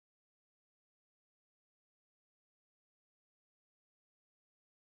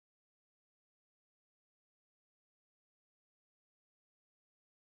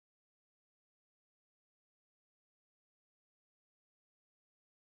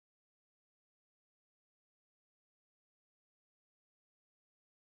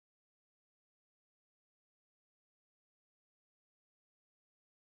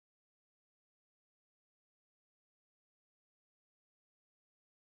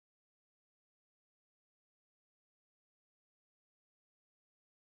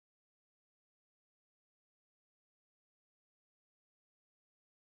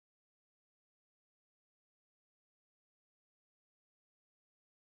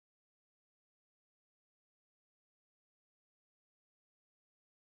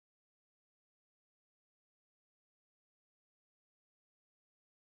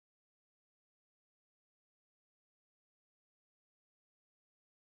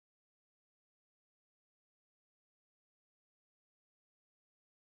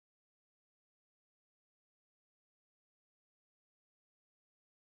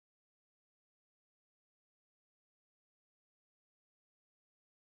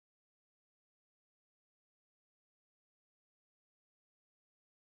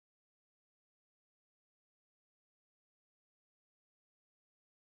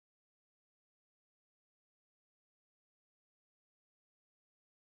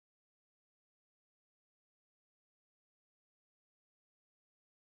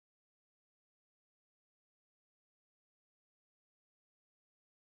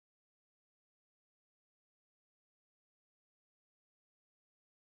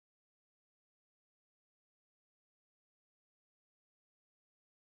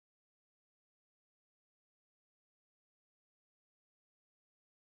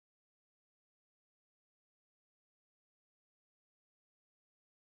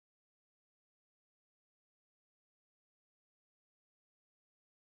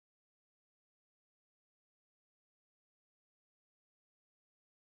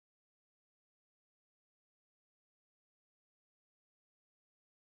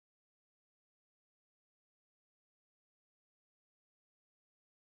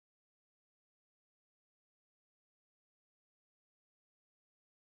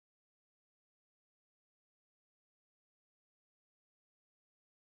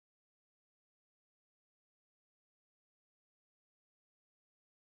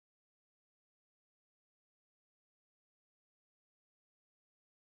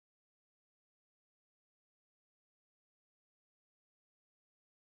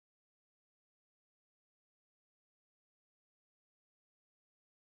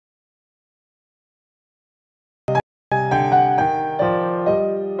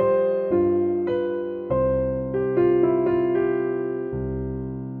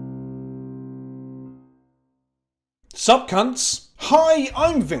Sup cunts? Hi,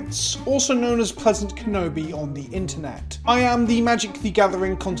 I'm Vince, also known as PleasantKenobi on the internet. I am the Magic the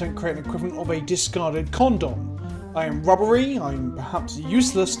Gathering content creator equivalent of a discarded condom. I am rubbery, I'm perhaps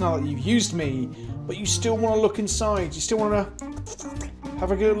useless now that you've used me, but you still want to look inside, you still want to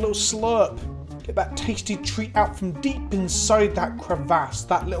have a good little slurp. Get that tasty treat out from deep inside that crevasse,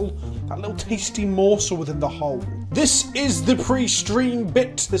 that little tasty morsel within the hole. This is the pre-stream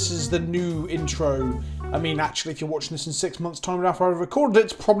bit, this is the new intro. I mean, actually, if you're watching this in 6 months' time after I recorded it,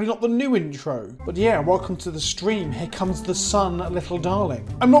 it's probably not the new intro. But yeah, welcome to the stream. Here comes the sun, little darling.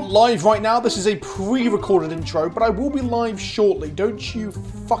 I'm not live right now. This is a pre-recorded intro, but I will be live shortly. Don't you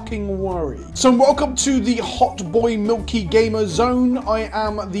fucking worry. So welcome to the Hot Boy Milky Gamer Zone. I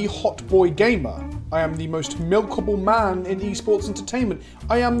am the Hot Boy Gamer. I am the most milkable man in esports entertainment.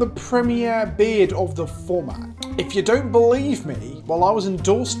 I am the premier beard of the format. If you don't believe me, well, I was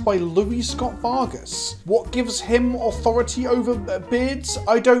endorsed by Louis Scott Vargas. What gives him authority over beards?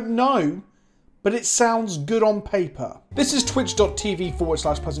 I don't know, but it sounds good on paper. This is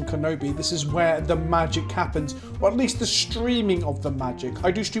twitch.tv/PleasantKenobi. This is where the magic happens, or at least the streaming of the magic.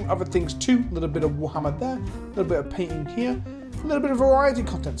 I do stream other things too, a little bit of Warhammer there, a little bit of painting here, a little bit of variety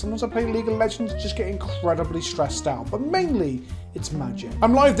content. Sometimes I play League of Legends, just get incredibly stressed out, but mainly it's magic.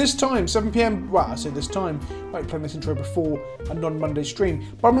 I'm live this time, 7 PM, well, I say this time, I might be playing this intro before a non-Monday stream,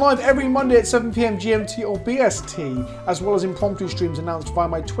 but I'm live every Monday at 7 PM GMT or BST, as well as impromptu streams announced via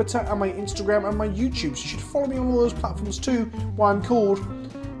my Twitter and my Instagram and my YouTube, so you should follow me on all those platforms too, where I'm called,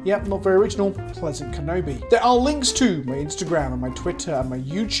 yep, not very original, PleasantKenobi. There are links to my Instagram and my Twitter and my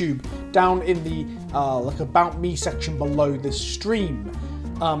YouTube down in the like About Me section below this stream.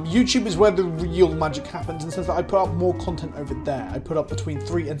 YouTube is where the real magic happens in the sense that I put up more content over there. I put up between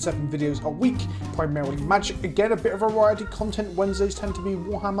 3 and 7 videos a week, primarily magic. Again, a bit of variety content. Wednesdays tend to be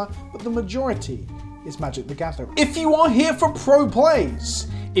Warhammer, but the majority is Magic the Gathering. If you are here for pro plays,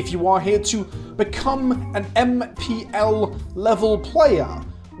 if you are here to become an MPL level player,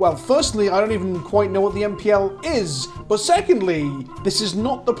 well, firstly, I don't even quite know what the MPL is, but secondly, this is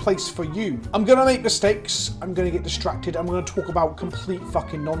not the place for you. I'm gonna make mistakes, I'm gonna get distracted, I'm gonna talk about complete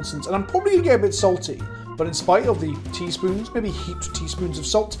fucking nonsense, and I'm probably gonna get a bit salty. But in spite of the teaspoons, maybe heaped teaspoons of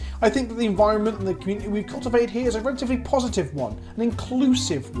salt, I think that the environment and the community we've cultivated here is a relatively positive one, an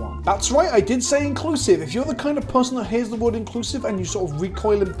inclusive one. That's right, I did say inclusive. If you're the kind of person that hears the word inclusive and you sort of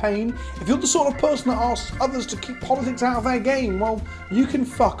recoil in pain, if you're the sort of person that asks others to keep politics out of their game, well, you can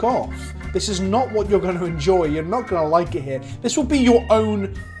fuck off. This is not what you're going to enjoy. You're not going to like it here. This will be your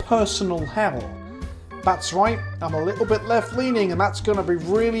own personal hell. That's right, I'm a little bit left-leaning and that's going to be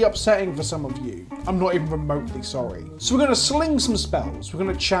really upsetting for some of you. I'm not even remotely sorry. So we're going to sling some spells, we're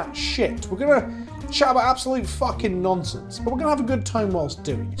going to chat shit, we're going to chat about absolute fucking nonsense, but we're going to have a good time whilst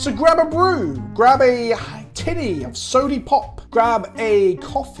doing it. So grab a brew, grab a tinny of sody pop, grab a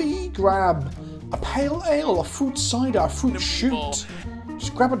coffee, grab a pale ale, a fruit cider, a fruit shoot.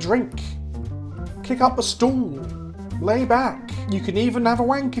 Just grab a drink, kick up a stool, lay back. You can even have a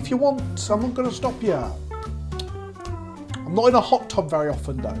wank if you want. I'm not going to stop you. I'm not in a hot tub very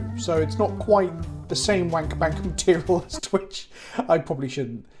often though, so it's not quite the same wank bank material as Twitch. I probably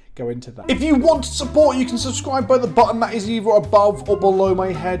shouldn't go into that. If you want to support, you can subscribe by the button that is either above or below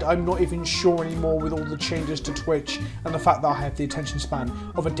my head. I'm not even sure anymore with all the changes to Twitch and the fact that I have the attention span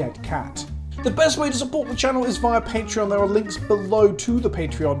of a dead cat. The best way to support the channel is via Patreon. There are links below to the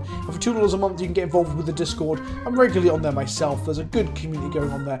Patreon. And for $2 a month, you can get involved with the Discord. I'm regularly on there myself. There's a good community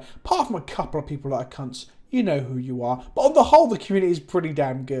going on there. Apart from a couple of people that are cunts, you know who you are. But on the whole, the community is pretty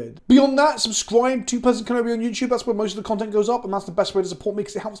damn good. Beyond that, subscribe to PleasantKenobi on YouTube. That's where most of the content goes up. And that's the best way to support me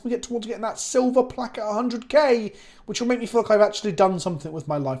because it helps me get towards getting that silver plaque at 100k, which will make me feel like I've actually done something with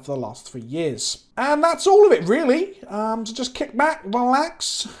my life for the last 3 years. And that's all of it, really. So just kick back,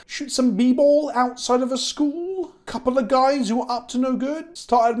 relax, shoot some b-ball outside of a school. Couple of guys who are up to no good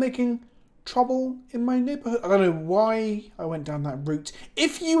started making trouble in my neighborhood. I don't know why I went down that route.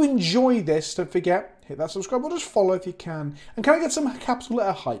 If you enjoy this, don't forget, hit that subscribe or just follow if you can. And can I get some capital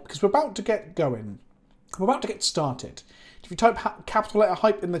letter hype? Because we're about to get going. We're about to get started. If you type capital letter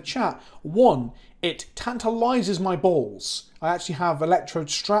hype in the chat, one, it tantalizes my balls. I actually have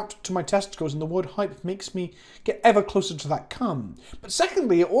electrodes strapped to my testicles and the word hype makes me get ever closer to that cum. But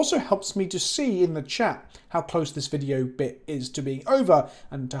secondly, it also helps me to see in the chat how close this video bit is to being over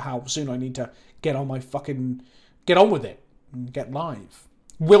and to how soon I need to get on with it and get live.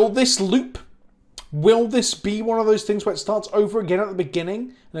 Will this loop? Will this be one of those things where it starts over again at the beginning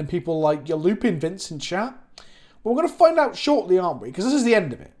and then people are like, you're looping Vince in chat? Well, we're going to find out shortly, aren't we? Because this is the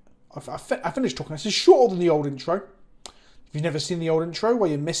end of it. I finished talking. This is shorter than the old intro. If you've never seen the old intro, well,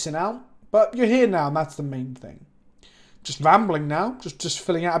 you're missing out. But you're here now, and that's the main thing. just rambling now. Just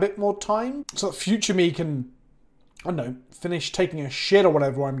filling out a bit more time. So that future me can, I don't know, finish taking a shit or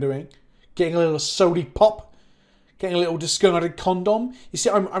whatever I'm doing. Getting a little sody pop. Getting a little discarded condom. You see,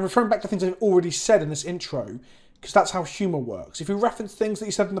 I'm referring back to things I've already said in this intro. Because that's how humour works. If you reference things that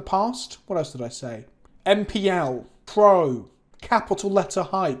you said in the past, what else did I say? MPL, Pro, capital letter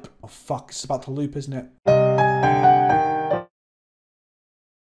hype. Oh fuck, it's about to loop, isn't it?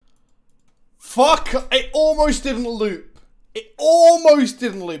 Fuck, it almost didn't loop. It almost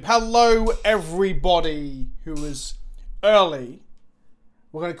didn't loop. Hello, everybody who was early.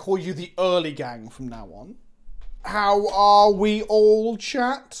 We're going to call you the early gang from now on. How are we all,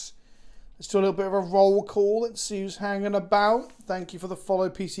 chat? Let's do a little bit of a roll call. Let's see who's hanging about. Thank you for the follow,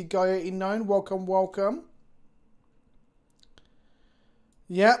 PC Guy 89. Welcome, welcome.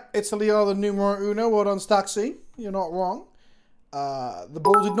 Yep, Italy are the numero uno. Well done, Staxi. You're not wrong. The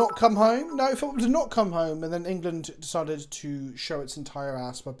ball did not come home. No, football did not come home. And then England decided to show its entire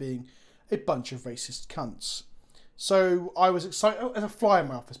ass by being a bunch of racist cunts. So I was excited. Oh, there's a fly in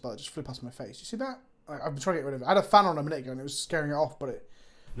my office, but it just flew past my face. You see that? I've been trying to get rid of it. I had a fan on a minute ago and it was scaring it off, but it...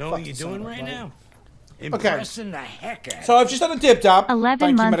 Know what you're doing right now? Impressing the heck out. So I've just had a dib dab. 11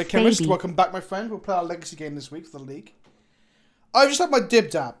 Thank you, months, Metachemist. baby. Welcome back, my friend. We'll play our legacy game this week for the league. I've just had my dib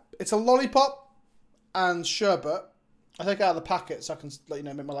dab. It's a lollipop and sherbet. I take it out of the packet so I can let you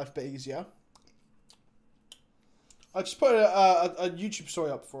know, make my life a bit easier. I just put a YouTube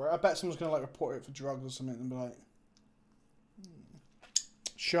story up for it. I bet someone's going to like report it for drugs or something and be like,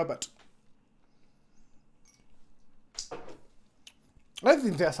 sherbet. I don't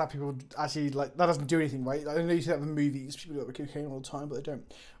think that's how people actually, like, that doesn't do anything, right? I know you see that in movies, people do that with cocaine all the time, but they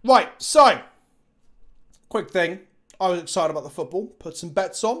don't. Right, so, quick thing. I was excited about the football, put some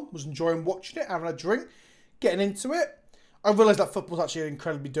bets on, was enjoying watching it, having a drink, getting into it. I realised that football's actually an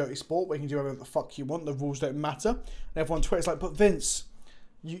incredibly dirty sport where you can do whatever the fuck you want, the rules don't matter. And everyone on Twitter's like, but Vince,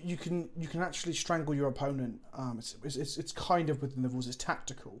 you can actually strangle your opponent. It's kind of within the rules, it's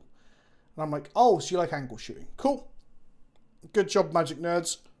tactical. And I'm like, oh, so you like angle shooting. Cool. Good job, Magic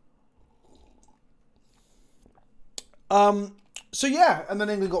Nerds. So yeah, and then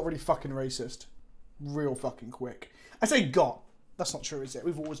England got really fucking racist. Real fucking quick. I say got. That's not true, is it?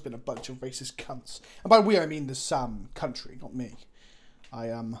 We've always been a bunch of racist cunts. And by we, I mean this country, not me. I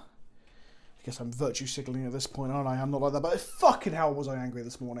guess I'm virtue signaling at this point, aren't I? I'm not like that, but fucking hell was I angry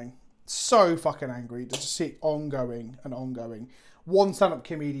this morning. So fucking angry. Just to see it ongoing and ongoing. One stand-up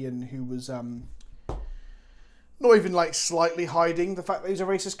comedian who was, not even like slightly hiding the fact that he's a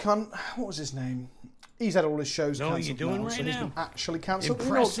racist cunt. What was his name? He's had all his shows cancelled. What are you doing now, right so he's now? been actually cancelled.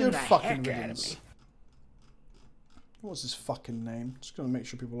 Impressing Good the fucking heck out of riddance. me. What's his fucking name? Just gonna make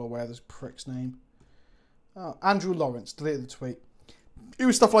sure people are aware of this prick's name. Oh, Andrew Lawrence deleted the tweet. It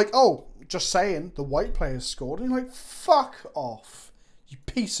was stuff like, "Oh, just saying, the white players scored," and you're like, "Fuck off, you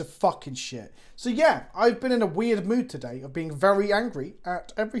piece of fucking shit." So yeah, I've been in a weird mood today of being very angry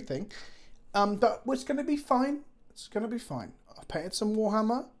at everything. But it's gonna be fine. It's going to be fine. I've painted some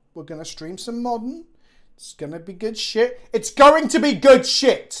Warhammer. We're going to stream some Modern. It's going to be good shit. It's going to be good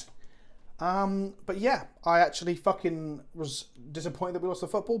shit! But yeah, I actually fucking was disappointed that we lost the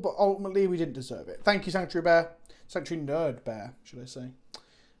football, but ultimately we didn't deserve it. Thank you, Sanctuary Bear. Sanctuary Nerd Bear, should I say.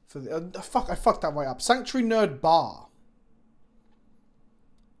 For the, I fucked that right up. Sanctuary Nerd Bar.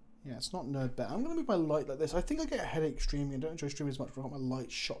 Yeah, it's not Nerd Bear. I'm going to move my light like this. I think I get a headache streaming. I don't enjoy streaming as much, but I want my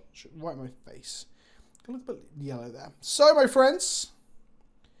light shot right in my face. A little bit yellow there. So, my friends.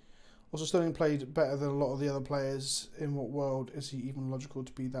 Also, Sterling played better than a lot of the other players. In what world is he even logical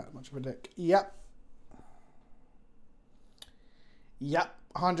to be that much of a dick? Yep. Yep.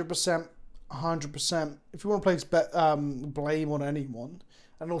 100%. 100%. If you want to place blame on anyone,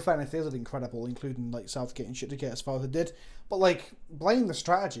 and in all fairness, they did incredible, including like Southgate and shit to get as far as it did. But like, blame the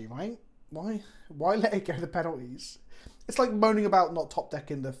strategy, right? Why let it go to the penalties? It's like moaning about not top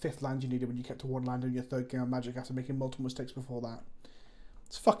decking the 5th land you needed when you kept to 1 land in your 3rd game of Magic after making multiple mistakes before that.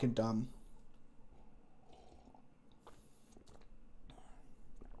 It's fucking dumb.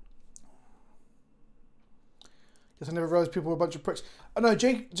 Guess I never realised people were a bunch of pricks. Oh no,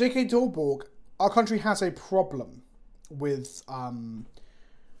 J.K. Dorborg, our country has a problem with,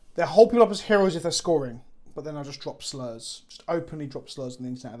 they hold people up as heroes if they're scoring, but then I just drop slurs. Just openly drop slurs on the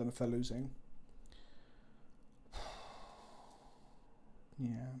internet at them if they're losing. Yeah.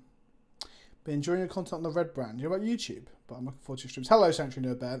 Been enjoying your content on the Red brand. You're about YouTube, but I'm looking forward to your streams. Hello,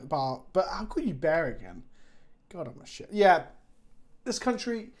 Sanctuary Nerd Bear. But how could you bear again? God, I'm a shit. Yeah. This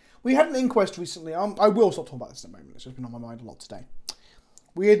country... We had an inquest recently. I will stop talking about this in a moment. It's just been on my mind a lot today.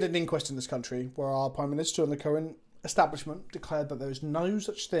 We had an inquest in this country where our Prime Minister and the current establishment declared that there is no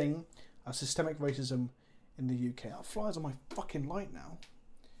such thing as systemic racism in the UK. That flies on my fucking light now.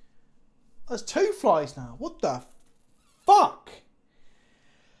 There's 2 flies now. What the fuck?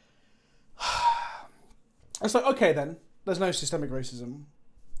 It's like, okay then, there's no systemic racism.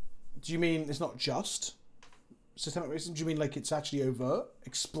 Do you mean it's not just systemic racism? Do you mean like it's actually overt,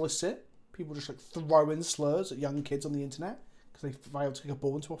 explicit? People just like throwing slurs at young kids on the internet because they failed to kick a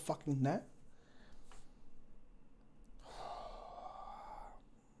ball into a fucking net?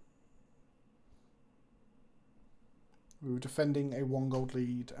 We were defending a 1 goal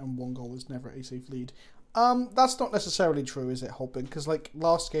lead, and 1 goal is never a safe lead. That's not necessarily true, is it, Holbin? Because like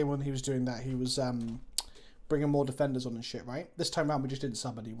last game when he was doing that, he was bringing more defenders on and shit, right? This time around, we just didn't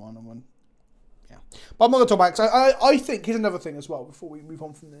sub anyone, and when, yeah. But I'm not gonna talk about it, 'cause I think here's another thing as well before we move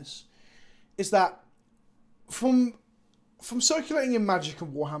on from this, is that from circulating in Magic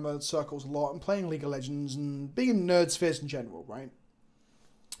and Warhammer circles a lot, and playing League of Legends, and being in nerd spheres in general, right?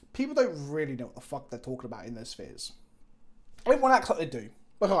 People don't really know what the fuck they're talking about in their spheres. Everyone acts like they do,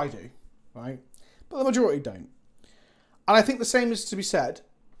 like I do, right? But the majority don't. And I think the same is to be said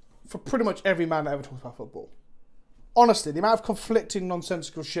for pretty much every man that ever talks about football. Honestly, the amount of conflicting,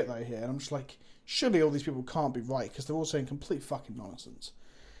 nonsensical shit that I hear, and I'm just like, surely all these people can't be right, because they're all saying complete fucking nonsense.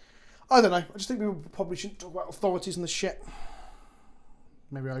 I don't know, I just think people probably shouldn't talk about authorities and this shit.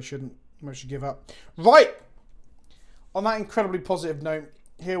 Maybe I shouldn't. Maybe I should give up. Right! On that incredibly positive note,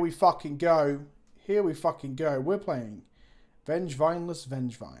 here we fucking go. Here we fucking go. We're playing Vengevine-less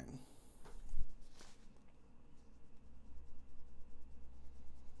Vengevine.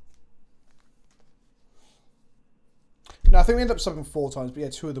 No, I think we ended up subbing 4 times, but yeah,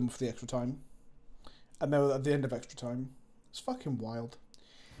 2 of them for the extra time. And they were at the end of extra time. It's fucking wild.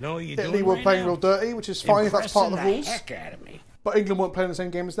 No, you Italy were playing real dirty, which is fine if that's part of the rules. Heck out of me. But England weren't playing the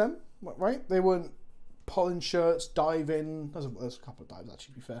same game as them, right? They weren't pulling shirts, diving. There's a couple of dives,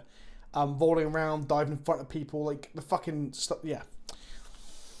 actually, to be fair. Volleying around, diving in front of people, like the fucking stuff. Yeah.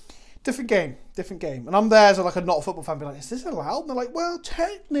 Different game. And I'm there as like a not football fan, being like, is this allowed? And they're like, well,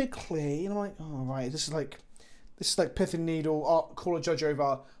 technically. And I'm like, oh, right. This is like Pith and Needle, call a judge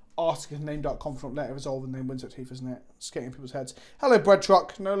over, ask a name.com for not let it resolve, and then wins at teeth, isn't it? It's getting in people's heads. Hello, Bread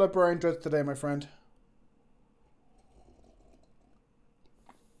Truck. No librarian dreads today, my friend.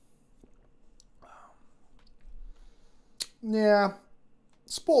 Yeah.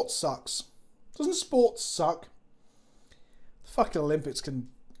 Sports sucks. Doesn't sports suck? The fucking Olympics can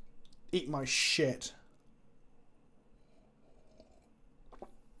eat my shit.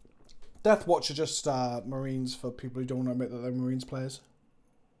 Death Watch are just Marines for people who don't want to admit that they're Marines players.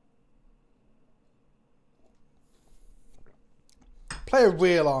 Play a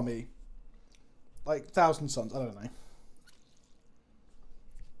real army. Like 1,000 Suns, I don't know.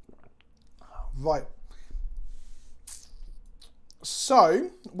 Right.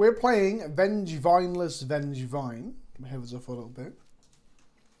 So, we're playing Vengevine-less Vengevine. My head was off a little bit.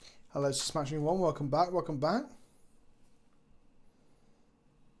 Hello, Smashing One. Welcome back. Welcome back.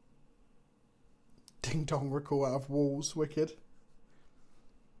 Ding dong recall out of walls. Wicked.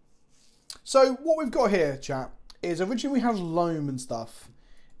 So, what we've got here, chat, is originally we had loam and stuff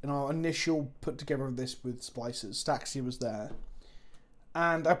in our initial put together of this with splices. Staxi was there.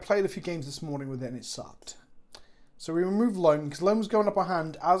 And I played a few games this morning with it and it sucked. So we removed loam because loam was going up our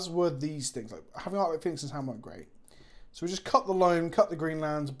hand, as were these things. Like having Arclight Phoenix hand weren't great. So we just cut the loam, cut the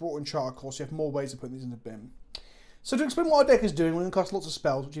greenlands, brought in Charter Course. So you have more ways of putting these in the bin. So to explain what our deck is doing, we're going to cast lots of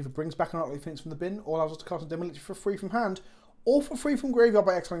spells, which either brings back an Arclight Phoenix from the bin, or allows us to cast a Demilich for free from hand, or for free from graveyard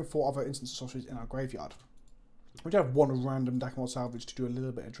by exiling 4 other instants of sorceries in our graveyard. We do have 1 random Decklist salvage to do a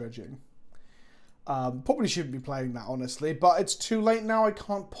little bit of dredging. Probably shouldn't be playing that, honestly, but it's too late now. I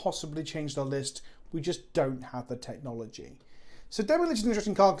can't possibly change the list. We just don't have the technology. So Demilich is an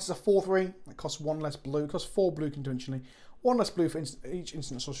interesting card because it's a 4/3. It costs 1 less blue. It costs 4 blue conventionally. 1 less blue for each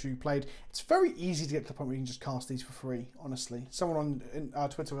instant sorcery you played. It's very easy to get to the point where you can just cast these for free, honestly. Someone on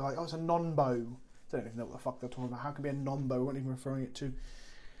Twitter was like, oh, it's a non-bow. Don't even know what the fuck they're talking about. How can it be a non-bow? We weren't even referring it to.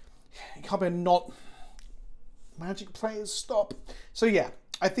 It can't be a not... Magic players, stop. So yeah,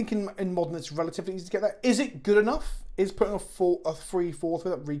 I think in Modern it's relatively easy to get that. Is it good enough? Is putting a 3/4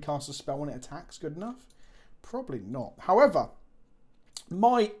 that recasts a spell when it attacks good enough? Probably not. However,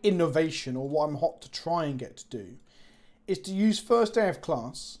 my innovation, or what I'm hot to try and get to do, is to use first day of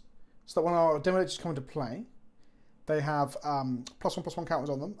class, so that when our Demolitions come into play, they have +1/+1 counters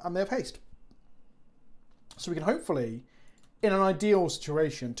on them, and they have haste. So we can hopefully, in an ideal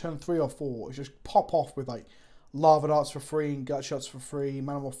situation, turn 3 or 4, is just pop off with like Lava Darts for free, and Gut Shots for free,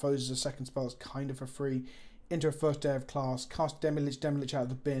 Metamorphosis as a second spell is kind of for free, into a first day of class, cast Demilich out of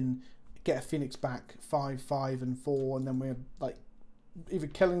the bin, get a Phoenix back, 5, 5, and 4, and then we're like either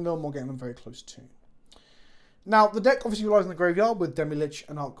killing them or getting them very close to. Now, the deck obviously relies on the graveyard with Demilich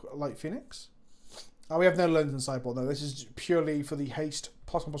and Arclight Phoenix. We have no loans in the sideboard though. This is purely for the haste,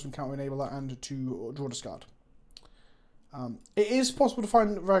 +1/+1 counter enabler, and to draw discard. It is possible to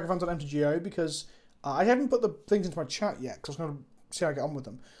find Vengevine on MTGO because I haven't put the things into my chat yet because I was going to see how I get on with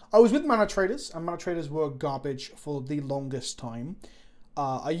them. I was with Mana Traders, and Mana Traders were garbage for the longest time.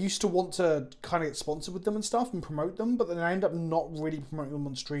 I used to want to kind of get sponsored with them and stuff and promote them, but then I ended up not really promoting them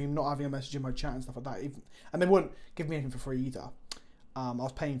on stream, not having a message in my chat and stuff like that. And they wouldn't give me anything for free either. I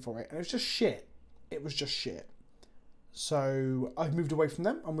was paying for it, and it was just shit. It was just shit. So I've moved away from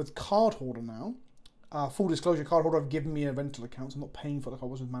them. I'm with Card Hoarder now. Full disclosure, Card Hoarder have given me a rental account, so I'm not paying for it like I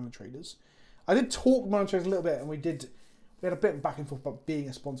was with Mana Traders. I did talk Mana Traders a little bit, and we had a bit of back and forth about being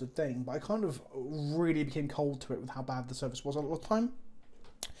a sponsored thing, but I kind of really became cold to it with how bad the service was a lot of the time.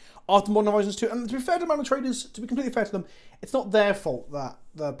 After Modern Horizons 2, and to be fair to Mana Traders, to be completely fair to them, it's not their fault that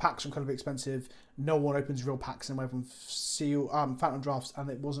the packs are incredibly expensive, no one opens real packs and everyone Phantom Drafts, and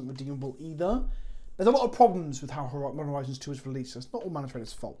it wasn't redeemable either. There's a lot of problems with how Modern Horizons 2 is released, so it's not all Mana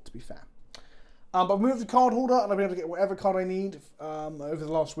Traders' fault, to be fair. But I've moved to Card Hoarder, and I've been able to get whatever card I need over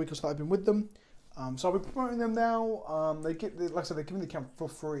the last week or so that I've been with them. So I'll be promoting them now. Like I said, they give me the account for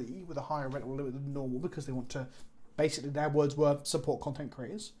free with a higher rental limit than normal because they want to, basically, their words were, support content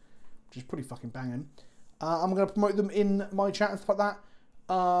creators, which is pretty fucking banging. I'm going to promote them in my chat and stuff like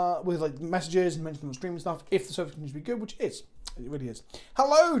that, with like messages and mention them on stream and stuff, if the service continues to be good, which it is. It really is.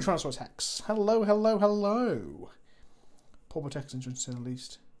 Hello, Tyrannosaurus Hex. Hello, hello, hello. Poor text entrance, to say the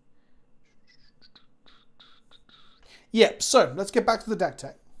least. Yep, so let's get back to the deck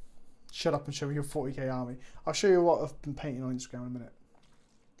tech. Shut up and show me your 40k army. I'll show you what I've been painting on Instagram in a minute.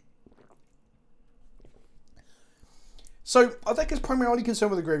 So, our deck is primarily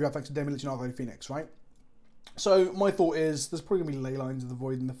concerned with the graveyard thanks to Demilich and Arclight Phoenix, right? So, my thought is, there's probably going to be ley lines of the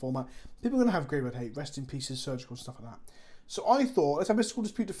void in the format. People are going to have graveyard hate, rest in pieces, surgical, stuff like that. So, I thought, let's have Mystical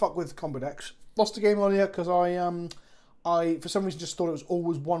Dispute to fuck with combo decks. Lost the game earlier because I, for some reason, just thought it was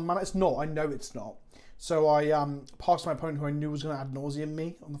always 1 mana. It's not, I know it's not. So, I passed my opponent who I knew was going to add nausea in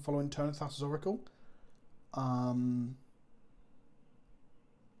me on the following turn, Thassa's Oracle. Oh,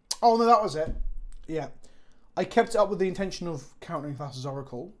 no, that was it. Yeah. I kept it up with the intention of countering Thassa's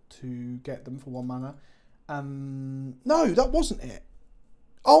Oracle to get them for 1 mana. No, that wasn't it.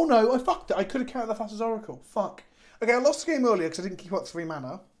 Oh no, I fucked it. I could have countered the Thassa's Oracle. Fuck. Okay, I lost the game earlier because I didn't keep up 3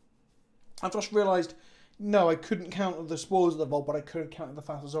 mana. I've just realised, no, I couldn't counter the Spoils of the Vault, but I could have countered the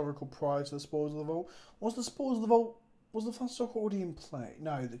Thassa's Oracle prior to the Spoils of the Vault. Was the Spoils of the Vault, was the Thassa's Oracle already in play?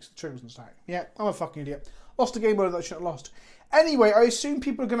 No, the trigger wasn't stacked. Yeah, I'm a fucking idiot. Lost the game earlier that I shouldn't have lost. Anyway, I assume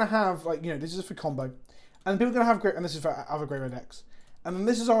people are going to have, like, you know, this is for combo. And people are going to have great, and this is for other graveyard decks. And then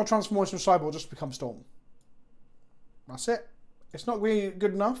this is our transformation of sideboard just to become Storm. That's it. It's not really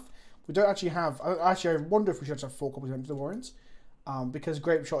good enough. We don't actually have, actually I wonder if we should have 4 copies of the Warrants. Because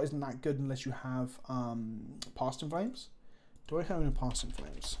Grape Shot isn't that good unless you have Past in Flames. Do I own a Past in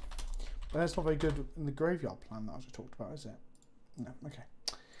Flames? But that's not very good in the graveyard plan that I just talked about, is it? No, okay.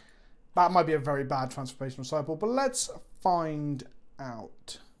 That might be a very bad transformational sideboard, but let's find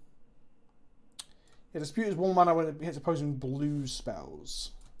out. Yeah, Dispute is 1 mana when it hits opposing blue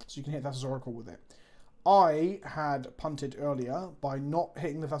spells. So you can hit Thassa's Oracle with it. I had punted earlier by not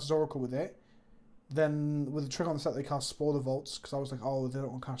hitting the Thassa's Oracle with it. Then with the trigger on the set they cast Spoil the Vaults because I was like, oh, they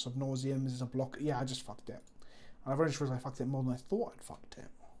don't want to cast Ad Nauseam, this is a block. Yeah, I just fucked it. And I've only realised I fucked it more than I thought I'd fucked it.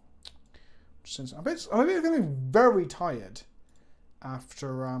 Since I'm feeling very tired after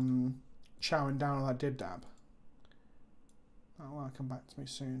chowing down on that Dib-Dab. That will come back to me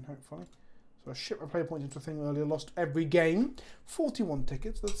soon, hopefully. So I shipped my play points into a thing earlier, lost every game. 41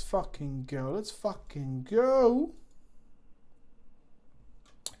 tickets, let's fucking go, let's fucking go.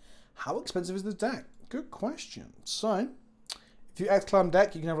 How expensive is this deck? Good question. So, if you X-Clam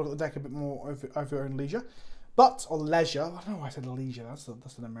deck, you can have a look at the deck a bit more over your own leisure. But, or leisure, I don't know why I said leisure, that's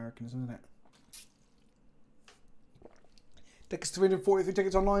an Americanism, isn't it? Deck is 343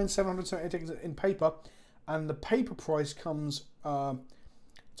 tickets online, 778 tickets in paper. And the paper price comes...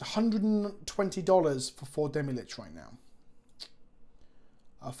 it's $120 for 4 Demilich right now.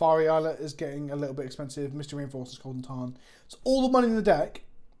 Fiery Islet is getting a little bit expensive. Misty Reinforcers, Golden Tarn. So all the money in the deck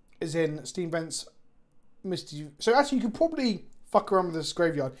is in Steam Vents, Misty... So actually you could probably fuck around with this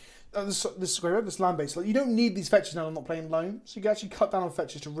graveyard. This graveyard, this land base. Like, you don't need these fetches now, I'm not playing loan. So you can actually cut down on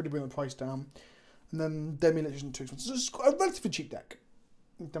fetches to really bring the price down. And then Demilich isn't too expensive. So it's a relatively cheap deck.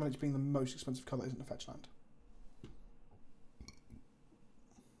 Demilich being the most expensive card that isn't a fetch land.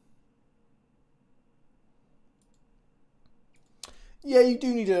 Yeah, you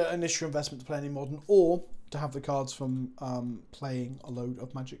do need an initial investment to play any modern, or to have the cards from playing a load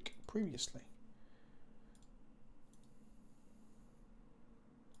of Magic previously.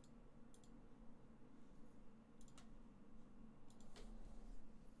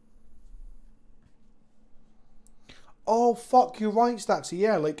 Oh, fuck, you're right, Staxy.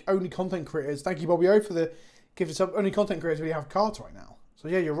 Yeah, like, only content creators. Thank you, Bobby O, for the gift. It's only content creators really have cards right now. So,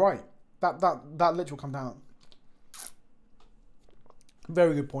 yeah, you're right. That literally will come down.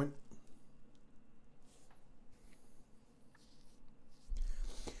 Very good point.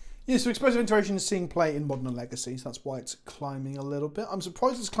 Yeah, so expressive iteration is seeing play in Modern and Legacy, so that's why it's climbing a little bit. I'm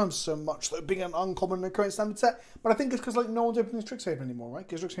surprised it's climbed so much, though, being an uncommon in the current standard set. But I think it's because like no one's opening Strixhaven anymore, right?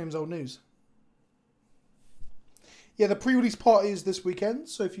 Because Strixhaven's old news. Yeah, the pre-release party is this weekend,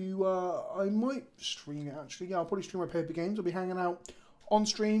 so if you, I might stream it actually. Yeah, I'll probably stream my paper games. I'll be hanging out on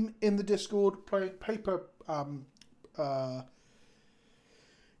stream in the Discord, playing paper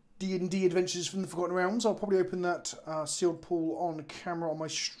D&D Adventures from the Forgotten Realms. I'll probably open that sealed pool on camera on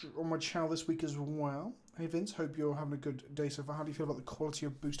my channel this week as well. Hey Vince, hope you're having a good day so far. How do you feel about the quality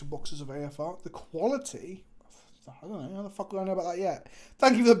of booster boxes of AFR? The quality? I don't know. How the fuck do I know about that yet?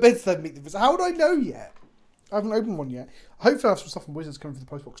 Thank you for the bids then, Meet the Vince. How would I know yet? I haven't opened one yet. Hopefully I have some stuff from Wizards coming for the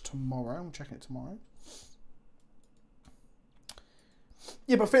post box tomorrow. I'm checking it tomorrow.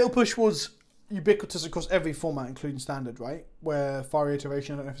 Yeah, but Fatal Push was ubiquitous across every format, including standard, right? Where Fire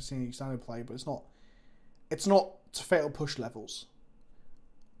Iteration, I don't know if it's any standard play, but it's not to Fatal Push levels.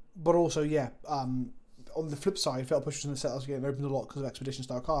 But also, yeah, on the flip side, Fatal Push was in the set that was getting opened a lot because of Expedition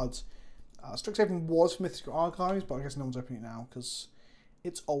style cards. Strixhaven was for Mythical Archives, but I guess no one's opening it now because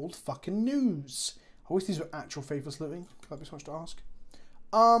it's old fucking news. I wish these were actual faithless looting. That'd be so much to ask.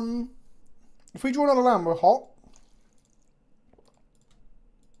 If we draw another land, we're hot.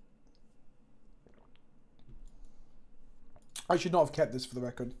 I should not have kept this for the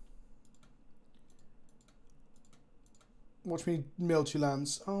record. Watch me mill 2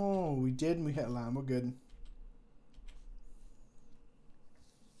 lands. Oh, we did and we hit a land. We're good.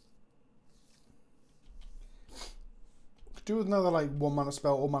 Could do with another like 1 mana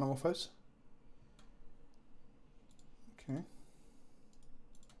spell or Manamorphose. Okay.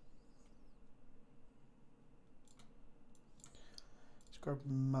 Let's grab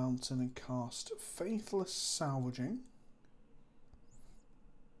Mountain and cast Faithless Salvaging.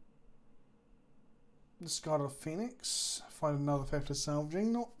 Discard a Phoenix. Find another Faithless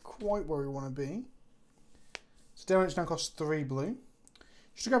Salvaging. Not quite where we want to be. So damage now costs 3 blue.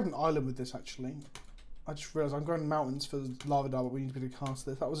 Should have grabbed an island with this actually. I just realised I'm going mountains for Lava Dart, but we need to be able to cast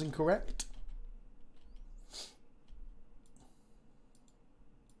this. That was incorrect.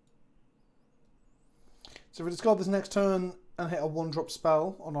 So if we discard this next turn and hit a 1-drop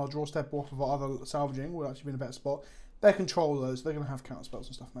spell on our draw step off of our other salvaging, we'll actually be in a better spot. They control those. They're going to have counter spells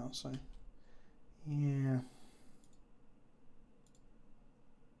and stuff now, so yeah.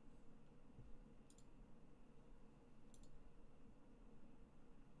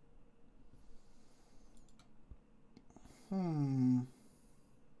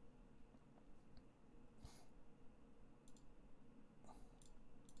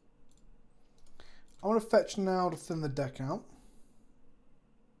 I want to fetch now to thin the deck out.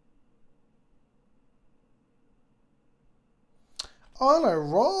 Oh, hello,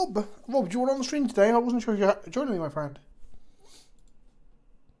 Rob. Rob, do you want on the stream today? I wasn't sure you were joining me, my friend.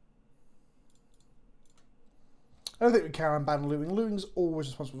 I don't think we can ban looting. Looting's always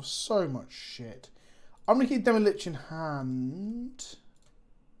responsible for so much shit. I'm going to keep Demilich in hand.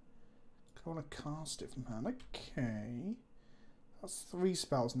 I want to cast it from hand. Okay. That's 3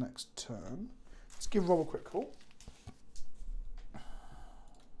 spells next turn. Let's give Rob a quick call.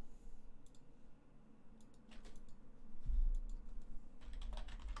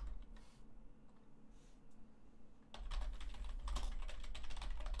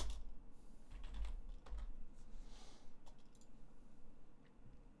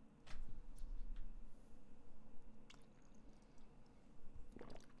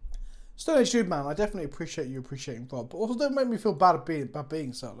 Stone Age Dude, man, I definitely appreciate you appreciating Rob, but also don't make me feel bad about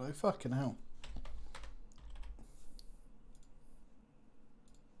being solo. Fucking hell.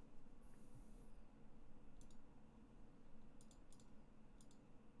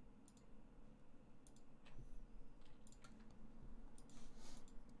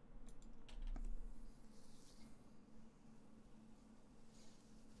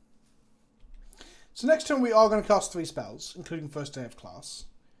 So next turn we are going to cast 3 spells, including first day of class.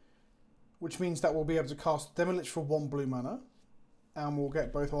 Which means that we'll be able to cast Demilich for 1 blue mana. And we'll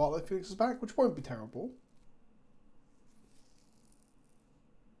get both our Arclight Phoenixes back, which won't be terrible.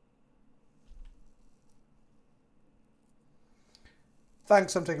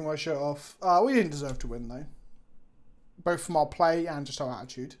 Thanks, I'm taking my shirt off. We didn't deserve to win, though. Both from our play and just our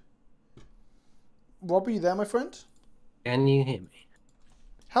attitude. Rob, are you there, my friend? Can you hear me?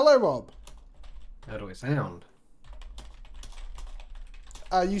 Hello, Rob. How do I sound?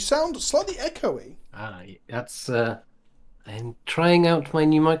 You sound slightly echoey. That's I'm trying out my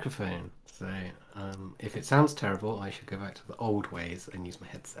new microphone. So if it sounds terrible, I should go back to the old ways and use my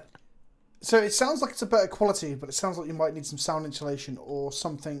headset. So it sounds like it's a better quality, but it sounds like you might need some sound insulation or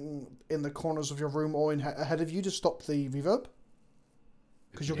something in the corners of your room or ahead of you to stop the reverb.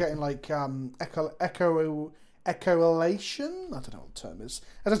 Because you're getting like echoelation. I don't know what the term is.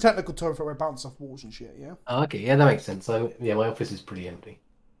 That's a technical term for where it bounces off walls and shit. Yeah. Oh, okay, yeah, that makes sense. So yeah, my office is pretty empty.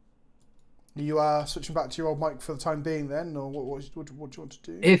 Are you switching back to your old mic for the time being then, or what do you want to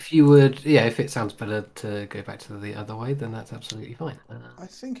do? If you would, yeah, if it sounds better to go back to the other way, then that's absolutely fine. I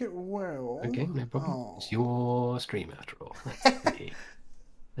think it will. Okay, no problem. Oh. It's your stream after all.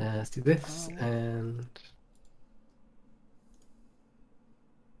 Let's do this and.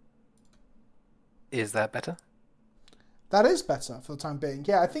 Is that better? That is better for the time being.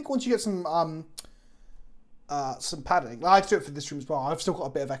 Yeah, I think once you get some padding. I had to do it for this room as well. I've still got a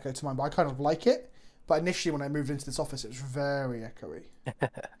bit of echo to mine, but I kind of like it. But initially, when I moved into this office, it was very echoey.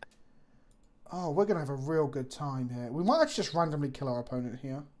 Oh, we're going to have a real good time here. We might actually just randomly kill our opponent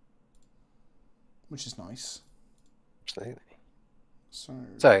here. Which is nice. Absolutely.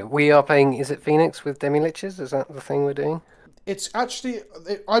 So we are playing, is it Phoenix with Demiliches? Is that the thing we're doing? It's actually,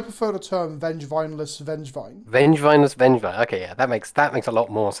 I prefer the term Vengevine-less Vengevine. Vengevine-less Vengevine. Okay, yeah, that makes a lot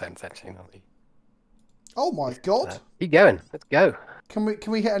more sense, actually. Oh my god. Keep going. Let's go. Can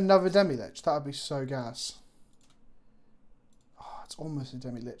we hit another Demilich? That would be so gas. Oh, it's almost a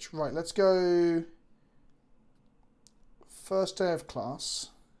Demilich. Right, let's go. First day of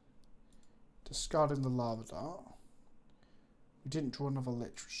class. Discarding the lava dart. We didn't draw another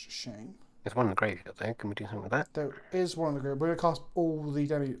lich, which is a shame. There's one in the graveyard there. Can we do something with that? There is one in the graveyard. We're going to cast all the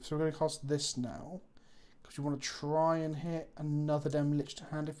Demi. So we're going to cast this now. Because we want to try and hit another Demilich to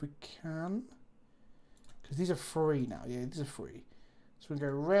hand if we can. Because these are free now. Yeah, these are free. So we're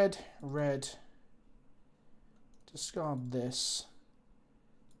going to go red, red. Discard this.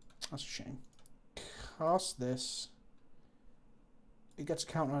 That's a shame. Cast this. It gets a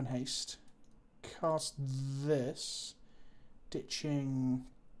counter on haste. Cast this. Ditching.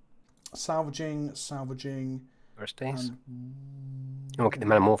 Salvaging. First days. We'll get the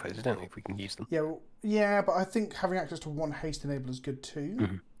Metamorphoses, don't we, if we can use them. Yeah, well, yeah, but I think having access to one haste enabler is good too.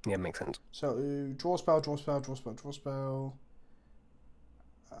 Mm-hmm. Yeah, makes sense. So draw spell.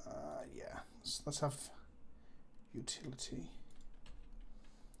 Yeah, let's have utility.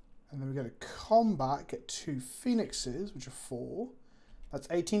 And then we go to combat, get 2 Phoenixes, which are 4. That's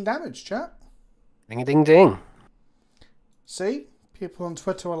 18 damage, chat. Ding-a-ding-ding. See? People on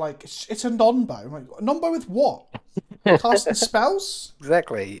Twitter are like, it's a non-bow. I'm like, a non-bow with what? Casting spells?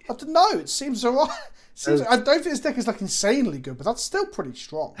 Exactly. I don't know, it seems alright. I don't think this deck is like insanely good, but that's still pretty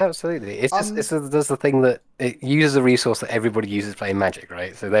strong. Absolutely. It's just does the thing that it uses a resource that everybody uses playing Magic,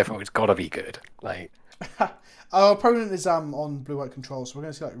 right? So therefore it's gotta be good. Like our opponent is on blue-white control, so we're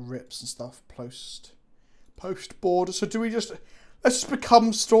gonna see like rips and stuff post board. So do we let's just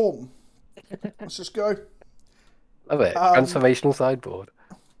become Storm. Let's just go. Love it. Transformational sideboard.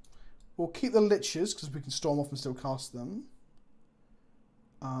 We'll keep the liches because we can storm off and still cast them.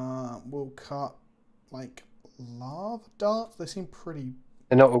 We'll cut like lava darts. They seem pretty.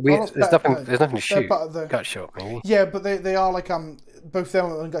 They're not weird. There's nothing to shoot. Gut shot, maybe. Yeah, but they are like both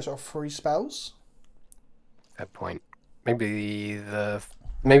them and gut shot are free spells. Fair point. Maybe the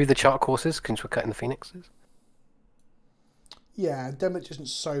chart courses since we're cutting the Phoenixes. Yeah, Demilich isn't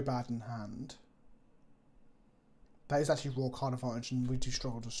so bad in hand. That is actually raw card advantage, and we do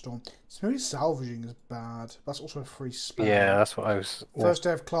struggle to storm. So maybe salvaging is bad. That's also a free spell. Yeah, that's what I was. First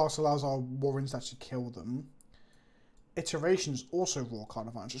day of class allows our warrens to actually kill them. Iteration is also raw card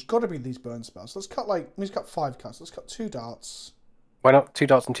advantage. It's got to be these burn spells. Let's cut let's cut 5 cuts. Let's cut 2 darts. Why not 2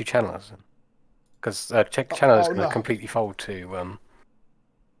 darts and 2 channelers? Because channelers going to completely fold to.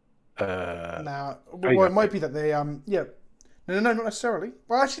 Now, well, it might be that they yeah. No, not necessarily.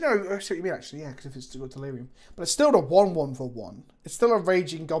 Well, actually, no. I see what you mean, actually, yeah, because if it's still got Delirium. But it's still a 1/1 for 1. It's still a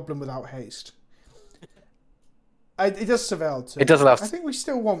Raging Goblin without haste. It does Surveil too. It does allow. I think we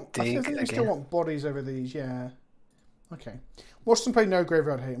still want. I think we still want bodies over these. Yeah. Okay. Watch them play no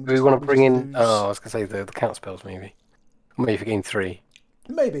graveyard hate. Do we want to bring in? Oh, I was gonna say the count spells maybe. Maybe for game 3.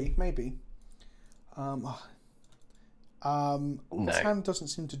 Maybe. No. This hand doesn't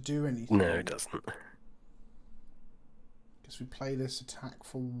seem to do anything. No, it doesn't. We play this attack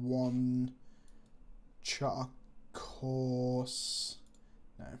for 1 chart course.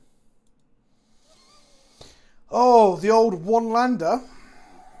 No. Oh, the old 1-lander.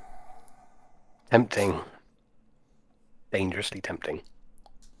 Tempting. Dangerously tempting.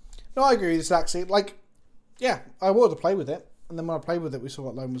 No, I agree with this actually. Like, yeah, I wanted to play with it, and then when I played with it, we saw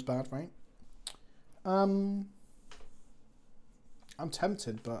that loan was bad, right? I'm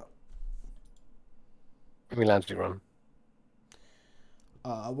tempted, but... How many lands do you run?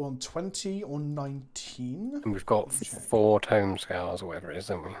 We're on 20 or 19. And we've got 4 tome scales or whatever it is,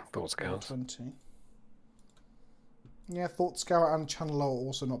 don't we? Thought scales. 20. Yeah, Thought Scour and Channeler are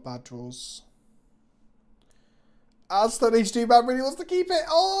also not bad draws. Stone Age 2 man really wants to keep it.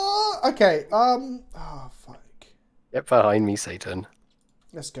 Oh, okay. Oh, fuck. Get behind me, Satan.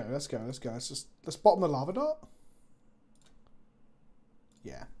 Let's go. Let's bottom the Lava Dart.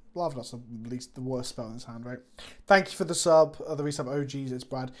 Yeah, Lava Dart's at least the worst spell in his hand, right? Thank you for the sub, the resub OGs. It's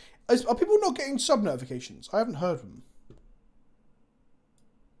Brad. Are people not getting sub notifications? I haven't heard them.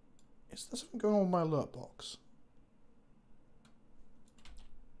 Is there something going on with my alert box?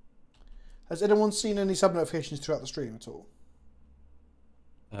 Has anyone seen any sub notifications throughout the stream at all?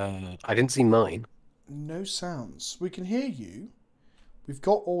 I didn't see mine. No sounds. We can hear you. We've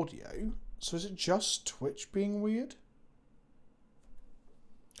got audio. So is it just Twitch being weird?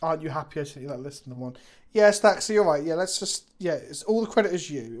 Aren't you happy I sent you that list in the one? Yeah, Staxy, you're right. Yeah, let's just... Yeah, it's all the credit is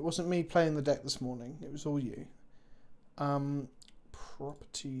you. It wasn't me playing the deck this morning. It was all you.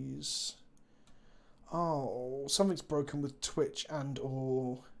 Properties. Oh, something's broken with Twitch and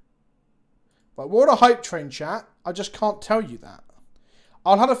or... But we're on a hype train, chat. I just can't tell you that.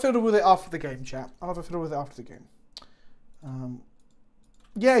 I'll have a fiddle with it after the game, chat. I'll have a fiddle with it after the game.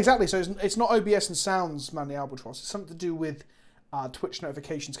 Yeah, exactly. So it's not OBS and sounds, man, the Albatross. It's something to do with Twitch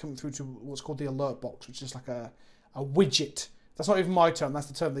notifications coming through to what's called the alert box, which is like a widget. That's not even my term. That's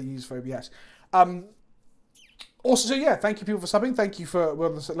the term they use for OBS. Also, so yeah, thank you people for subbing. Thank you for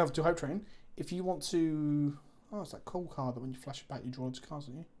well, the level 2 hype train. If you want to... Oh, it's that cool card that when you flash it back, you draw its cards,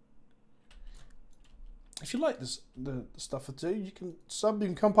 don't you? If you like this, the stuff I do, you can sub, you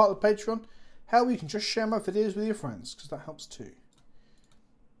can become part of the Patreon. Hell, you can just share my videos with your friends, because that helps too.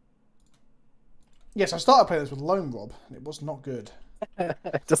 Yes, I started playing this with Lone Rob, and it was not good.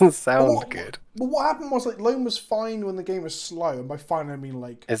 It doesn't sound good. But what happened was, like, Lone was fine when the game was slow, and by fine I mean,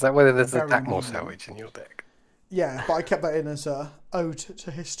 like... Is that whether there's a Dackmore salvage in your deck? Yeah, but I kept that in as a ode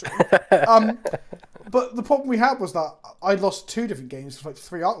to history. But the problem we had was that I lost 2 different games with like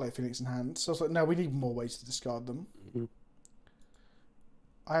 3 Arclight Phoenix in hand. So I was like, no, we need more ways to discard them. Mm-hmm.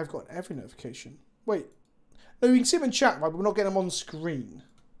 I have got every notification. Wait. No, you can see them in chat, right? But we're not getting them on screen.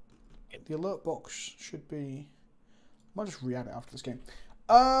 The alert box should be... I might just re-add it after this game.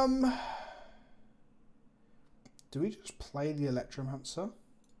 Do we just play the Electromancer?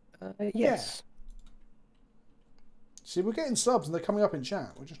 Yes. Yeah. See, we're getting subs and they're coming up in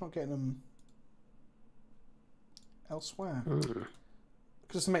chat. We're just not getting them elsewhere.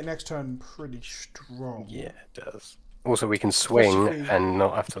 Because to make next turn pretty strong. Yeah, it does. Also, we can swing and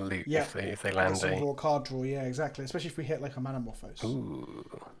not have to loot if they land a... Raw card draw, yeah, exactly. Especially if we hit like a Manamorphose. Ooh.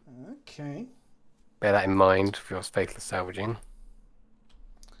 Okay. Bear that in mind for your faithless salvaging.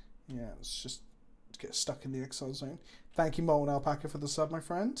 Yeah, let's just get stuck in the exile zone. Thank you, Molten Alpaca, for the sub, my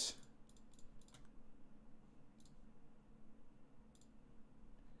friend.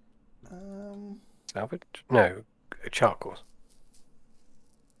 Salvage? No, charcoal.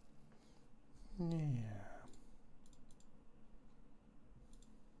 Yeah.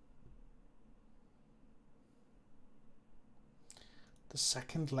 The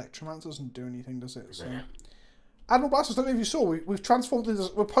second Electromancer doesn't do anything, does it? So. Yeah. Admiral Blasters, I don't know if you saw, we've transformed into...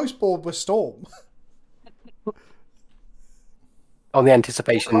 We're post-board with Storm. On the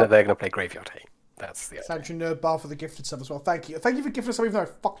anticipation that they're going to play Graveyard Hate. That's the Thank you, Nerd Bar, for the gifted sub as well. Thank you. Thank you for gifting us sub, even though I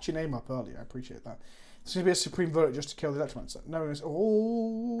fucked your name up earlier. I appreciate that. There's going to be a Supreme Verdict just to kill the Electromancer. No one is...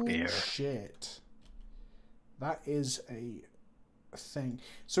 Oh, yeah. Shit. That is a thing.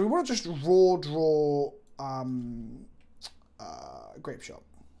 So we want to just raw draw Grape Shot.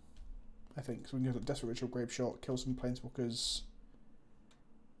 I think. So we can go to Desperate Ritual, Grape Shot, kill some Planeswalkers.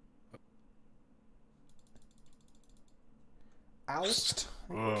 Oust.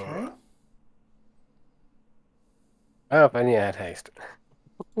 Okay. Oh, if only I had haste.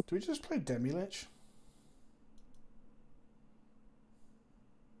 Do we just play Demilich?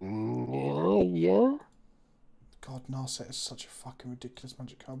 Yeah. God, Narset is such a fucking ridiculous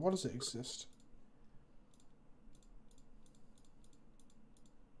magic card. Why does it exist?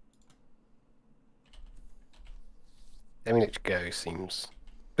 Demilich Go seems...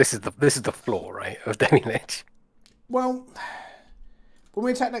 This is the flaw, right, of Demilich. Well, when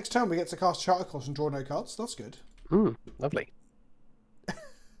we attack next turn, we get to cast Charter Course and draw no cards. That's good. Lovely.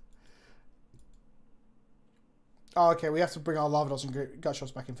 Oh, okay, we have to bring our Lavados and Gut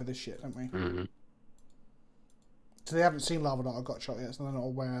Shots back in for this shit, don't we? Mm-hmm. So they haven't seen Lavadot or Gut Shot yet, so they're not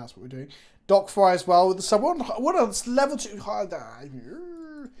aware that's what we're doing. Dock Fry as well with the sub. What else? Level 2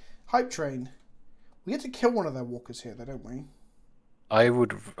 Hype Train. We get to kill one of their walkers here, though, don't we? I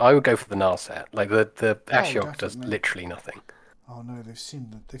would go for the Narset. Like the Ashiok does definitely. literally nothing. Oh no, they've seen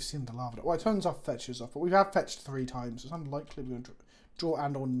the lava. Well, it turns off fetches off, but we have fetched 3 times. It's unlikely we're going to draw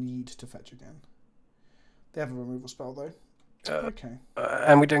and or need to fetch again. They have a removal spell though. Okay.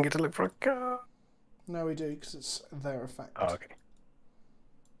 And we don't get to look for a card. No, we do because it's their effect. Oh, okay.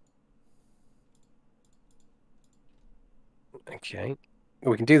 Okay.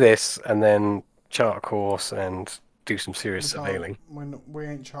 We can do this and then chart a course and do some serious surveilling. We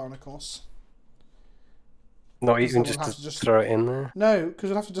ain't charting a course. Not even just to throw it in there? No, because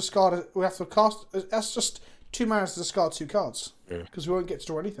we'll have to discard it. We have to cast. That's just 2 mana to discard 2 cards. Because we won't get to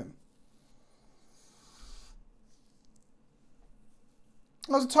draw anything.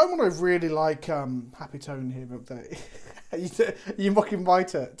 There's a time when I really like Happy Tone here, but you mocking my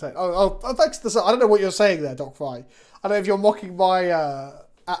tone. Oh, thanks to the. I don't know what you're saying there, Doc Fry. I don't know if you're mocking my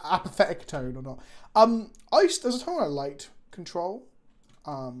apathetic tone or not. There's a time when I liked Control,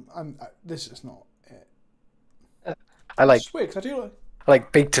 and this is not it. I like. It's weird, 'cause I do like. I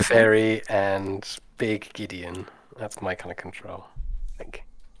like Big Teferi and Big Gideon. That's my kind of control. I think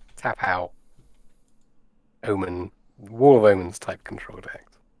tap out, Omen, Wall of Omens type control deck,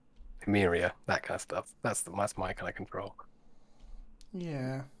 Emeria, that kind of stuff. That's my kind of control.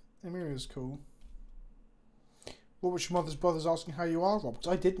 Yeah, Emeria's cool. What was your mother's brother's asking how you are, Rob?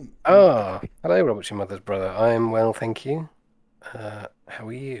 'Cause I didn't. Oh, hello, Robert, your mother's brother. I'm well, thank you. How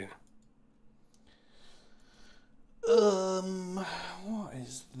are you? What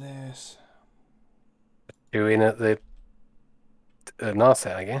is this? You're in at the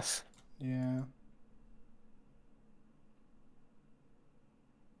Narset, I guess. Yeah.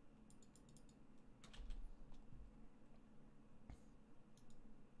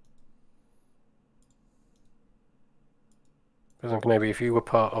 PleasantKenobi, if you were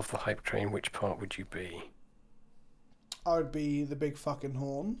part of the hype train, which part would you be? I would be the big fucking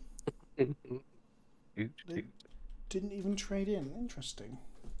horn. Didn't even trade in. Interesting.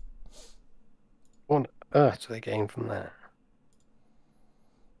 What on earth do they gain from that?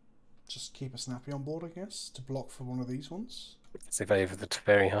 Just keep a snappy on board, I guess, to block for one of these ones. It's the value of the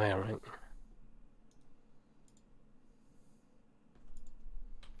Teferi higher, right?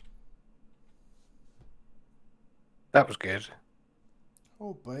 That was good.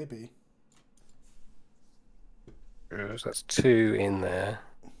 Oh, baby. So that's 2 in there.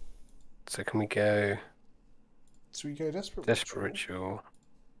 So can we go... So we go Desperate Ritual.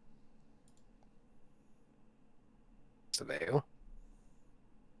 Surveil.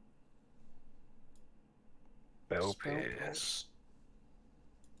 Spell Pierce.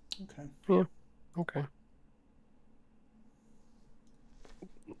 Okay. Yeah, okay.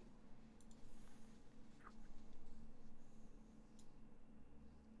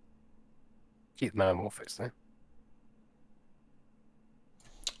 Keep the Metamorphosis there.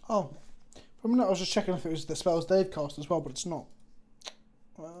 Oh, for a minute I was just checking if it was the spells they've cast as well, but it's not.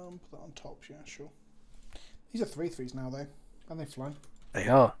 Put that on top, yeah, sure. These are 3/3s now, though, and they fly. They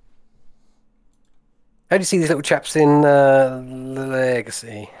are. How do you see these little chaps in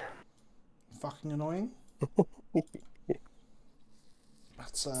Legacy? Fucking annoying.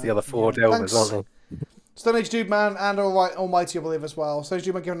 That's the other 4 Delvers, aren't they? Stone Age Dude Man and Almighty I believe as well. Stone Age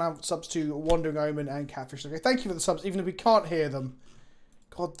Dude Man giving out subs to Wandering Omen and Catfish. Okay, thank you for the subs, even if we can't hear them.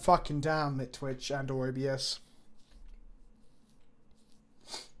 God fucking damn it, Twitch and or OBS.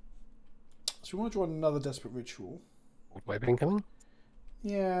 So we want to draw another Desperate Ritual. Old Wave incoming?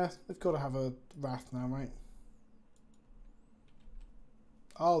 Yeah, they've got to have a Wrath now, right?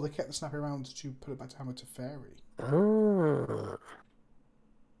 Oh, they kept the snappy around to put it back to Hammer Teferi. Oh.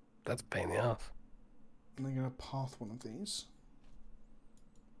 That's a pain in the ass. And they're going to path one of these.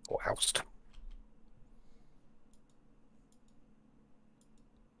 Or oust.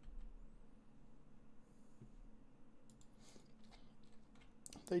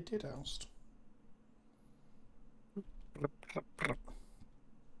 They did oust.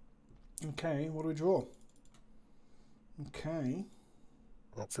 Okay, what do we draw? Okay.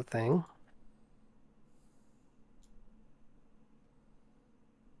 That's a thing.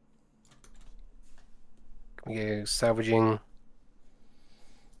 Can we go salvaging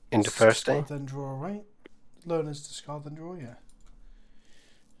into first day? Then draw, right? Learners discard, then draw, yeah.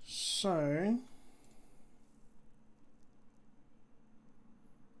 So...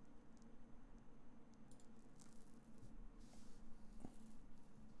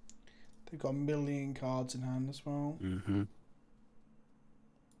 they've got a million cards in hand as well. Mm-hmm.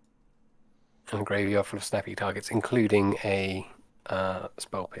 And a graveyard full of snappy targets, including a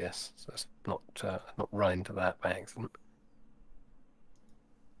spell pierce. So it's not run into that by accident.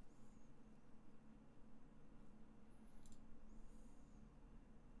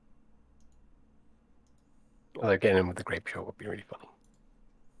 Although getting in with the grape shot would be really funny.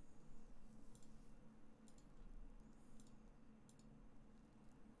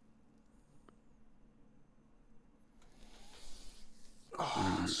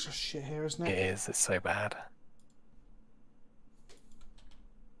 Oh, it's just shit here, isn't it? It is. It's so bad.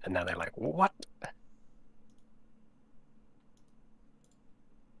 And now they're like, what?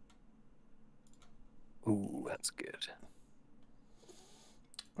 Ooh, that's good.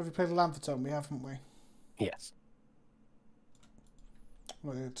 Have we played a land for turn? We have, haven't we? Yes.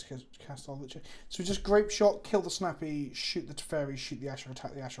 Well, to cast all the so we just grape shot, kill the snappy, shoot the Teferi, shoot the Ashok,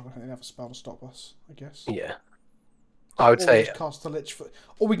 attack the Ashok, and then have a spell to stop us, I guess. Yeah. I would or say cast the Lich for,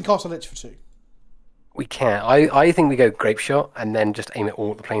 or we can cast a Lich for 2. we can. I think we go grape shot and then just aim it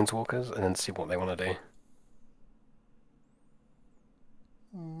all at the planeswalkers and then see what they want to do.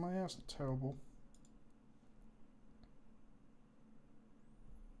 My that's not terrible.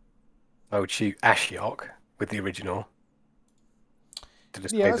 I would shoot Ashiok with the original. To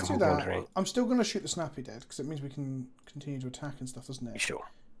just Yeah, let's them do that. wandering. I'm still going to shoot the snappy dead because it means we can continue to attack and stuff, doesn't it? Sure.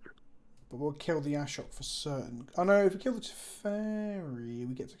 But we'll kill the Ashok for certain. Oh no, if we kill the Teferi,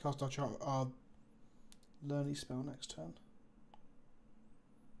 we get to cast our learning spell next turn.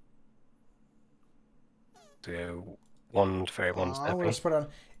 So one Teferi, one I'm going to Snappy. spread out.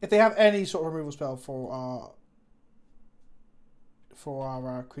 If they have any sort of removal spell for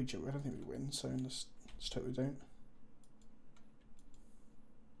our creature, I don't think we win, so let's hope we don't.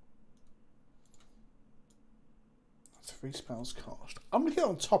 Three spells cast. I'm going to get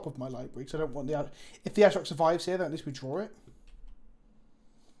on top of my library because I don't want the... If the Ashok survives here, then at least we draw it.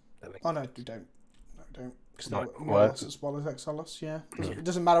 Oh no, we don't. No, we don't. Because no else as well as Exilus, yeah. It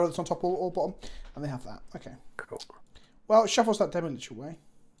doesn't matter whether it's on top or bottom. And they have that. Okay. Cool. Well, it shuffles that Demilich away.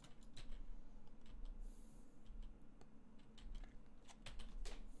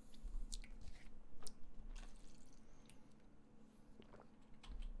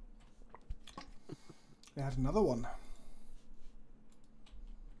 They had another one.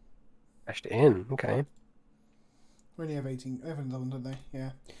 Dashed it in. Okay. We only have 18. They have another one, don't they? Yeah.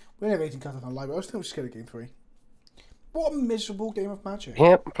 We only have 18 cards on our library. I was thinking we should get a game 3. What a miserable game of Magic.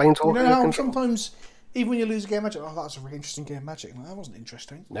 Yep, planeswalker. You know how sometimes, even when you lose a game of Magic, oh, that's a really interesting game of Magic. Like, that wasn't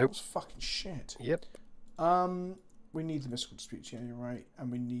interesting. Nope. That was fucking shit. Yep. We need the Mystical Disputes, yeah, you're right.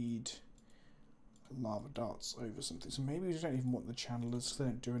 And we need Lava Darts over something. So maybe we just don't even want the Channelers because they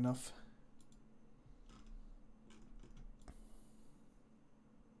don't do enough.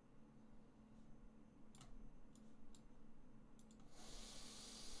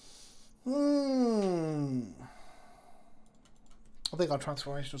 I think our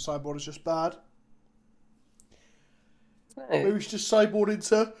transformational sideboard is just bad. Hey. Maybe we should just sideboard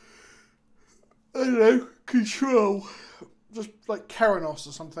into, I don't know, control. Just like Keranos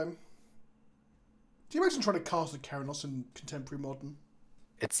or something. Do you imagine trying to cast a Keranos in contemporary modern?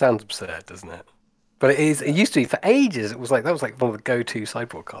 It sounds absurd, doesn't it? But it is. It used to be for ages. It was like that was like one of the go-to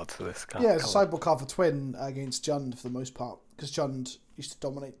sideboard cards for this kind Yeah, of it's a sideboard card for Twin against Jund for the most part. Because Jund used to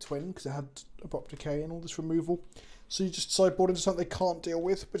dominate Twin because it had Abrupt Decay and all this removal. So you just sideboard into something they can't deal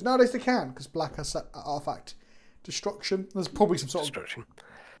with. But nowadays they can because Black has Artifact Destruction. There's probably some sort destruction.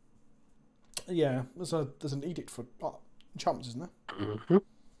 Yeah, there's an edict for enchantments, isn't there? Mm-hmm.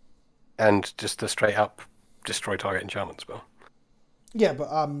 And just a straight up destroy target enchantment spell. Yeah, but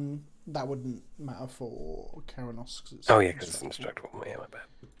that wouldn't matter for Keranos. Oh yeah, because it's indestructible. Yeah, my bad.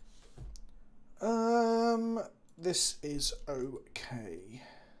 This is okay.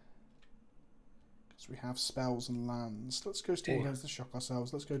 Because we have spells and lands. Let's go Steam Games to shock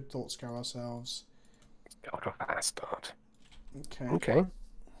ourselves. Let's go Thought Scour ourselves. Got a fast start. Okay. Okay.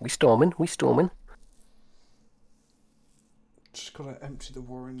 We storming. Just gotta empty the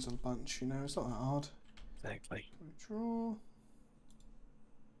Warrens a bunch, you know, it's not that hard. Exactly. Draw.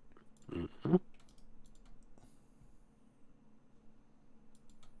 Mm-hmm.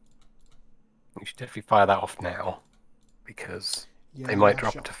 We should definitely fire that off now because they might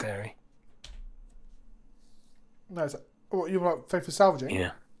drop a Teferi. No, is that, what, you want to for salvaging?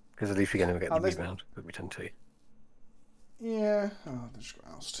 Yeah, because at least we're going to get the rebound that we tend to. Yeah. Oh, they just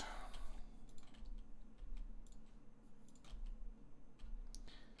got ousted.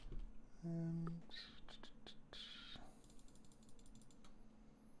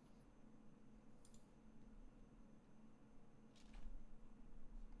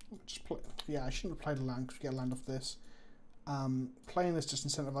 Just play. Yeah, I shouldn't have played a land because we get a land off this. Playing this just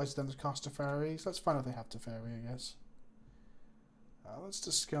incentivizes them to cast Teferi. So let's find out if they have Teferi, I guess. Let's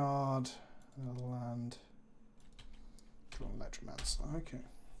discard another land. Draw Electromancer. Okay.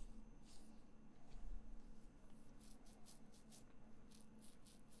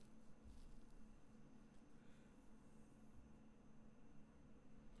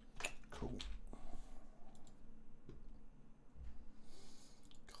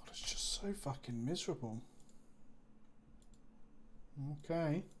 So fucking miserable.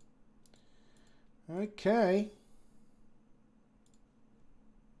 Okay. Okay.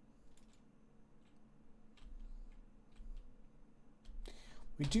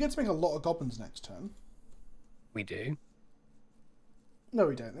 We do get to make a lot of goblins next turn. We do. No,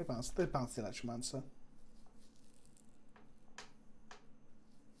 we don't. They bounce the Electromancer.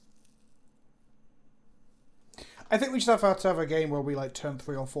 I think we just have to have a game where we like turn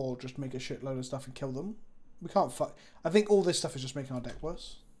 3 or 4, just make a shitload of stuff and kill them. We can't fuck. I think all this stuff is just making our deck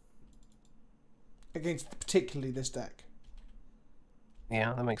worse. Against particularly this deck.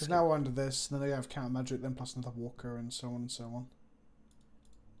 Yeah, that makes sense. Because sense. now we're under this, and then they have counter magic, then plus another walker, and so on and so on.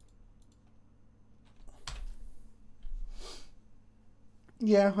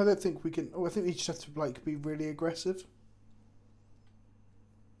 Yeah, I don't think we can. Oh, I think we just have to like be really aggressive.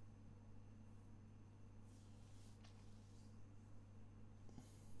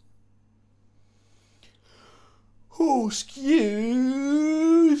 Oh,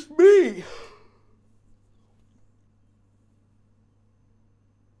 excuse me.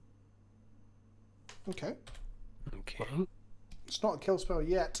 Okay. Okay. It's not a kill spell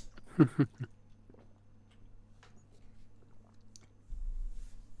yet.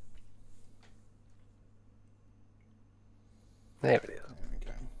 There it is. There we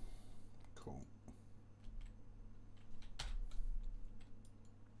go. Cool.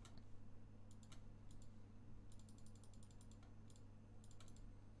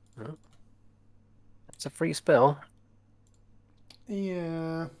 Oh. It's a free spell.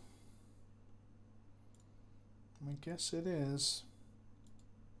 Yeah. I guess it is.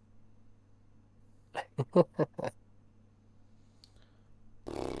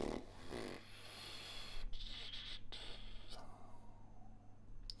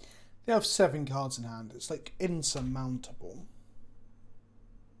 They have 7 cards in hand. It's like insurmountable.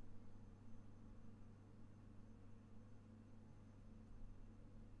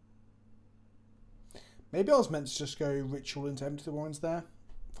 Maybe I was meant to just go Ritual into Empty the Warrens there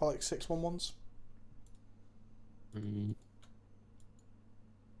for like 6/1/1s. Mm.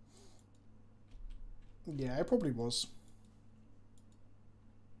 Yeah, it probably was.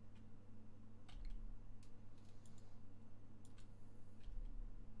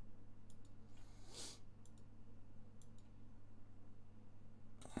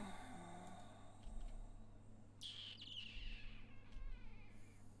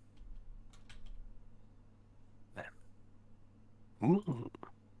 Ooh.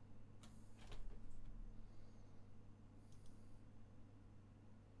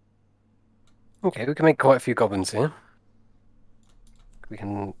 Okay, we can make quite a few goblins here. We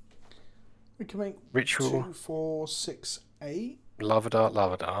can make Ritual. 2, 4, 6, 8. Lava Dart,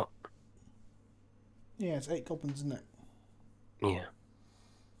 Lava Dart. Yeah, it's 8 goblins, isn't it? Yeah.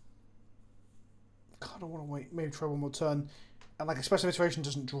 God, I want to wait. Maybe try one more turn. And like, Expressive Iteration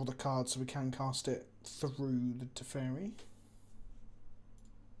doesn't draw the card, so we can cast it through the Teferi.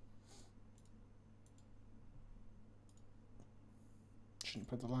 Shouldn't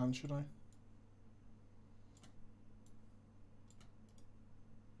put the land, should I?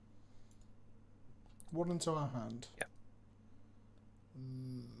 One into our hand. Yep.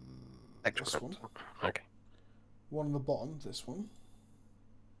 This one. Okay. One on the bottom, this one.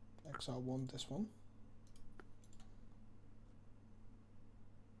 Exile 1, this one.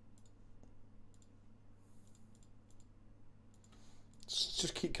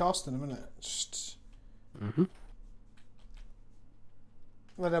 Just keep casting them, innit? Just. Mm-hmm.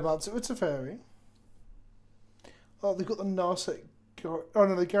 Then about it with Teferi. Oh, they've got the Narset. Oh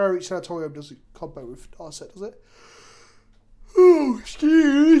no, the Garrow Sanatorium doesn't combo with Narset, does it? Oh,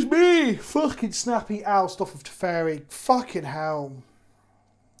 excuse me! Fucking snappy owl stuff of Teferi. Fucking hell.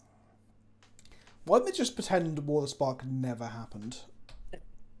 Why don't they just pretend War of the Spark never happened?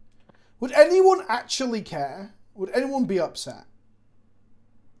 Would anyone actually care? Would anyone be upset?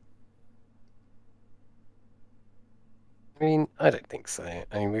 I mean, I don't think so.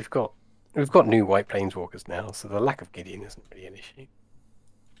 I mean, we've got new white planeswalkers now, so the lack of Gideon isn't really an issue.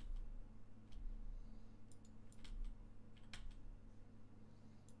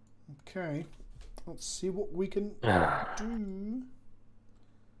 Okay, let's see what we can do.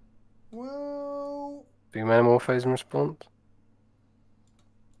 Well, Do Metamorphose in response?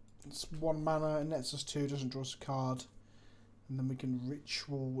 it's 1 mana, it nets us 2, doesn't draw us a card. And then we can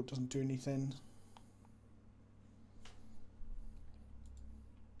Ritual, it doesn't do anything.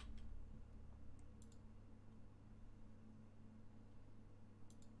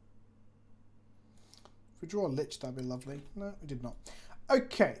 If we draw a Lich, that'd be lovely. No, we did not.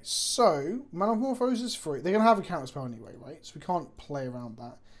 Okay, so Metamorphose is free. They're going to have a counter spell anyway, right? So we can't play around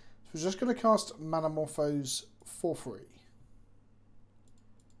that. we're just going to cast Manamorphose for free.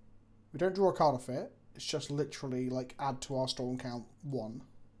 We don't draw a card off it. It's just literally like add to our storm count 1.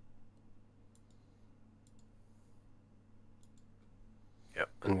 Yep.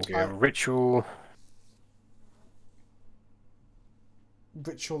 And go ritual.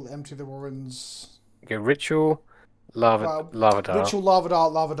 Ritual, empty the Warrens. Go ritual, lava dart. Ritual, lava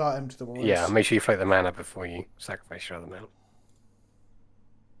dart, empty the Warrens. Yeah, make sure you float the mana before you sacrifice your other mana.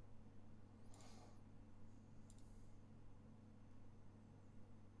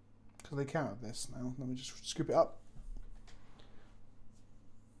 Because they count this now. Let me just scoop it up.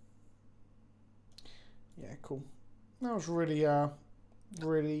 Yeah, cool. That was really,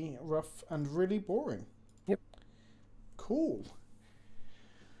 really rough and really boring. Yep. Cool.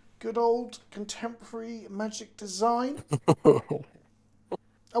 Good old contemporary Magic design.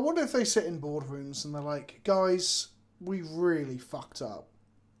 I wonder if they sit in boardrooms and they're like, guys, we really fucked up.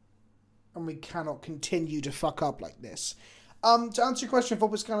 And we cannot continue to fuck up like this. To answer your question,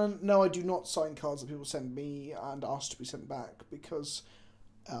 Vobis Cannon, no, I do not sign cards that people send me and ask to be sent back because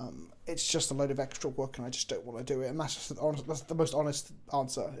it's just a load of extra work and I just don't want to do it. And that's just that's the most honest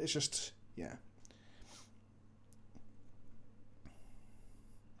answer. It's just, yeah.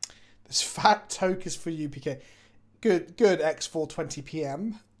 This fat toke is for you, PK. Good, X420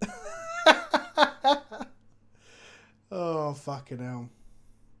 PM. Oh, fucking hell.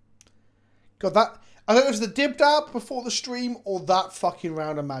 God, that... I don't know if it was the dib dab before the stream or that fucking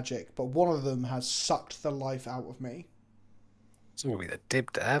round of Magic, but one of them has sucked the life out of me. It's going to be the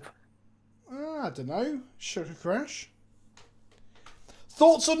dib dab. I don't know. Sugar Crash.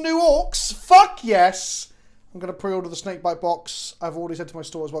 Thoughts on new orcs? Fuck yes! I'm going to pre-order the Snakebite box. I've already said to my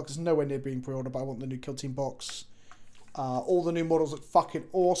store as well, because it's nowhere near being pre-ordered, but I want the new Kill Team box. All the new models look fucking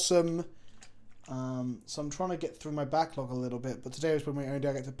awesome. So I'm trying to get through my backlog a little bit, but today is when my only day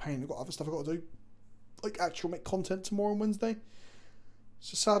I get to paint. I've got other stuff I've got to do. Like actual make content tomorrow and Wednesday. It's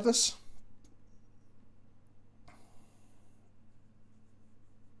just sadness.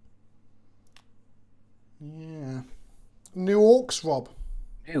 Yeah. New orcs, Rob.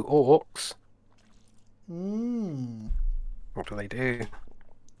 New orcs? What do they do?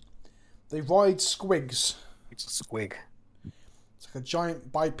 They ride squigs. It's a squig. It's like a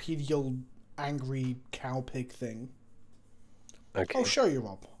giant bipedal angry cow pig thing. Okay. I'll show you,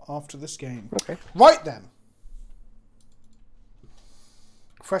 Rob, after this game. Okay. Right then.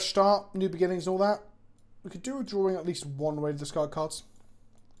 Fresh start, new beginnings and all that. We could do a drawing at least one way to discard cards.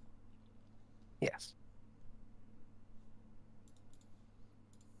 Yes.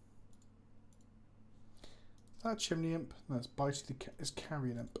 That Chimney Imp. That's Bitey is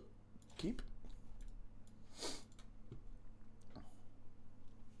Carrion Imp. Keep.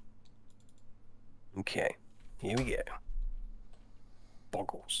 Okay. Here we go.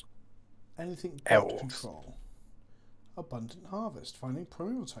 Boggles. Anything but control. Abundant Harvest. Finding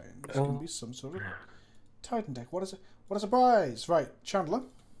Primal Tone. It's going to be some sort of Titan deck. What is it? What a surprise! Right, Chandler.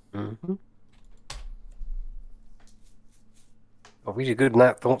 Mm-hmm. Well, we did good in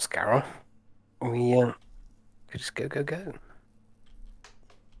that Thought Scour. We could just go.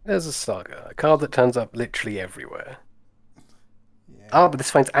 There's a Saga. A card that turns up literally everywhere. Yeah. Oh, but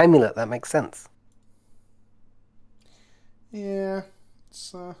this finds Amulet. That makes sense. Yeah.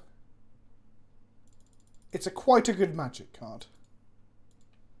 It's quite a good Magic card.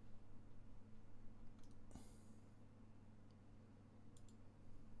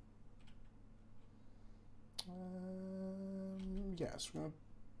 Yes, we're going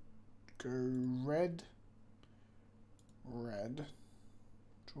to go red.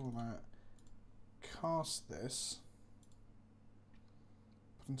 Draw that. Cast this.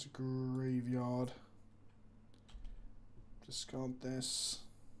 Put into graveyard. Discard this.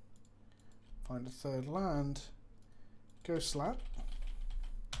 Find a third land. Go slap.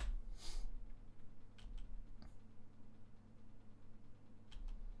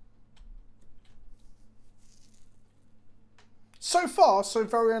 So far, so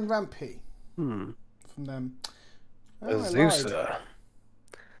very unrampy. From them. Azusa.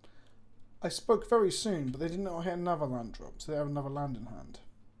 I spoke very soon, but they didn't know I had another land drop, so they have another land in hand.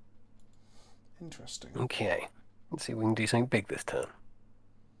 Interesting. Okay. Let's see if we can do something big this turn.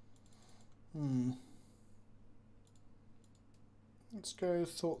 Let's go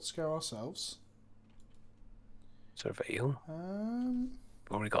Thought Scour ourselves. Surveil.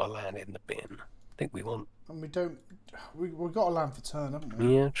 We've already got a land in the bin. I think we want. And we don't. We've got a land for turn, haven't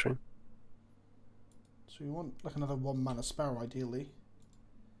we? Yeah, true. So we want like another 1 mana spell, ideally.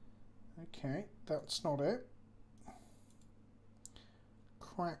 Okay, that's not it.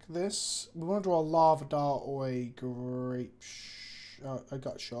 Crack this. We want to draw a lava dart or a a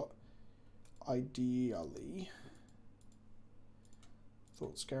gut shot. ideally.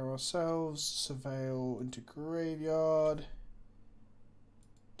 Thought scare ourselves. Surveil into graveyard.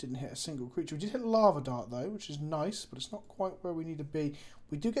 Didn't hit a single creature. We did hit Lava Dart though, which is nice, but it's not quite where we need to be.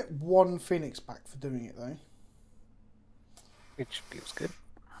 We do get 1 Phoenix back for doing it though. Which feels good.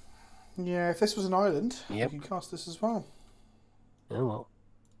 Yeah, if this was an island, yep. we can cast this as well. Oh well.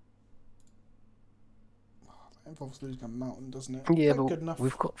 That involves losing a mountain, doesn't it? Yeah, but but good enough.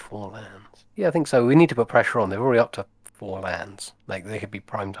 we've got 4 lands. Yeah, I think so. We need to put pressure on. They're already up to 4 lands. Like, they could be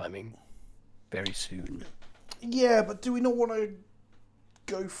prime timing very soon. Yeah, but do we not want to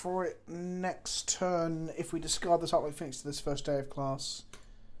go for it next turn if we discard this Arclight Phoenix to this first day of class?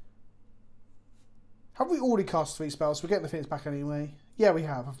 Have we already cast 3 spells? We're getting the Phoenix back anyway. Yeah, we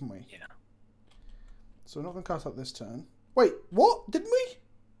have, haven't we? Yeah. So we're not going to cast up this turn. Wait, what? Didn't we?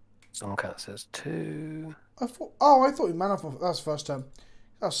 Soundcat says 2. I thought we mana for that was the first turn.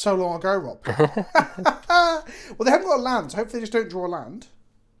 That was so long ago, Rob. Well, they haven't got a land, so hopefully they just don't draw a land.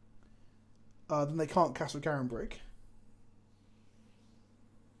 Then they can't cast with Garen Brig.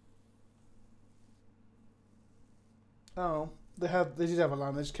 Oh, they did have a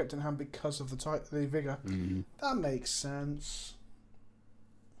land. They just kept it in hand because of the vigor. Mm-hmm. That makes sense.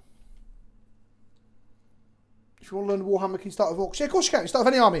 If you want to learn Warhammer, can you start with Orcs? Yeah, of course you can. You start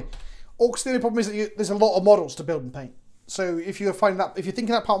with any army. Orcs, the only problem is that there's a lot of models to build and paint. So if you're thinking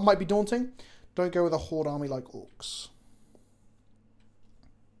that part might be daunting, don't go with a horde army like Orcs.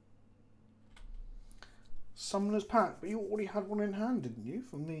 Summoner's Pact, but you already had one in hand, didn't you?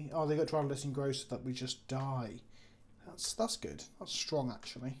 From the they got Dryadless and Gross so that we just die. That's good. That's strong,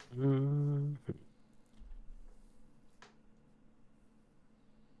 actually. Mm-hmm.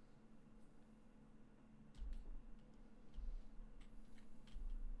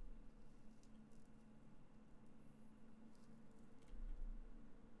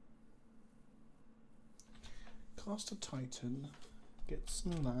 Cast a Titan, get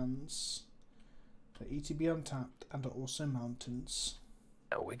some lands, the ETB untapped, and are also mountains.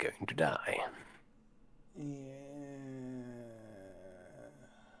 Now we're going to die. Yeah.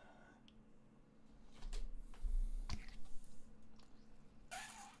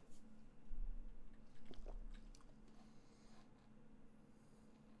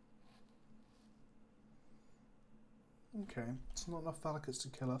 Okay, it's not enough Valakuts to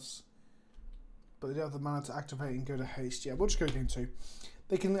kill us. But they don't have the mana to activate and go to haste. Yeah, we'll just go game 2.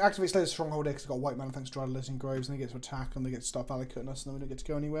 They can activate Slayer's Stronghold because they've got white mana thanks to Dryadless and Groves, and they get to attack and they get to start Valakutting us, and then we don't get to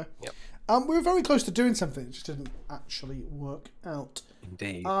go anywhere. Yep. We were very close to doing something, it just didn't actually work out.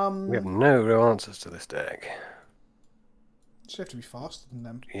 Indeed. We have no real answers to this deck. Just have to be faster than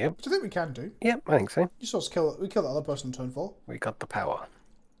them. Yep. Which I think we can do. Yep, I think so. You saw us we killed that other person on turn 4. We got the power.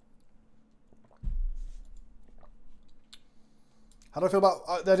 How do I feel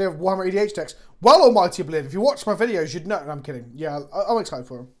about the idea of Warhammer EDH decks? Well, almighty Oblivion, if you watch my videos, you'd know. No, I'm kidding. Yeah, I'm excited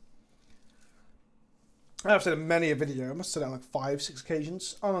for them. I've said in many a video. I must have said it on like 5, 6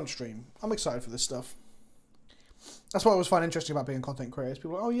 occasions. On stream. I'm excited for this stuff. That's what I always find interesting about being a content creator.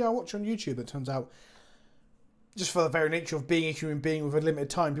 People are like, oh yeah, I watch on YouTube. It turns out, just for the very nature of being a human being with a limited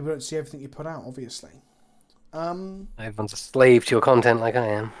time, people don't see everything you put out, obviously. Everyone's a slave to your content like I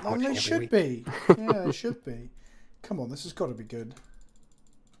am. And they should be. Yeah, they should be. Come on, this has got to be good.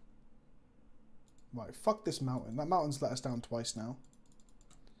 Right, fuck this mountain. That mountain's let us down twice now.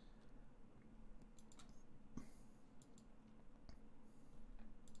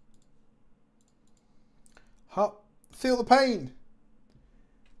 Feel the pain.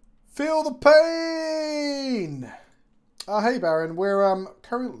 Feel the pain. Hey Baron, we're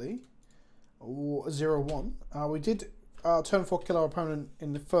currently 0-1. We did turn 4 kill our opponent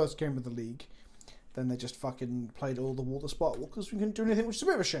in the first game of the league. Then they just fucking played all the Water Spot Walkers. We couldn't do anything, which is a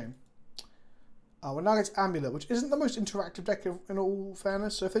bit of a shame. We're now against Amulet, which isn't the most interactive deck in all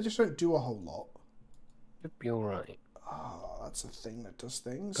fairness. So if they just don't do a whole lot, should be alright. Oh, that's a thing that does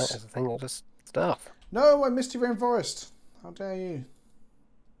things. That is a thing that does stuff. No, I'm Misty Rainforest. How dare you?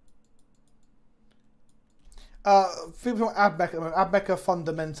 People from Admech are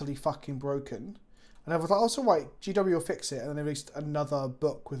fundamentally fucking broken. And I was like, oh, so right, GW will fix it. And then they released another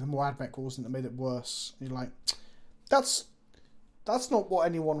book with more Admech rules that made it worse. And you're like, that's not what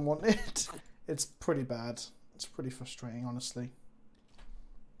anyone wanted. It's pretty bad. It's pretty frustrating, honestly.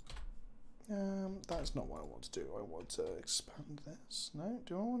 That's not what I want to do. I want to expand this. No?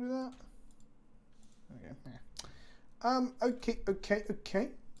 Do I want to do that? Okay. Okay.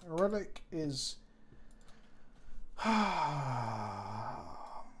 Relic is...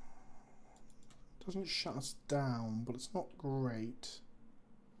 doesn't shut us down, but it's not great.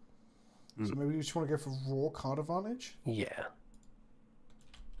 So maybe we just want to go for raw card advantage? Yeah.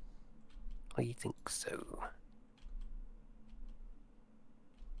 I think so.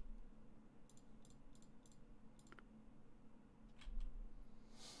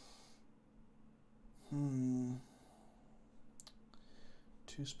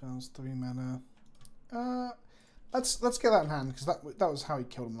 Two spells, 3 mana. Let's get that in hand because that was how he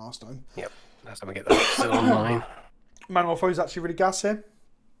killed him last time. Yep, that's how we get that still online. Mana Morpho is actually really gas here.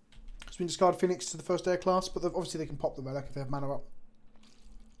 It's been discarded Phoenix to the first air class, but obviously they can pop the relic if they have mana up.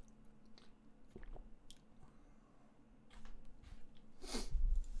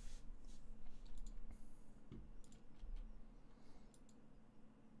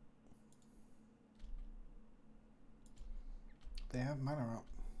 They have mana up.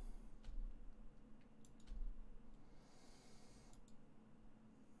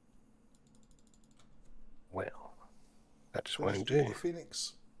 Well, that just won't do.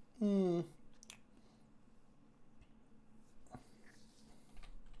 Phoenix. Maybe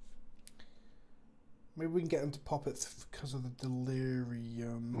we can get them to pop it because of the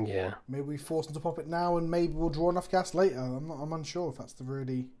delirium. Yeah. Maybe we force them to pop it now, and maybe we'll draw enough gas later. I'm unsure if that's the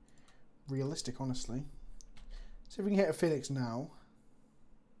really realistic, honestly. See if we can hit a Phoenix now.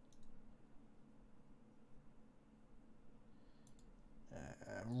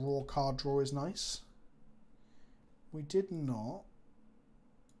 Raw card draw is nice. We did not.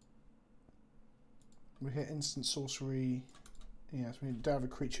 We hit instant sorcery. Yes, we don't have a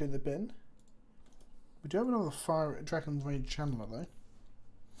creature in the bin. We do have another Fire Dragon's Rage Channeler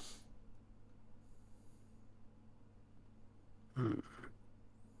though.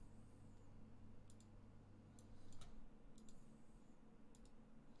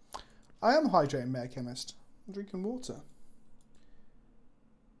 I am hydrating Meta Chemist. I'm drinking water.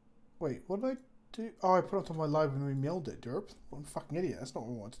 Wait, what did I do? Oh, I put it on my library and we milled it, Derp. What a fucking idiot. That's not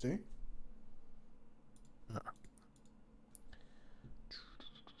what I wanted to do. No.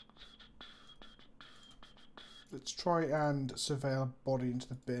 Let's try and surveil a body into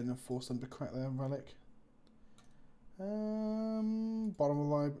the bin and force them to crack their relic. Bottom of the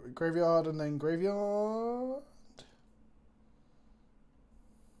library, graveyard, and then graveyard.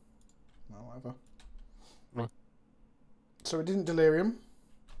 No, whatever. So we didn't delirium,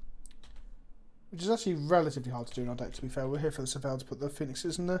 which is actually relatively hard to do in our deck. To be fair, we're here for the surveil to put the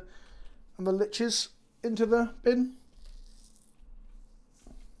phoenixes and the liches into the bin.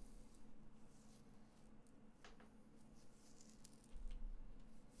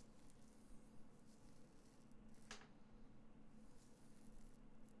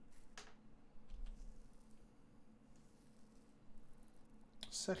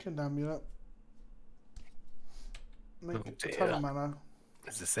 Second amulet. Make a ton of mana.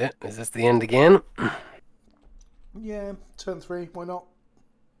 Is this it? Is this the end again? Yeah, turn 3, why not?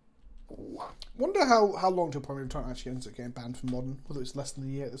 Wonder how long till Primary Return actually ends up getting banned from Modern, whether it's less than a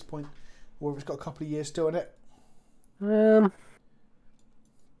year at this point, or if it's got a couple of years still in it. Not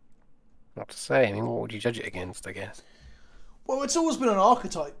to say. I mean, what would you judge it against, I guess? Well, it's always been an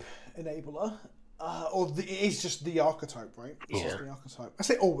archetype enabler. It is just the archetype, right? It's just the archetype. I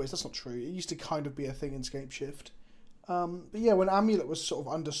say always, that's not true. It used to kind of be a thing in Scapeshift. But yeah, when Amulet was sort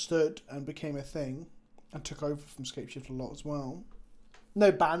of understood and became a thing, and took over from Scapeshift a lot as well.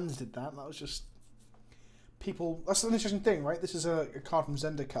 No bands did that. That was just people. That's an interesting thing, right? This is a card from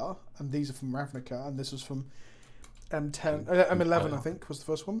Zendikar, and these are from Ravnica, and this was from M10, M11, I think, was the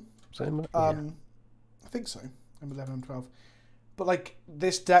first one. I think so. M11, M12. But like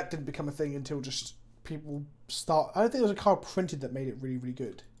this deck didn't become a thing until just people start. I don't think there was a card printed that made it really, really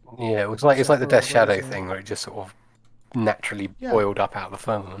good. Yeah, it's like the Death Shadow thing where it just sort of naturally boiled up out of the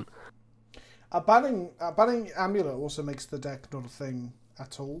firmament. Banning Amulet also makes the deck not a thing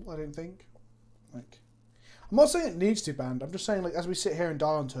at all. I don't think. Like, I'm not saying it needs to be banned. I'm just saying, like, as we sit here and die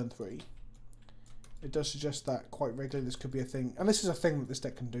on turn 3, it does suggest that quite regularly this could be a thing, and this is a thing that this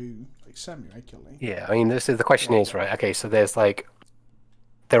deck can do like semi-regularly. Yeah, I mean, this is the question is right. Okay, so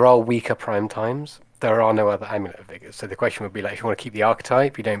there are weaker prime times. There are no other amulet figures. So the question would be like, if you want to keep the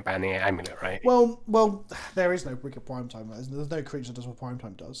archetype, you don't ban the amulet, right? Well, there is no weaker prime time. There's no creature that does what prime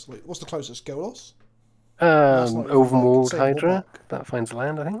time does. Like, what's the closest? Golos? Overwalled Hydra. That finds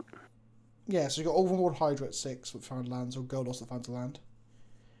land, I think. Yeah, so you got Overwalled Hydra at 6 that found lands, or Golos that finds a land.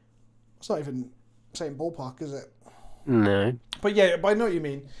 It's not even same ballpark, is it? No. But yeah, but I know what you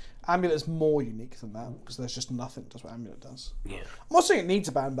mean. Amulet is more unique than that because there's just nothing that does what Amulet does. Yeah. I'm not saying it needs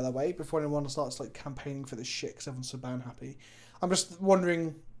a ban, by the way, before anyone starts like campaigning for this shit because everyone's so ban happy. I'm just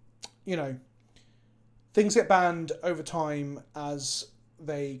wondering, things get banned over time as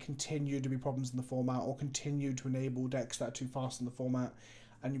they continue to be problems in the format or continue to enable decks that are too fast in the format.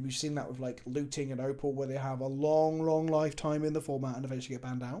 And we've seen that with like Looting and Opal, where they have a long, long lifetime in the format and eventually get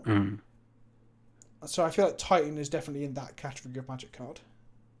banned out. So I feel like Titan is definitely in that category of Magic card.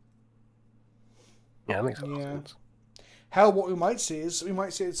 Yeah, that makes a lot of sense. Hell, what we might see is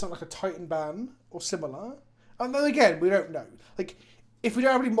something like a Titan ban or similar. And then again, we don't know. Like, if we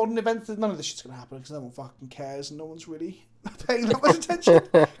don't have any modern events, then none of this shit's going to happen because no one fucking cares and no one's really paying that much attention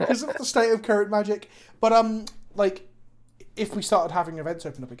because of the state of current Magic. But, like, if we started having events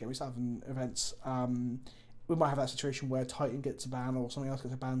open up again, we start having events, we might have that situation where Titan gets a ban or something else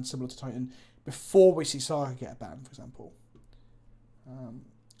gets a ban similar to Titan before we see Saga get a ban, for example.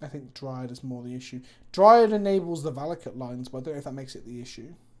 I think Dryad is more the issue. Dryad enables the Valakut lines, but I don't know if that makes it the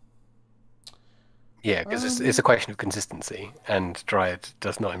issue. Yeah, because it's a question of consistency, and Dryad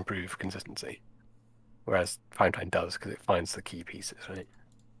does not improve consistency, whereas Time does because it finds the key pieces, right?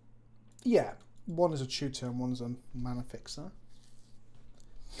 Yeah, one is a tutor and one is a mana fixer.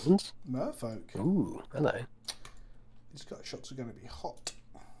 Humans? Merfolk. Ooh, hello. These gut shots are going to be hot.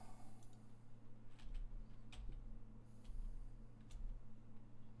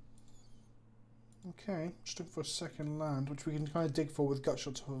 Okay, just looking for a second land, which we can kind of dig for with gut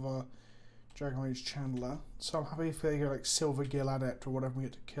shots of our Dragon Rage Chandler. So I'm happy if they go like Silver Gill Adept or whatever, we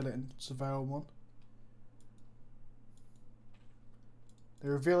get to kill it and surveil one. They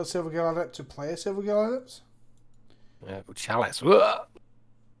reveal a Silver Gill Adept to play a Silver Gill Adept? Chalice. Whoa!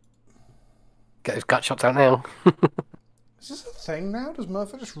 Get those gut shots out now. Is this a thing now? Does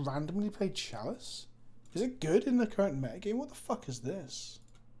Murphy just randomly play Chalice? Is it good in the current metagame? What the fuck is this?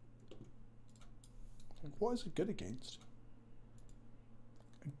 Like, what is it good against?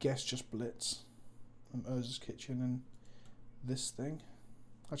 I guess just Blitz. And Urza's Kitchen and this thing.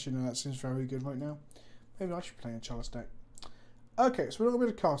 Actually, no, that seems very good right now. Maybe I should play a Chalice deck. Okay, so we're not going to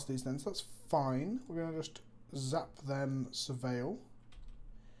be able to cast these then, so that's fine. We're going to just zap them, surveil.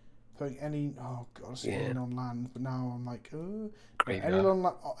 Putting any... Oh, God, I see any non-land, but now I'm like...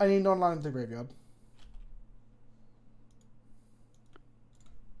 any non-land in the graveyard.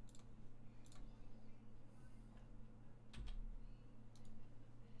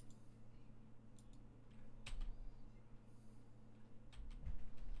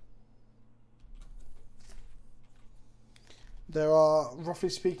 There are, roughly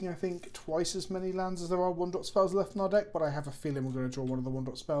speaking, I think, twice as many lands as there are 1-drop spells left in our deck, but I have a feeling we're going to draw one of the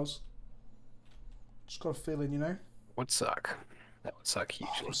 1-drop spells. Just got a feeling, you know? Would suck. That would suck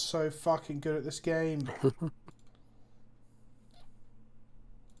hugely. Oh, I'm so fucking good at this game.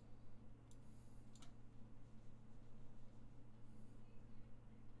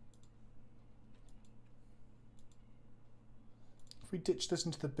 If we ditch this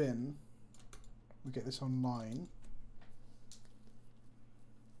into the bin, we get this online.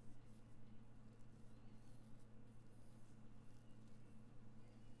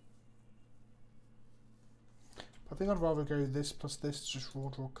 I think I'd rather go this plus this to just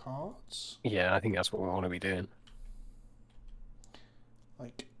draw cards. Yeah, I think that's what we want to be doing.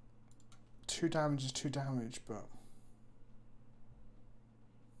 Like, 2 damage is 2 damage, but...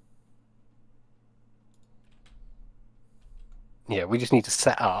 Yeah, we just need to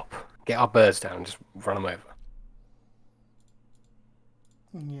set up, get our birds down, and just run them over.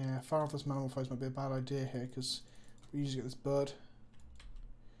 Yeah, fire off this Metamorphose might be a bad idea here, because we usually get this bird.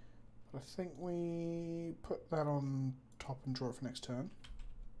 But I think we put that on top and draw it for next turn.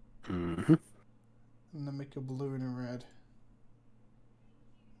 Mm-hmm. And then make a blue and a red.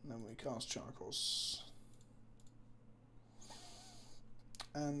 And then we cast Charcoals.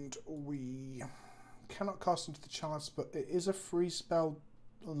 And we cannot cast into the Chalice, but it is a free spell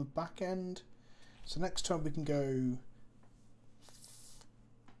on the back end. So next turn we can go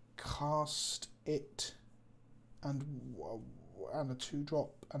cast it and a 2-drop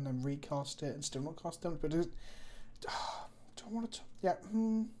and then recast it and still not cast damage. But do I want to? Yeah,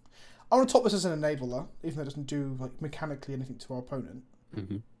 I want to top this as an enabler, even though it doesn't do like mechanically anything to our opponent.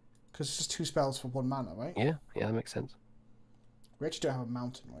 Because it's just 2 spells for 1 mana, right? Yeah, that makes sense. We actually don't have a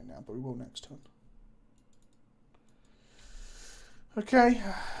mountain right now, but we will next turn. Okay.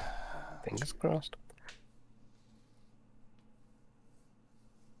 Fingers crossed.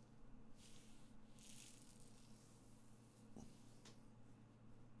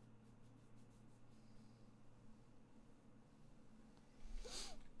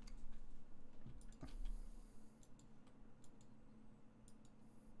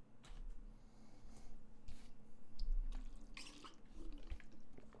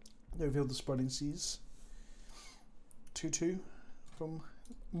 They revealed the Spreading Seas. 2/2 from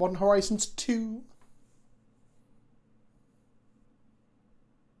Modern Horizons 2.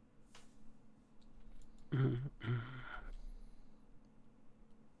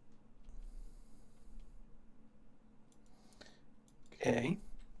 Okay,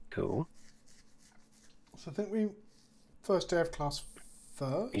 cool. So I think we first day of class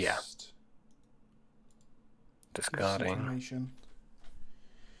first. Yeah. Discarding. Information.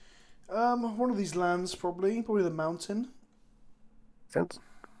 One of these lands probably the mountain. Sense.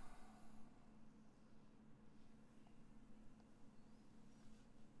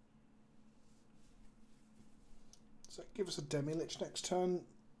 Does that give us a Demilich next turn?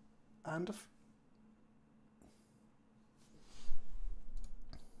 And a...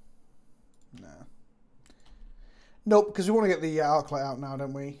 Nah. Nope, because we want to get the Arclight out now,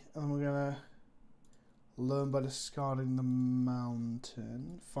 don't we? And we're going to learn by discarding the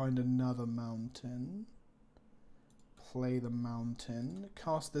mountain. Find another mountain. Play the mountain.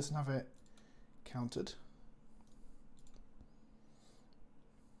 Cast this and have it countered.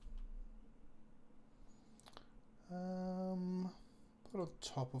 Put on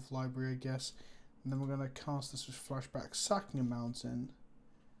top of library, I guess. And then we're going to cast this with flashback. Sacking a mountain.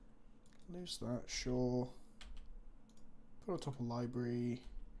 Lose that, sure. Put on top of library.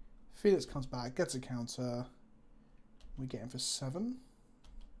 Phoenix comes back, gets a counter. We get him for 7.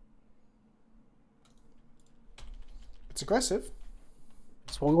 It's aggressive.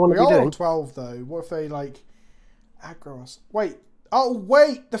 That's what we want to be We are doing. on 12 though. What if they like aggro us? Wait. Oh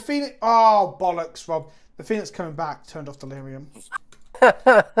wait, the Phoenix. Oh bollocks, Rob. The Phoenix coming back turned off delirium.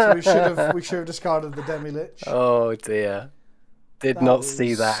 So we should have discarded the Demilich. Oh dear. Did That not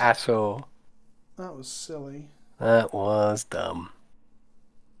see was- that at all. That was silly. That was dumb.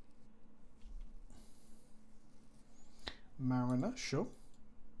 Mariner, sure.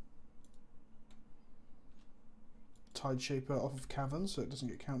 Tide Shaper off of Caverns so it doesn't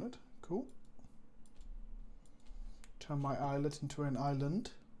get countered. Cool. Turn my islet into an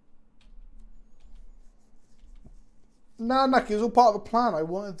island. Nah, Naki, it was all part of the plan. I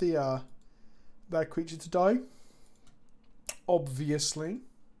wanted the that creature to die. Obviously.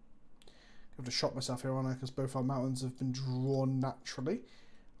 I have to shot myself here, aren't I? Because both our mountains have been drawn naturally.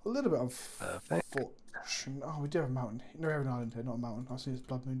 A little bit unfortunate. Oh, we do have a mountain. No, we have an island here, not a mountain. I see it's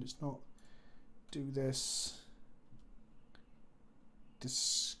Blood Moon. It's not. Do this.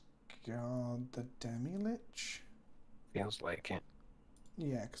 Discard the Demilich. Feels like it.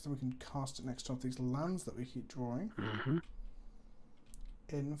 Yeah, because then we can cast it next to these lands that we keep drawing. Mm-hmm.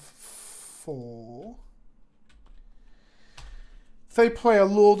 In 4. If they play a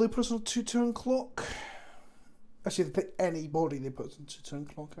Lord, they put us on a 2-turn clock. Actually, if they pick anybody, they put us on a 2-turn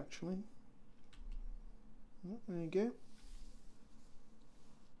clock, actually. Oh, there you go.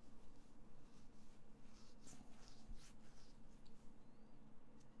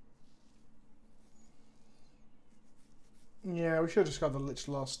 Yeah, we should have discarded the Lich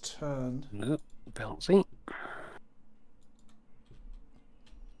last turn. Oop, bouncy.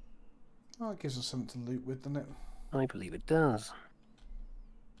 Oh, it gives us something to loot with, doesn't it? I believe it does.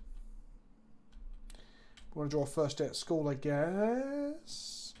 We want to draw first day at school, I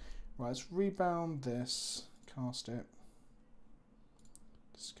guess. Right, let's rebound this. Cast it.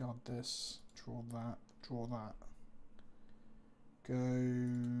 Discard this. Draw that. Draw that.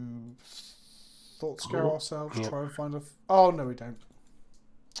 Go. Thought scare ourselves. Yep. Try and find a. Oh no, we don't.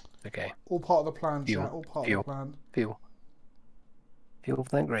 Okay. All part of the plan, Fuel. chat. All part Fuel. of the plan. Fuel. Fuel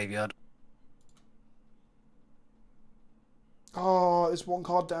for that graveyard. Oh, it's one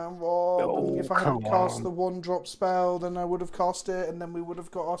card down, Rob. Oh, If I hadn't come cast on. the 1-drop spell, then I would have cast it, and then we would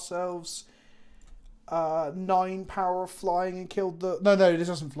have got ourselves 9 power of flying and killed the. No, this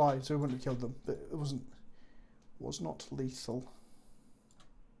doesn't fly, so we wouldn't have killed them. But it was not lethal.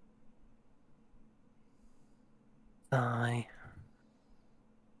 Aye.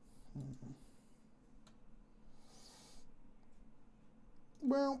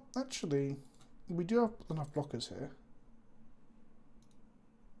 Well, actually, we do have enough blockers here.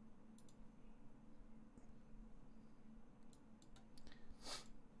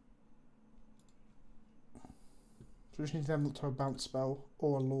 So we just need them to a bounce spell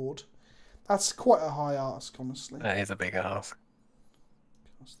or a lord. That's quite a high ask, honestly. That is a big ask.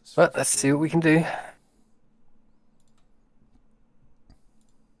 Cast this But for let's see what we can do.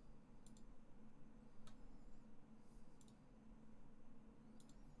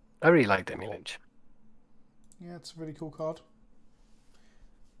 I really like Demilich. Yeah, it's a really cool card.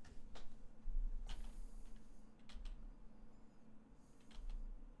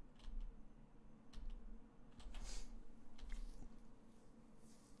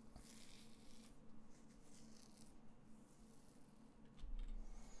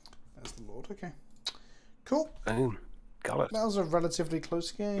 There's the Lord, okay. Cool. Boom. Got it. That was a relatively close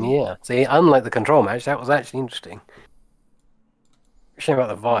game. Yeah. See, unlike the control match, that was actually interesting. Shame about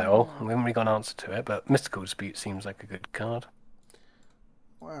the vial. We haven't really got an answer to it, but Mystical Dispute seems like a good card.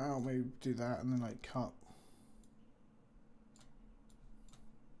 Well, maybe do that and then like cut.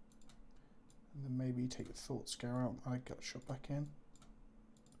 maybe take the Thought Scare out. I got shot back in.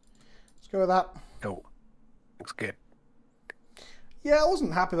 Let's go with that. Oh, looks good. Yeah, I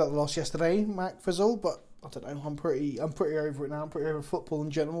wasn't happy about the loss yesterday, Mac Fizzle, but I don't know. I'm pretty over it now. I'm pretty over football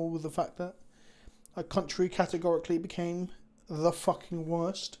in general with the fact that our country categorically became the fucking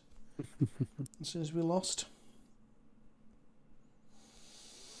worst as soon as we lost.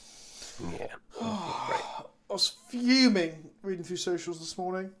 Yeah. I was fuming reading through socials this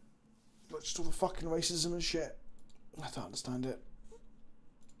morning. Like, just all the fucking racism and shit. I don't understand it.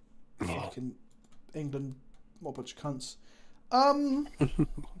 Yeah. Fucking England, what a bunch of cunts. I'm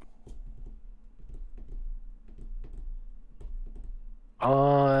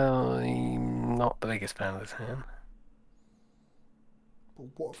not the biggest fan of this hand. But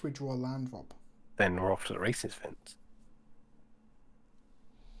what if we draw a land, Rob? Then we're off to the races fence.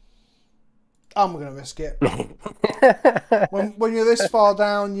 I'm gonna risk it. when you're this far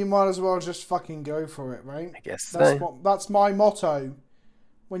down, you might as well just fucking go for it, right? I guess That's my motto.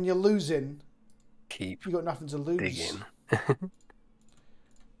 When you're losing, keep you got nothing to lose. digging.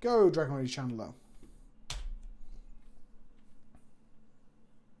 Go, Dragon Lady Chandler.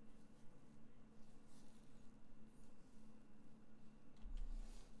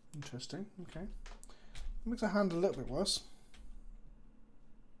 Interesting. Okay, makes a hand a little bit worse.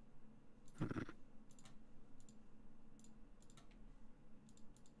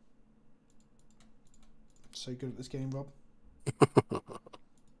 So good at this game, Rob.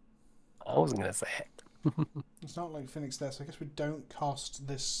 I wasn't going to say it. It's not like Phoenix there, so I guess we don't cast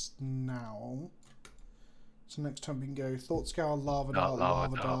this now. So next time we can go Thought Scour, Lava Dart,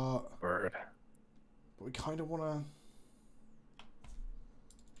 Lava Dart. Bird. But we kind of want to...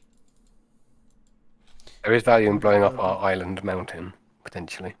 There is value in blowing up our island mountain,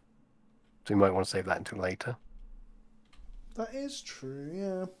 potentially. So we might want to save that until later. That is true,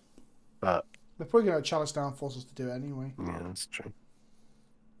 yeah. But... they're probably going to chalice down, force us to do it anyway. yeah, that's true.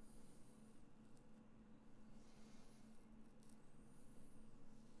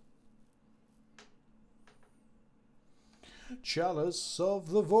 Chalice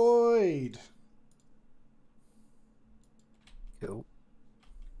of the Void. Cool.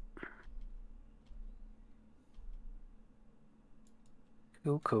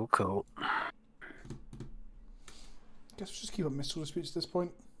 Cool. Guess we'll just keep up mystical disputes at this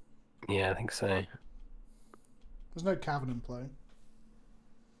point. Yeah, I think so. There's no cavern in play.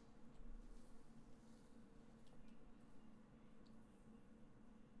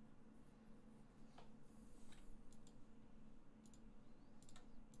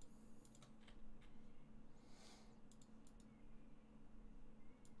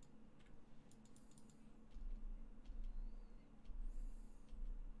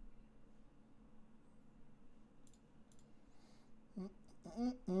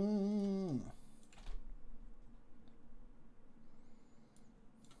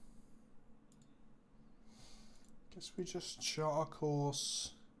 Guess we just chart our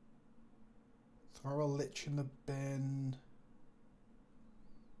course. Throw a lich in the bin.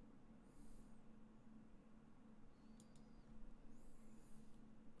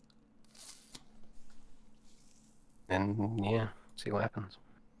 And yeah, see what happens.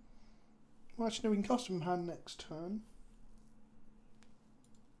 Well, actually, no, we can cast from hand next turn.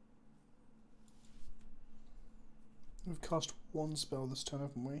 We've cast one spell this turn,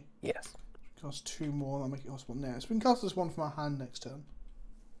 haven't we? Yes. Cast two more, that'll make it cast one next. We can cast this one from our hand next turn.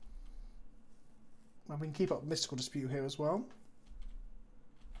 And we can keep up Mystical Dispute here as well.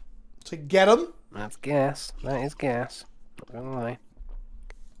 To get them. That's gas. That is gas. Not gonna lie.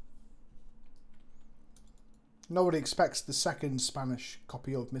 Nobody expects the second Spanish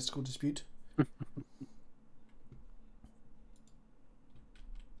copy of Mystical Dispute.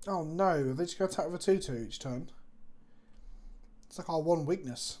 Oh no, they just go attack with a 2/2 each turn. It's like our one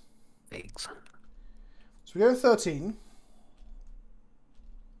weakness. Figs. So we go 13.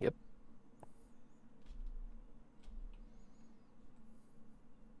 Yep.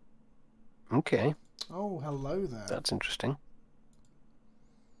 Okay. Oh, hello there. That's interesting.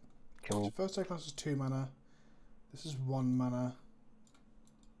 Can we... so first aid class is 2 mana. This is 1 mana.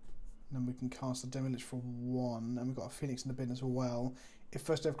 And then we can cast the Demilich for 1. And we've got a Phoenix in the bin as well. If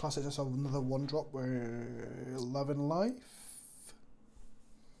first aid class is just another 1-drop, we're Love and Life.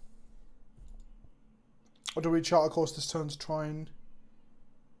 Or do we chart a course this turn to try and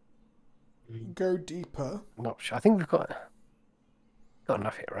go deeper? Not sure. I think we've got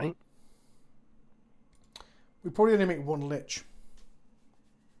enough here, right? We probably only make 1 lich.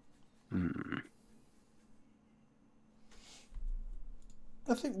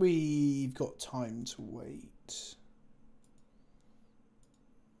 I think we've got time to wait.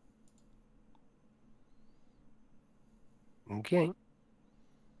 Okay.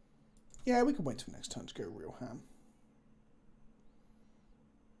 Yeah, we can wait till next turn to go real ham.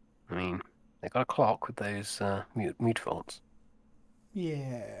 I mean, they got a clock with those mute vaults.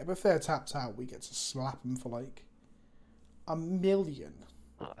 Yeah, but if they're tapped out, we get to slap them for like 1 million.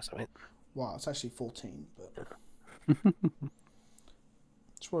 Oh, that's all right. Wow, it's actually 14, but...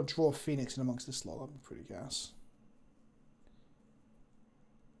 Just want to draw a Phoenix in amongst this lot, that'd be pretty gas.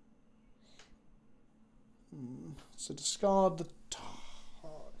 So discard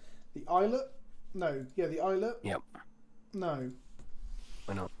the Islet? No, yeah, the Islet? Yep. No.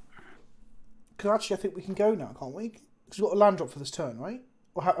 Why not? Because actually I think we can go now, can't we? Because we've got a land drop for this turn, right?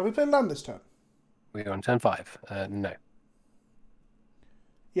 Or have we played land this turn? We're on turn 5. No.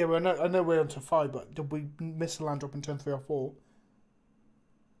 Yeah, well, I know we're on turn 5, but did we miss a land drop in turn 3 or 4?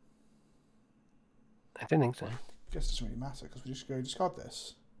 I don't think so. I guess it doesn't really matter because we just go discard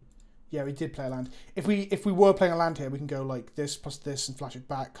this. Yeah, we did play a land. If we were playing a land here, we can go like this plus this and flash it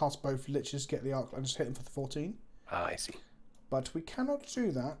back, cast both liches, get the Arclight and just hit them for the 14. Ah, I see. But we cannot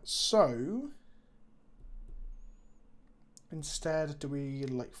do that, so instead do we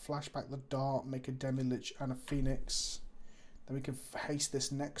like flash back the dart, make a Demilich and a Phoenix. Then we can haste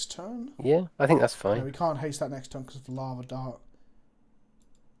this next turn. Yeah, I think that's fine. No, we can't haste that next turn because of Lava Dart.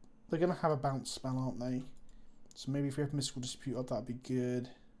 They're going to have a bounce spell, aren't they? So maybe if we have Mystical Dispute up, that'd be good.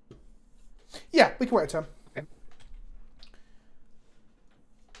 Yeah, we can wait a turn. Okay.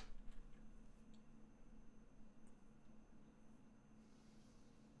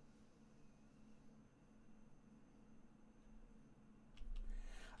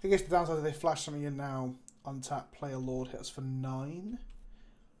 I guess the downside is they flash something in now, untap, play a Lord, hit us for 9.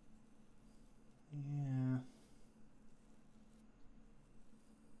 Yeah.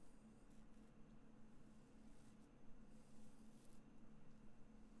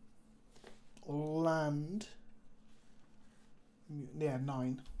 Land. Yeah,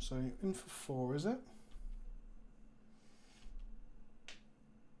 9. So in for 4, is it?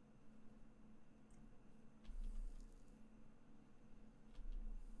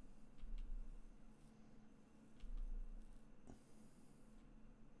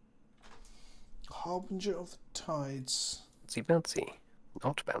 Harbinger of the Tides. Bouncy bouncy.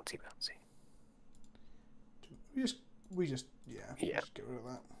 Not bouncy bouncy. We just yeah. Just get rid of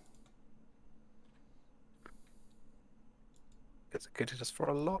that. It's good just for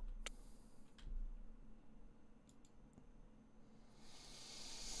a lot.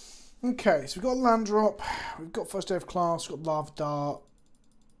 Okay, so we've got a land drop, we've got first day of class, we've got Lava Dart.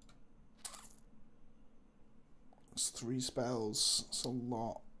 It's 3 spells, it's a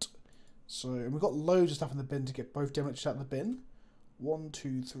lot. So, and we've got loads of stuff in the bin to get both Demilich out of the bin. 1,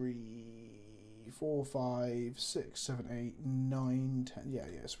 2, 3, 4, 5, 6, 7, 8, 9, 10. Yeah,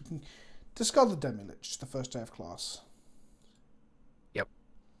 so we can discard the Demilich the first day of class. Yep.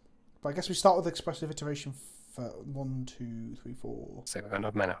 But I guess we start with Expressive Iteration for 1, 2, 3, 4. So we've got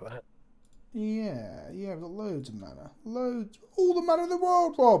enough mana for that. Yeah, we've got loads of mana. Loads. All the mana in the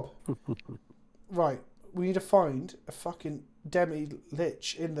world, Rob! Right, we need to find a fucking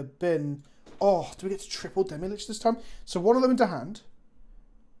Demilich in the bin. Oh, do we get to triple Demilich this time? So one of them into hand,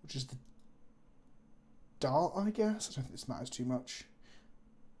 which is the dart, I guess. I don't think this matters too much.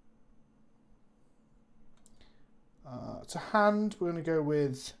 To hand, we're going to go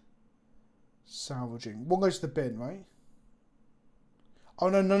with salvaging. One goes to the bin, right? Oh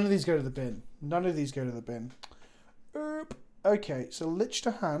no, none of these go to the bin. None of these go to the bin. Okay, so lich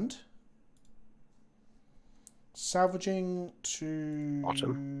to hand. Salvaging to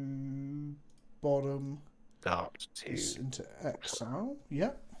bottom. Dart to into exile.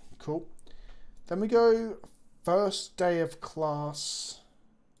 Yep, cool. Then we go first day of class.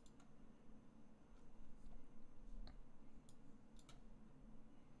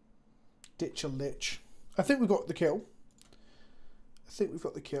 Ditch a lich. I think we've got the kill.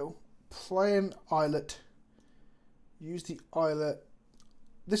 Play an Islet. Use the Islet.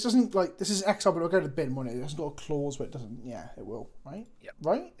 This doesn't this is exile, but it'll go to the bin, won't it? It hasn't got a clause, but it doesn't. Yeah, it will, right? Yep.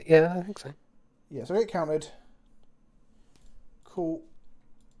 Right? Yeah, I think so. Yeah, so I get counted. Cool.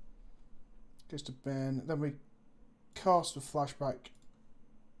 Goes to bin. Then we cast with flashback.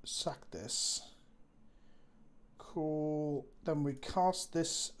 Sack this. Cool. Then we cast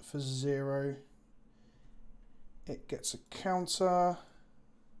this for 0. It gets a counter.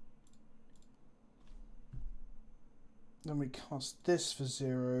 Then we cast this for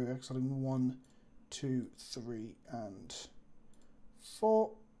 0, exiling 1, 2, 3, and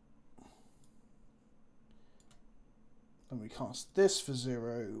 4. Then we cast this for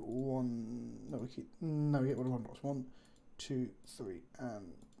 0, 1. No, we get rid of 1 dots. 1, 2, 3,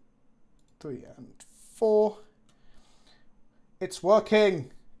 and 4. It's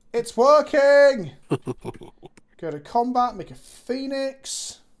working. It's working. Go to combat, make a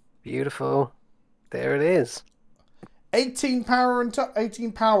Phoenix. Beautiful. There it is. 18 power and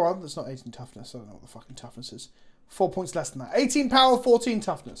 18 power. That's not 18 toughness. I don't know what the fucking toughness is. 4 points less than that. 18 power, 14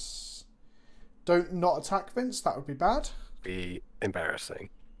 toughness. Don't not attack Vince. That would be bad. Be embarrassing.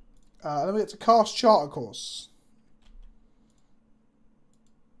 Then we get to cast Charter Course.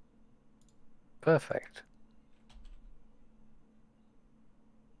 Perfect.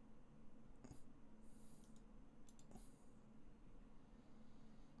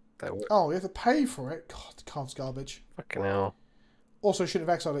 Oh, we have to pay for it. God, the card's garbage. Fucking hell. Also, should have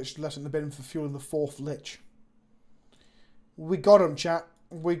exiled it. Should have left it in the bin for fueling the 4th Lich. We got him, chat.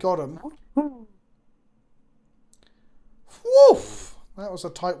 We got him. Woof! That was a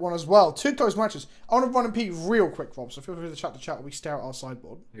tight one as well. 2 close matches. I want to run and pee real quick, Rob, so feel free to chat while we stare at our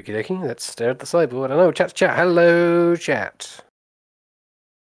sideboard. Okie dokie, let's stare at the sideboard. Hello, chat to chat. Hello, chat.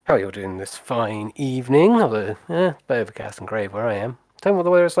 How are you all doing this fine evening? Although, bit overcast and grey where I am. Tell me what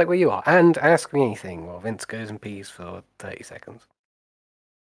the weather is like where you are. And ask me anything while Vince goes and pees for 30 seconds.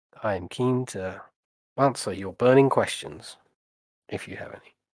 I am keen to answer your burning questions, if you have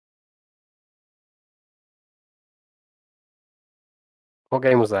any. What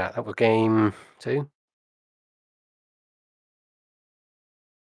game was that? That was game 2?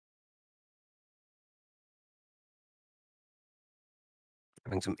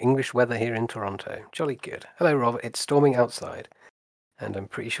 Having some English weather here in Toronto. Jolly good. Hello, Rob. It's storming outside. And I'm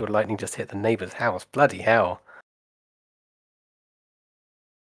pretty sure lightning just hit the neighbour's house. Bloody hell.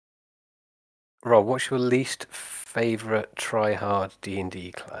 Rob, what's your least favourite try-hard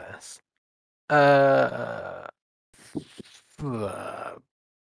D&D class? That's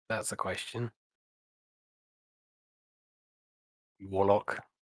a question. Warlock,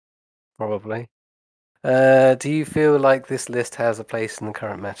 probably. Do you feel like this list has a place in the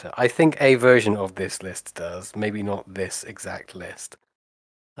current meta? I think a version of this list does. Maybe not this exact list.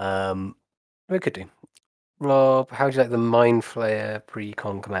 We could do. Rob, how do you like the Mind Flayer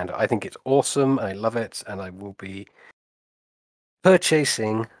Precon Commander? I think it's awesome. I love it, and I will be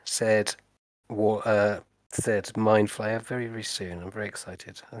purchasing said Mind Flayer very, very soon. I'm very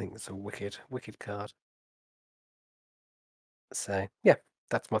excited. I think it's a wicked, wicked card. So yeah,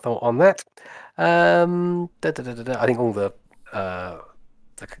 that's my thought on that. I think all the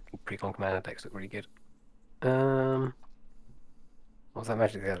Precon Commander decks look really good. Was that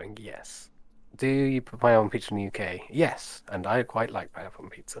Magic the Gathering? Yes. Do you put pineapple on pizza in the UK? Yes, and I quite like pineapple on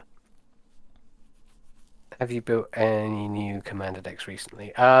pizza. Have you built any new commander decks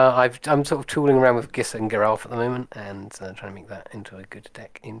recently? I'm sort of tooling around with Gissa and Geralf at the moment, and trying to make that into a good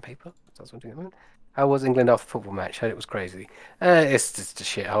deck in paper. So that's what I'm doing at the moment. How was England after the football match? Heard it was crazy. It's just a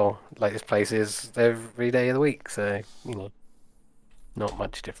shithole, like this place is every day of the week. So not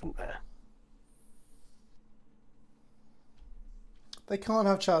much different there. They can't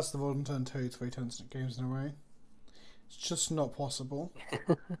have Chalice of the Void on turn 2 3 turns games in a row. It's just not possible.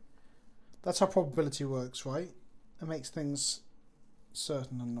 That's how probability works, right? It makes things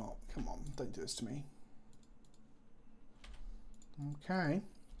certain and not. Come on, don't do this to me. Okay.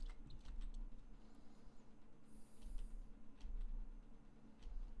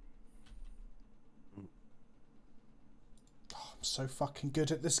 Oh, I'm so fucking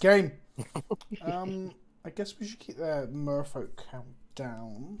good at this game. I guess we should keep the merfolk count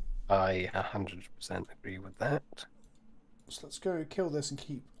down. I 100% agree with that. So let's go kill this and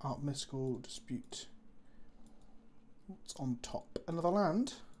keep our mystical dispute. What's on top? Another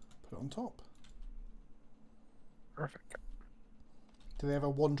land. Put it on top. Perfect. Do they have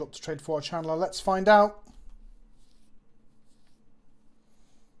a 1-drop to trade for a channeler? Let's find out.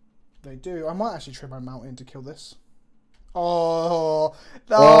 They do. I might actually trade my mountain to kill this. Oh,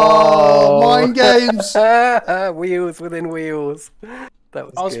 mind games. Wheels within wheels. That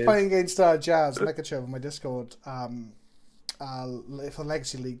was. I was good. playing against Jazz Megachev on my Discord for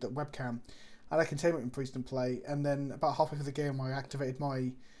Legacy League that webcam. I had a containment in Priest and play, and then about halfway through the game, I activated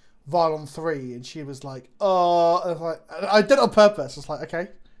my Violon 3, and she was like, "Oh," and I did it on purpose. I was like,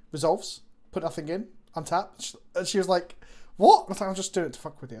 "Okay, resolves, put nothing in, untap," and she was like, "What?" I was like, "I'll just do it to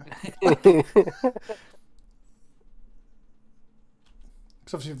fuck with you."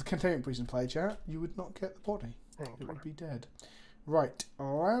 Because obviously, if the containment Priest in play, chat, you would not get the body; it would be dead. Right,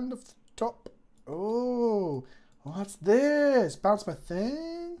 land of the top. Oh, what's this? Bounce my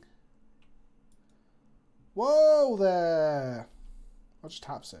thing. Whoa there. I'll just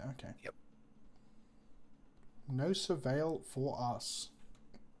taps it. Okay. Yep. No surveil for us.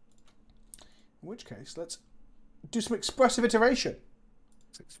 In which case, let's do some expressive iteration.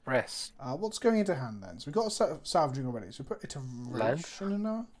 Express. What's going into hand then? So we've got a set of salvaging already. So we put Land? iteration in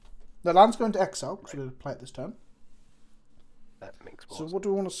now. The land's going to exile because we're going to play it this turn. That makes more So sense. what do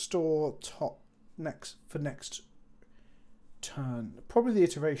we want to store top next for next turn? Probably the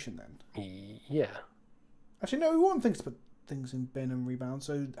iteration then. Yeah. Actually, no, we want things to put things in bin and rebound.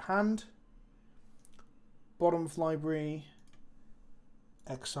 So hand, bottom of library,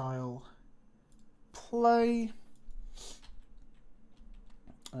 exile, play,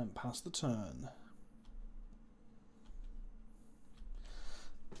 and pass the turn.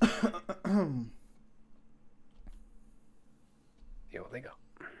 See what they got.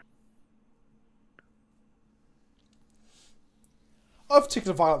 I've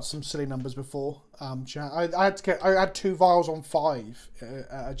taken a vial up to some silly numbers before. I had 2 vials on 5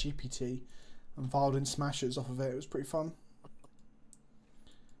 at a GPT and vialed in smashes off of it. It was pretty fun.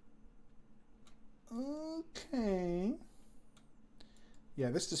 Okay.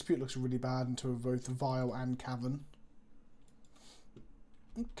 Yeah, this dispute looks really bad into both vial and cavern.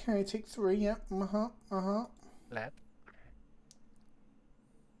 Okay, take 3. Yep. Lab.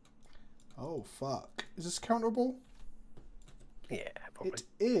 Oh fuck! Is this counterable? Yeah, probably. It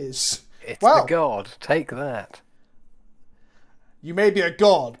is. It's Wow. the god. Take that. You may be a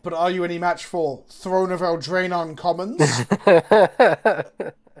god, but are you any match for Throne of Eldraine commons?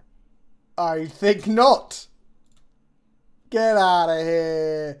 I think not. Get out of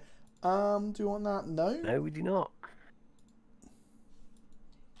here. Do you want that? No. No, we do not.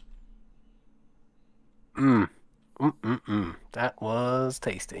 That was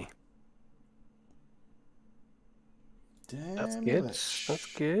tasty. That's good. Demilich. That's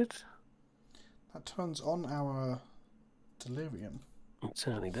good. That turns on our Delirium. It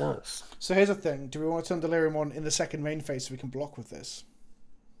certainly does. So here's the thing. Do we want to turn Delirium on in the second main phase so we can block with this?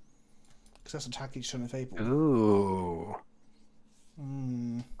 Because that's attack each turn of Fable. Ooh.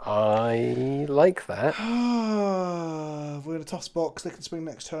 I like that. We're going to toss box. They can swing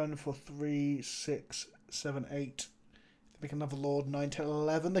next turn for 3, 6, 7, 8. They make another Lord, 9, 10,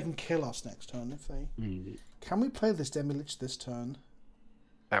 11. They can kill us next turn if they... Can we play this Demilich this turn?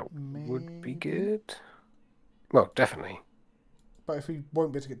 That would be good. Well, definitely. But if we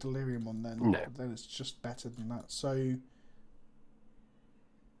won't be able to get Delirium on then it's just better than that. So...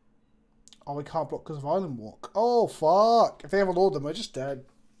 Oh, we can't block because of Island Walk. Oh, fuck. If they have a Lord, then we're just dead.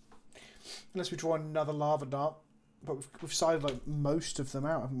 Unless we draw another Lava Dart. But we've sided like most of them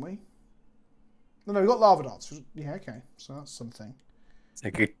out, haven't we? No, we've got Lava Darts. Yeah, okay. So that's something.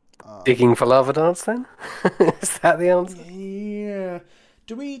 So good. Digging for lava darts then? Is that the answer? Yeah.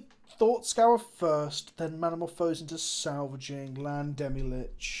 Do we Thought Scour first, then Metamorphose into salvaging, land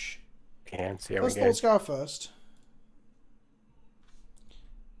Demilich? Yeah, see how Let's we go. Thought Scour first.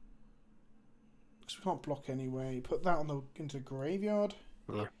 Because we can't block anyway. Put that on into graveyard.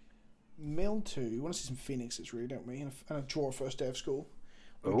 Yeah. Mill 2. We want to see some Phoenixes, really, don't we? And a draw first day of school.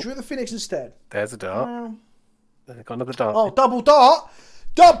 We Oh. drew the Phoenix instead. There's a dart. There's got another dart. Oh, double dart!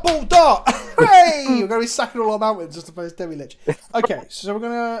 Double dart! Hey! We're gonna be sacking all our mountains just to play this Demilich. Okay, so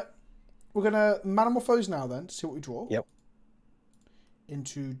we're gonna Metamorphose now then to see what we draw. Yep.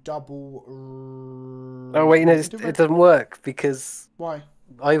 Into double. Oh wait, no, it doesn't work because Why?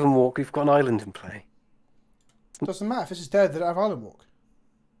 Ivan Walk. We've got an island in play. Doesn't matter if this is dead. They don't have Island Walk.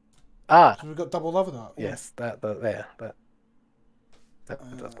 Ah, So we've got double lava dart. Yeah. yes, that does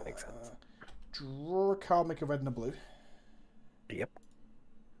make sense. Draw a card, make a red and a blue. Yep.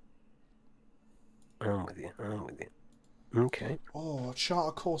 I'm with you. Okay. Oh,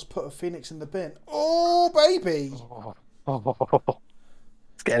 Charter Course put a Phoenix in the bin. Oh, baby!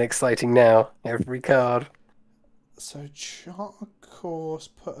 It's getting exciting now. Every card. So Charter Course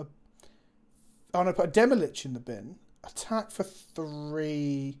put a... Oh no, put a Demilich in the bin. Attack for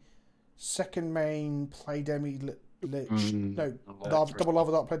 3. Second main, play Demilich. No, double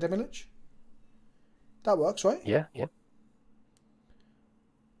lava dart, play Demilich. That works, right? Yeah.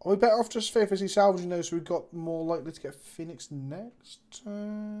 Are we better off just faithfully salvaging those so we've got more likely to get Phoenix next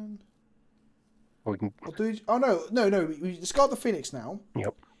turn? We can... Oh no. We discard the Phoenix now.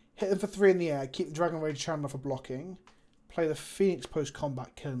 Yep. Hit them for 3 in the air. Keep the Dragon Rage Chandler for blocking. Play the Phoenix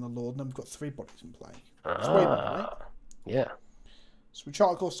post-combat, killing the Lord. And then we've got 3 bodies in play. It's way better, right? Yeah. So we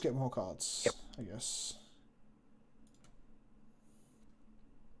Charter Course to get more cards. Yep. I guess.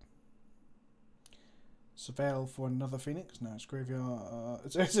 Surveil for another Phoenix. No, it's graveyard.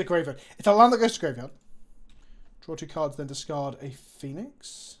 It's a graveyard. It's a land that goes to graveyard. Draw 2 cards, then discard a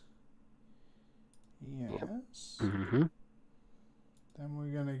Phoenix. Yes. Yep. Mm-hmm. Then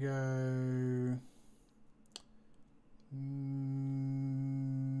we're gonna go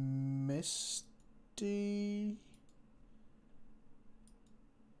Misty.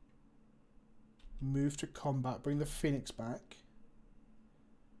 Move to combat. Bring the Phoenix back.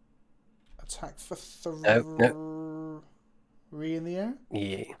 Attack for 3 in the air?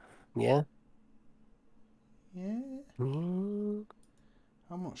 Yeah. Yeah. Yeah. Mm.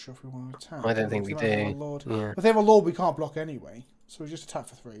 I'm not sure if we want to attack. I don't think we might have a do. Lord. Yeah. But if they have a Lord, we can't block anyway. So we just attack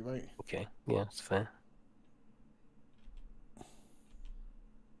for 3, right? Okay. Yeah, that's fair.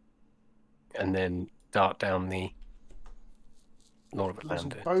 And then dart down the Lord of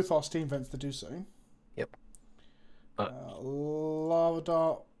Using Atlantis. both our steam vents to do so. Yep. But Lava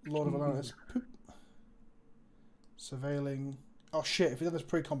Dart, Lord of Atlantis. Poop. Surveilling. Oh shit, if we done this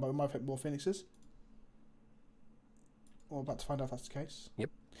pre-combo, we might have hit more Phoenixes. We're about to find out if that's the case. Yep.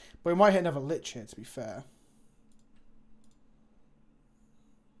 But we might hit another Lich here, to be fair.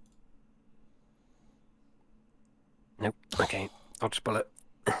 nope. Okay. Dodge bullet.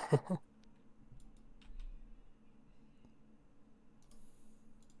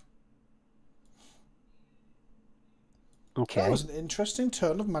 Okay. That was an interesting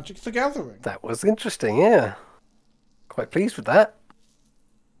turn of Magic the Gathering. That was interesting, yeah. Quite pleased with that.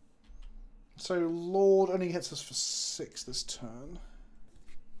 So Lord only hits us for 6 this turn.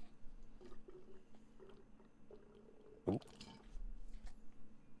 Ooh.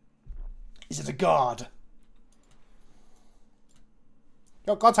 Is it a god?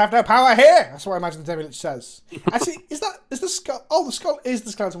 Your gods have no power here! That's what I imagine the Demilich says. Actually, is the skull? Oh, the skull is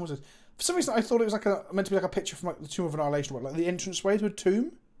the skeleton wizard. For some reason, I thought it was meant to be like a picture from like the Tomb of Annihilation, like the entranceway to a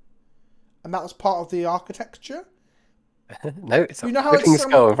tomb, and that was part of the architecture. No, it's a You know how floating it's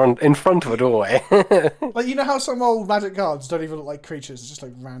skull in front of a doorway. Like, you know how some old magic cards don't even look like creatures, it's just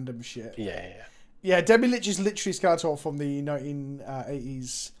like random shit. Yeah. Yeah, Demilich is literally Skeletor from the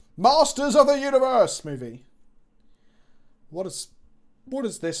 1980s Masters of the Universe movie. What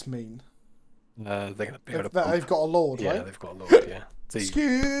does this mean? They're going to be able to They've got a lord, yeah, right? they've got a lord, yeah. So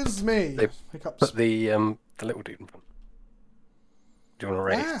Excuse me. They Hiccups. put the little dude in front. Do you want to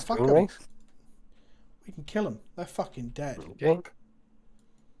race? Ah, fuck Do you wanna 'em. race? We can kill them. They're fucking dead. Okay.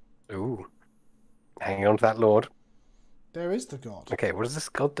 Ooh. Hanging on to that lord. There is the god. Okay, what does this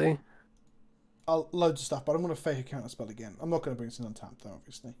god do? Loads of stuff, but I'm going to fake a counter spell again. I'm not going to bring this in untapped, though,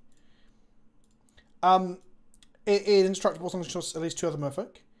 obviously. It is indestructible as long as it shows at least 2 other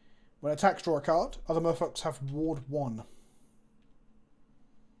merfolk. When it attacks, draw a card. Other merfolks have Ward 1.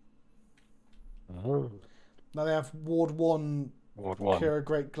 Oh. Now they have Ward 1. Ward 1. Kira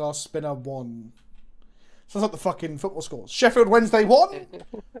Great Glass Spinner 1. Sounds like the fucking football scores. Sheffield Wednesday 1.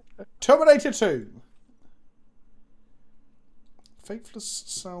 Terminator 2. Faithless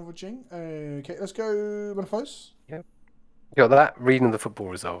Salvaging. Okay, let's go Metamorphose. Yep. You know, that reading the football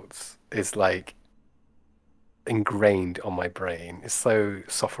results is like ingrained on my brain. It's so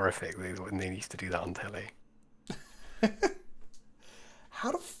soporific when they used to do that on telly.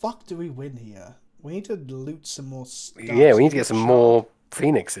 How the fuck do we win here? We need to loot some more stuff. Yeah, we need to get some more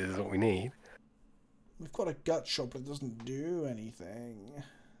phoenixes is what we need. We've got a gut shot, but it doesn't do anything.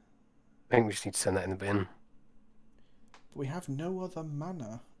 I think we just need to send that in the bin. But we have no other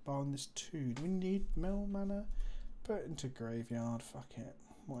mana bar on this 2. Do we need mill mana? Put it into graveyard. Fuck it.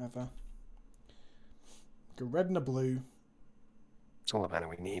 Whatever. Go red and a blue. It's all the mana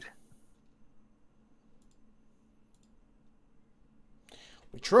we need.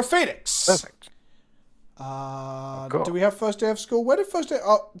 We drew a Phoenix. Perfect. Do we have first day of school? Where did first day?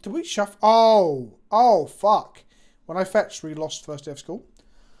 Oh, did we shuffle? Oh, fuck. When I fetched, we lost first day of school.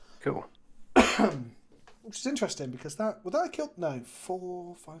 Cool. Which is interesting because would that have killed? No,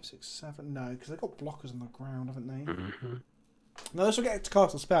 4, 5, 6, 7. No, because they've got blockers on the ground, haven't they? Mm-hmm. Now this will get to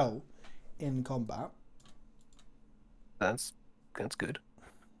cast a spell in combat. That's good.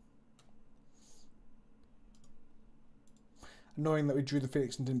 Annoying that we drew the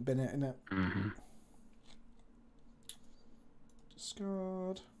Phoenix and didn't bin it, innit? Mm-hmm.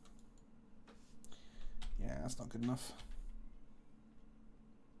 Discard. Yeah, that's not good enough.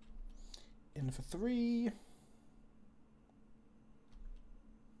 In for 3.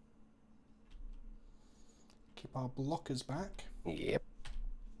 Keep our blockers back. Yep.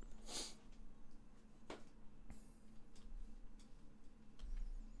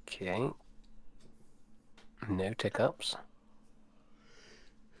 Okay. No tick-ups.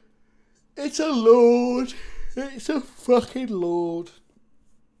 It's a lord. It's a fucking lord.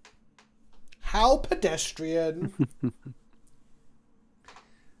 How pedestrian.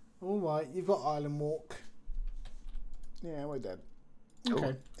 Alright, you've got Island Walk. Yeah, we're dead. Okay,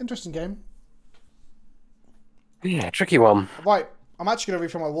 Cool. interesting game. Yeah, tricky one. Right, I'm actually going to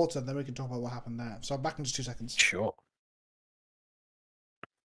refill my water, then we can talk about what happened there. So I'm back in just 2 seconds. Sure.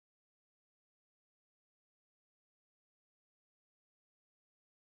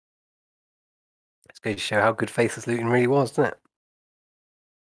 It's going to show how good Faithless Looting really was, doesn't it?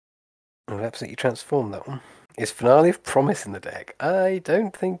 I've absolutely transformed that one. Is Finale of Promise in the deck? I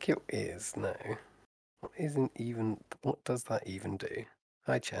don't think it is, no. What does that even do?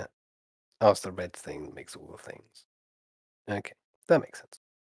 Hi, chat. Oh, it's the red thing that makes all the things. Okay, that makes sense.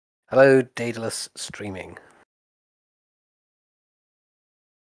 Hello, Daedalus Streaming.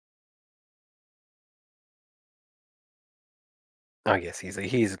 Oh yes, he's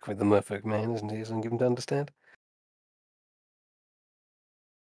with the merfolk man, isn't he? Doesn't give him to understand.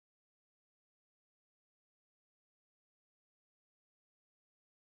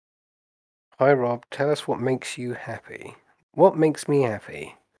 Hi Rob, tell us what makes you happy. What makes me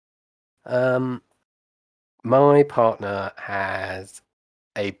happy? My partner has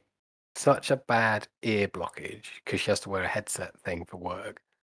such a bad ear blockage because she has to wear a headset thing for work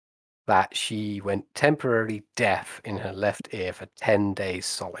that she went temporarily deaf in her left ear for 10 days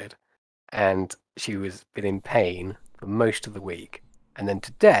solid, and she was been in pain for most of the week. And then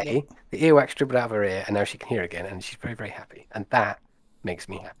today, the earwax dribbled out of her ear, and now she can hear again, and she's very, very happy. And that makes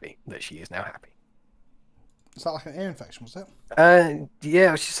me happy that she is now happy. Is that like an ear infection, was it?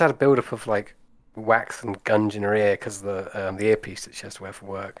 Yeah, she's had a build-up of like wax and gunge in her ear because of the earpiece that she has to wear for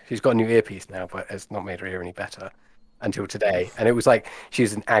work. She's got a new earpiece now, but it's not made her ear any better until today. And it was like she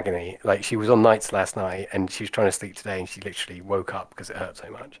was in agony. Like she was on nights last night, and she was trying to sleep today, and she literally woke up because it hurt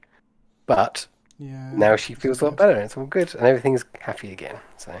so much. But now she feels a lot better, and it's all good, and everything's happy again.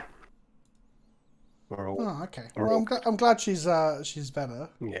 So we're all. Oh, okay. Well, I'm glad she's better.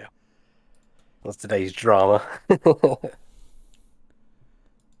 Yeah. That's today's drama.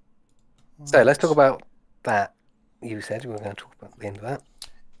 So let's talk about that. You said we were going to talk about the end of that.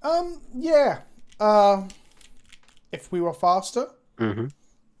 Yeah. If we were faster. Mm-hmm.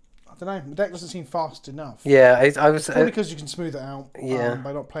 I don't know. The deck doesn't seem fast enough. Yeah, I was. Probably because you can smooth it out. Yeah.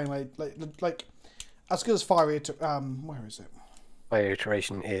 By not playing like as good as Fiery. Where is it? Fire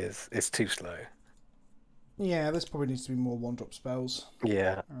iteration is too slow. Yeah, this probably needs to be more one-drop spells.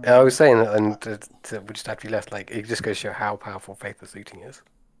 Yeah, I was saying that, and we just have to be left. Like it just goes to show how powerful Faithless Looting is.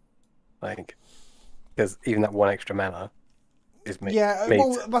 Like, because even that one extra mana is made. Yeah,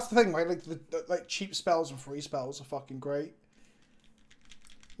 well, that's the thing, right? Like like cheap spells and free spells are fucking great.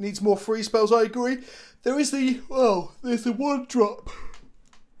 Needs more free spells, I agree. There's the one drop.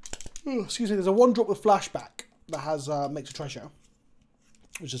 Oh, excuse me, there's a one drop with flashback that has makes a treasure,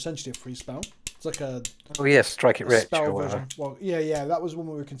 which is essentially a free spell. It's like a Strike It Rich. Spell version. Well, yeah, that was one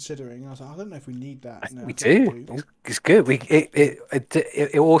we were considering. I was like, I don't know if we need that. No, we do. It's good.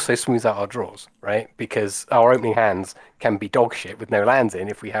 It also smooths out our draws, right? Because our opening hands can be dog shit with no lands in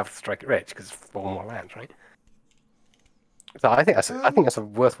if we have Strike It Rich because it's 4 more lands, right? So I think that's a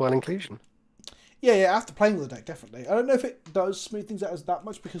worthwhile inclusion. Yeah, after playing with the deck, definitely. I don't know if it does smooth things out as that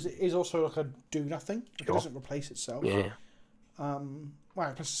much because it is also like a do nothing. It doesn't replace itself. Yeah.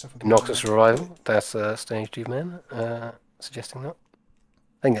 Right, plus stuff with Noctis Revival. That's Stage Dude Man suggesting that.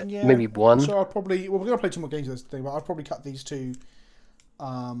 I think maybe one. So we're going to play 2 more games of this thing, but I'd probably cut these 2.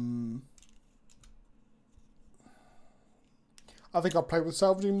 I think I'll play with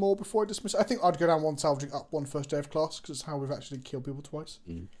salvaging more before I dismiss it. I think I'd go down 1 salvaging, up 1 first day of class because it's how we've actually killed people twice.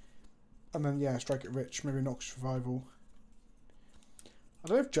 And then Strike It Rich, maybe Noctis Revival. I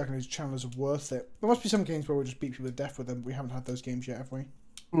don't know if Dragon Age channels are worth it. There must be some games where we'll just beat people to death with them, but we haven't had those games yet, have we?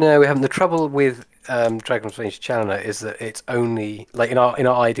 No, we haven't. The trouble with Dragon's Age Challenger is that it's only like in our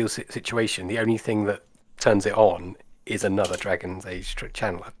ideal situation, the only thing that turns it on is another Dragon's Age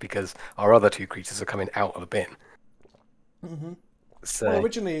Challenger because our other 2 creatures are coming out of the bin. Mm-hmm. So well,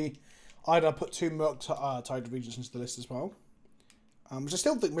 originally, I'd put 2 Murk Tide Regents into the list as well. Which I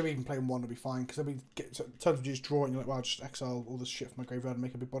still think maybe even playing 1 would be fine because in terms of just drawing, you're like, well, I'll just exile all this shit from my graveyard and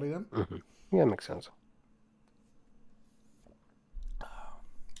make a big body then. Mm-hmm. Yeah, makes sense.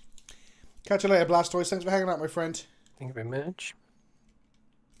 Catch you later, Blastoise. Thanks for hanging out, my friend. Thank you very much.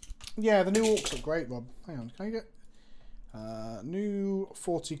 Yeah, the new orcs look great, Rob. Hang on, can I get new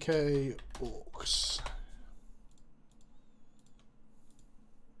 40k orcs?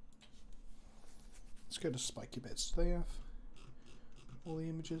 Let's go to spiky bits. Do they have all the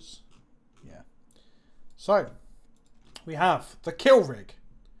images? Yeah. So, we have the kill rig,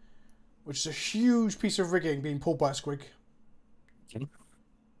 which is a huge piece of rigging being pulled by a squig. Okay.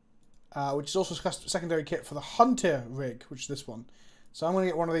 Which is also a secondary kit for the hunter rig, which is this one. So I'm going to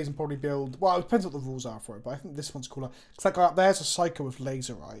get one of these and probably build... Well, it depends what the rules are for it, but I think this one's cooler. It's like up there's a Psycho with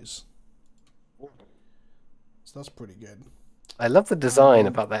laser eyes. So that's pretty good. I love the design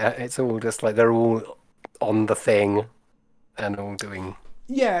about that. It's all just like they're all on the thing and all doing...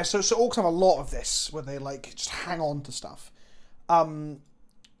 Yeah, so orcs have a lot of this, where they like just hang on to stuff.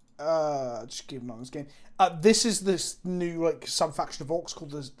 just keep an eye on this game. This is this new like sub-faction of orcs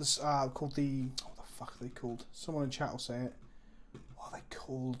called called the what the fuck are they called? Someone in chat will say it. What are they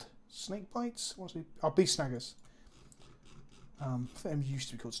called? Snake bites? What's it? Oh, beast snaggers. I think them used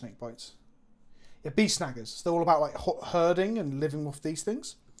to be called snake bites. Yeah, beast snaggers. They're all about like herding and living with these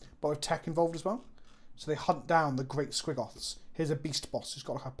things, but with tech involved as well. So they hunt down the great squigoths. Here's a beast boss who's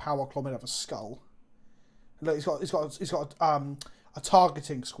got like a power claw made out of a skull. And look, he's got a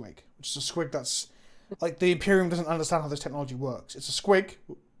targeting squig, which is a squig that's like the Imperium doesn't understand how this technology works. It's a squig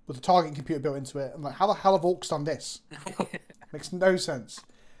with a targeting computer built into it. And like, how the hell have orcs done this? Makes no sense.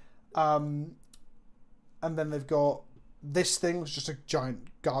 And then they've got this thing, which is just a giant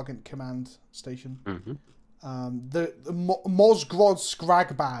gargant command station. The Mosgrod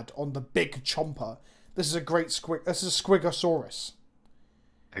Scragbad on the big chomper. This is a great squig. This is a Squigosaurus.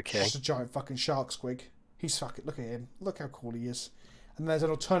 Okay. It's just a giant fucking shark squig. He's fucking. Look at him. Look how cool he is. And there's an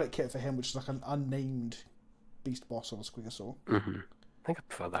alternate kit for him, which is like an unnamed beast boss on a Squigosaur. I think I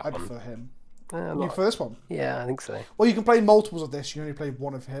prefer that one. I prefer him. You prefer this one? Yeah, I think so. Well, you can play multiples of this. You only play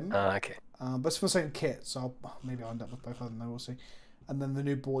one of him. Okay. But it's for the same kit, so maybe I'll end up with both of them. We'll see. And then the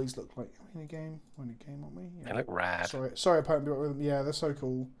new boys look like are we in a game. We're in a game, aren't we? Yeah. They look rad. Sorry, opponent. With them. Yeah, they're so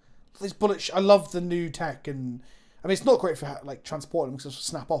cool. These bullets. I love the new tech, and I mean it's not great for like transporting because it'll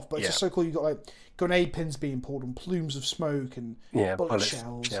snap off. But it's just so cool. You got like grenade pins being pulled and plumes of smoke and bullet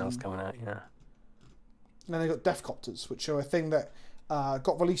shells coming out. Yeah. And then they got Deathcopters, which are a thing that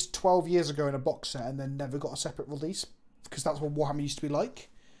got released 12 years ago in a box set and then never got a separate release because that's what Warhammer used to be like.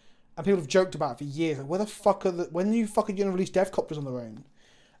 And people have joked about it for years. Like, where the fuck are when you fucking gonna release Deathcopters on their own?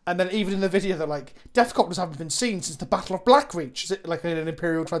 And then even in the video, they're like, Deathcopters haven't been seen since the Battle of Blackreach. Is it like in an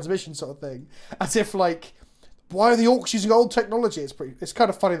Imperial transmission sort of thing? As if like, why are the orcs using old technology? It's kind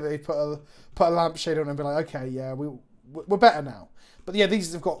of funny that they put a lampshade on and be like, okay, yeah, we're better now. But yeah,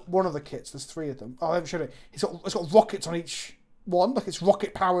 these have got one of the kits. There's 3 of them. Oh, I haven't shown it. It's got rockets on each one, like it's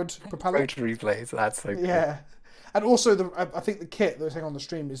rocket powered propeller. Rotary blades. That's so cool. Yeah. And also, I think the kit that we're saying on the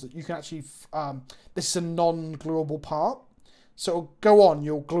stream is that you can actually, this is a non-gluable part. So it'll go on,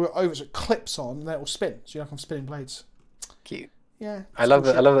 you'll glue it over so it clips on, and then it'll spin. So you have spinning blades. Cute. Yeah. I love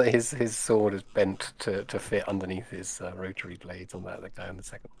that. I love that his sword is bent to fit underneath his rotary blades on that guy on the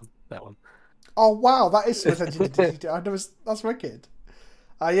second one. That one. Oh wow, that is some attention to detail. That's wicked.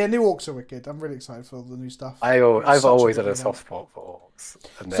 Yeah, new orcs are wicked. I'm really excited for all the new stuff. I've always had a soft spot for orcs.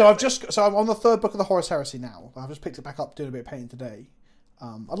 So I'm on the 3rd book of the Horus Heresy now. I've just picked it back up, doing a bit of painting today.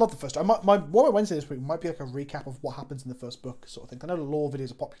 I love the first. My Wednesday this week might be like a recap of what happens in the first book, sort of thing. I know the lore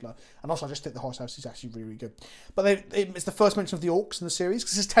videos are popular, and also I just think the Horus Heresy is actually really, really good. But it's the first mention of the orcs in the series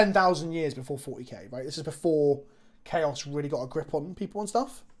because this is 10,000 years before 40k, right? This is before Chaos really got a grip on people and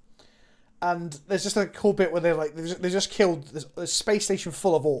stuff. And there's just a cool bit where they just killed this space station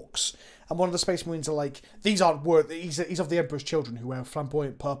full of orcs, and one of the space marines are like, these aren't worthy. He's of the Emperor's children who wear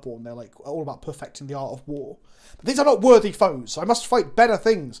flamboyant purple, and they're like all about perfecting the art of war. But these are not worthy foes, so I must fight better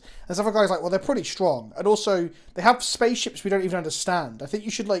things. And this other guy's like, well, they're pretty strong, and also they have spaceships we don't even understand. I think you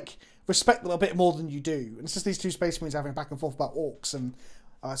should like respect them a bit more than you do. And it's just these 2 space marines having back and forth about orcs, and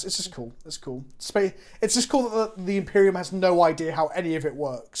it's just cool. It's cool. It's just cool that the Imperium has no idea how any of it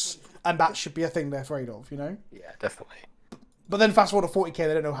works. And that should be a thing they're afraid of, you know? Yeah, definitely. But then fast forward to 40k,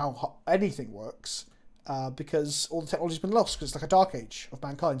 they don't know how anything works because all the technology's been lost because it's like a dark age of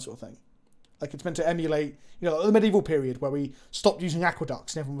mankind sort of thing. Like it's meant to emulate, the medieval period where we stopped using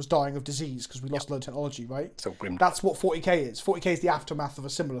aqueducts and everyone was dying of disease because we lost a load of technology, right? So grim. That's what 40k is. 40k is the aftermath of a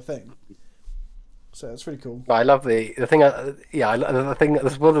similar thing. So it's really cool. I love the thing. The thing.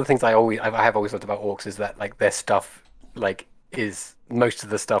 One of the things I have always loved about orcs is that like their stuff is most of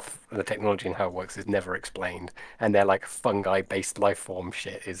the stuff and the technology and how it works is never explained, and their like fungi-based life form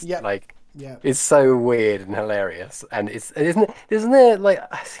shit is it's so weird and hilarious. And isn't there like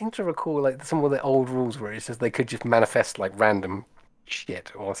I seem to recall like some of the old rules where it says they could just manifest like random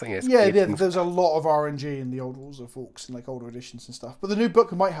shit or something. There's a lot of RNG in the old rules of orcs and like older editions and stuff. But the new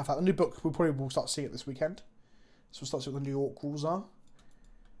book might have that. The new book we probably will start seeing it this weekend. So we'll start seeing what the new orc rules are.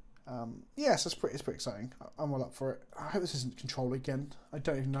 Yes, it's pretty exciting. I'm well up for it. I hope this isn't control again. I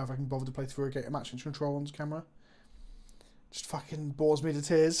don't even know if I can bother to play through a match in control on camera. Just fucking bores me to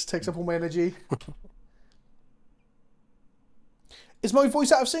tears. Takes up all my energy. Is my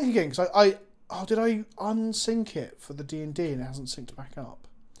voice out of sync again? Because did I unsync it for the D&D and it hasn't synced back up?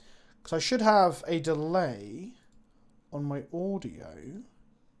 Because I should have a delay on my audio.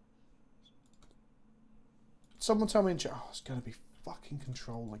 Someone tell me in chat. Oh, it's going to be fucking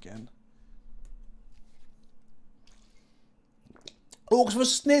control again. Orcs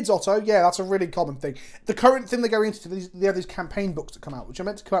vs. Snids, Otto. Yeah, that's a really common thing. The current thing they're going into, they have these campaign books that come out, which are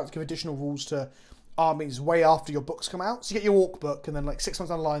meant to come out to give additional rules to armies way after your books come out. So you get your Orc book, and then like 6 months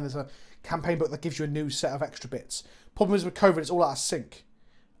down the line, there's a campaign book that gives you a new set of extra bits. Problem is with COVID, it's all out of sync.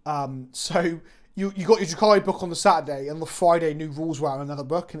 So you got your Drukhari book on the Saturday, and the Friday new rules were out in another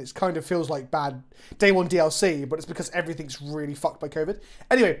book, and it kind of feels like bad day one DLC, but it's because everything's really fucked by COVID.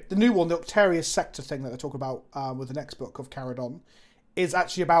 Anyway, the new one, the Octarius Sector thing that they talk about with the next book of Caradon, is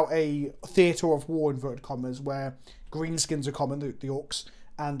actually about a theatre of war, inverted commas, where greenskins are common, the orcs,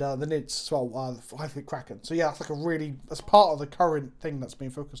 and the Nids as well, the High-Fleet Kraken. So yeah, that's like that's part of the current thing that's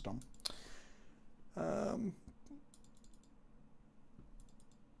being focused on.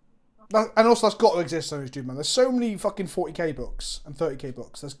 And also that's got to exist on YouTube, man. There's so many fucking 40k books and 30k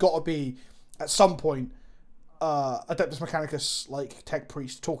books. There's got to be, at some point, Adeptus Mechanicus, like Tech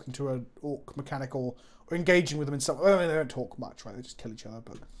Priest, talking to an orc mechanic or engaging with them in some... I mean, they don't talk much, right? They just kill each other,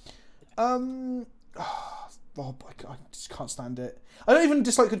 but... Rob, I just can't stand it. I don't even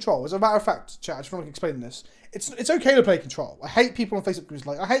dislike Control. As a matter of fact, chat, I just want to explain this. It's okay to play Control. I hate people on Facebook who's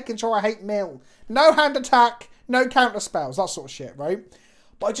like, I hate Control, I hate Mill. No hand attack, no counter spells, that sort of shit, right?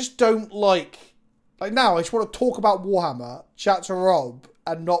 But I just don't like now, I just want to talk about Warhammer, chat to Rob,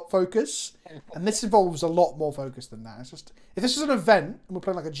 and not focus. And this involves a lot more focus than that. It's just, if this is an event, and we're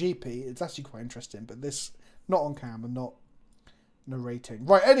playing like a GP, it's actually quite interesting. But this, not on cam and not narrating.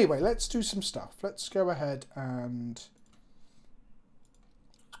 Right, anyway, let's do some stuff. Let's go ahead and...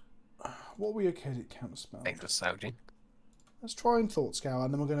 What are we okay to counterspell? Thanks for sounding. Let's try and Thought Scour,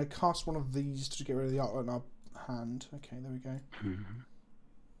 and then we're going to cast one of these to get rid of the Arclight in our hand. Okay, there we go.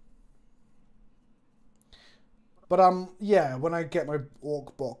 But yeah, when I get my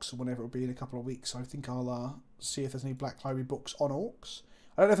Orc box, or whenever it'll be in a couple of weeks, I think I'll see if there's any Black Library books on Orcs.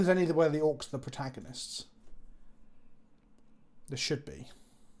 I don't know if there's any where the Orcs are the protagonists. There should be.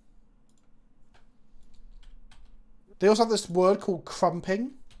 They also have this word called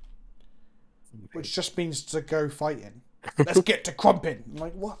crumping, which just means to go fighting. Let's get to crumping. I'm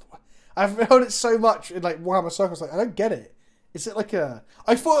like, what? I've heard it so much in like Warhammer circles. Like, I don't get it. Is it like a?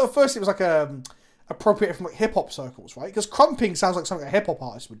 I thought at first it was like a appropriate from like hip hop circles, right? Because crumping sounds like something a hip hop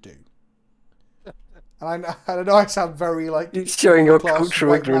artist would do. And I know I sound very like you're showing your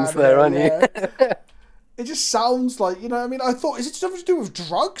cultural ignorance there, aren't you? It just sounds like, you know, I mean, I thought, is it something to do with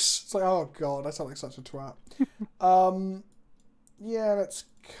drugs? It's like, oh god, I sound like such a twat. Yeah, let's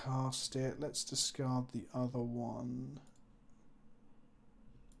cast it. Let's discard the other one.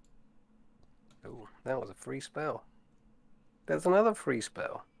 Oh, that was a free spell. There's another free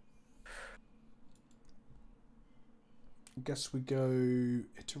spell. I guess we go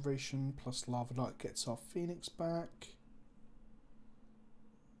Iteration plus Lava Knight gets our Phoenix back.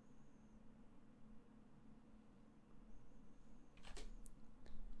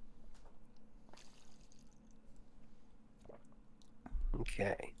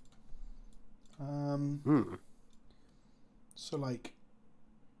 Okay. So like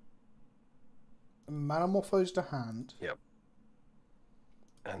Manamorphose to hand. Yep.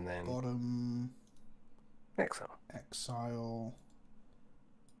 And then bottom exile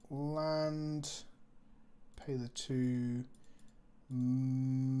land, pay the 2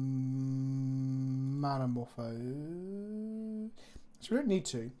 Manamorphose. So we don't need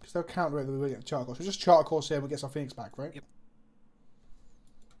to, because they'll counter it that we will get the Charter Course. We just Charter Course here and we get our Phoenix back, right? Yep.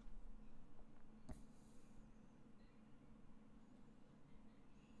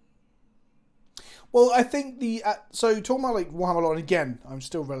 Well, I think so talking about like Warhammer Lore, and again, I'm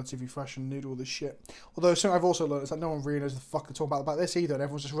still relatively fresh and new to all this shit. Although something I've also learned is that no one really knows the fuck to talk about this either, and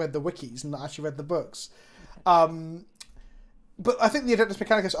everyone's just read the wikis and not actually read the books. But I think the Adeptus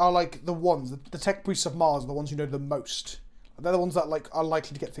Mechanicus are like the ones, the Tech Priests of Mars are the ones who know the most. They're the ones that like are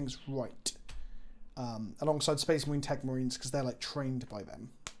likely to get things right, alongside Space Marine Tech Marines because they're like trained by them.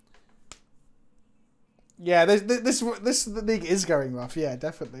 Yeah, this league is going rough. Yeah,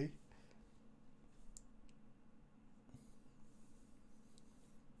 definitely.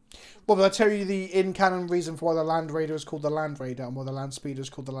 Well, did I tell you the in-canon reason for why the Land Raider is called the Land Raider and why the Land Speeder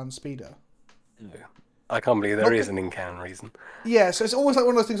is called the Land Speeder? No. I can't believe there is an in-canon reason. Yeah, so it's always like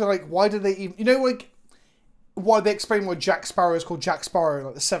one of those things where, like, why did they even... You know, like, why they explain why Jack Sparrow is called Jack Sparrow,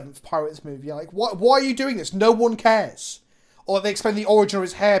 like the 7th Pirates movie. You're like, why are you doing this? No one cares. Or they explain the origin of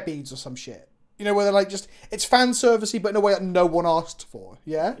his hair beads or some shit. You know, where they're like, just... It's fan-servicey, but in a way that no one asked for,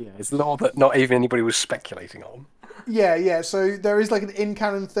 yeah? Yeah, it's lore that not even anybody was speculating on. Yeah, so there is like an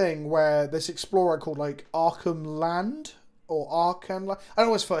in-canon thing where this explorer called like Arkham Land, or Arkham Land, I don't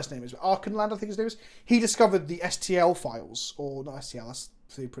know what his first name is, but Arkham Land I think his name is, he discovered the STL files, or not STL, that's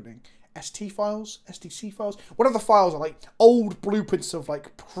 3D printing, ST files, SDC files, whatever the files are, like old blueprints of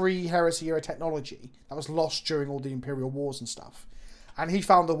like pre-Heresy era technology that was lost during all the Imperial Wars and stuff. And he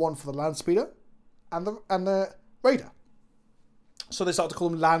found the one for the Land Speeder and the Raider. So they started to call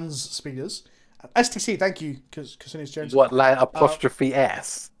them Lands Speeders. STC, thank you, because Kusinius Jones. What, apostrophe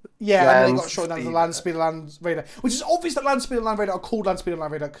S? Yeah, Land and then they got short down to the Land Speeder, Land Raider. Which is obvious that Land Speeder, Land Raider are called Land Speeder,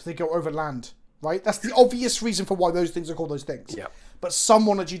 Land Raider because they go over land, right? That's the obvious reason for why those things are called those things. Yeah. But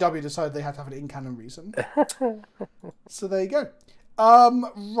someone at GW decided they had to have an in-canon reason. So there you go.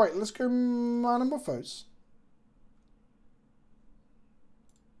 Right, let's go Manamorphose.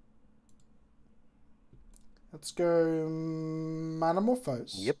 Let's go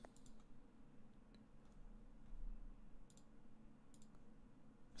Manamorphose. Yep.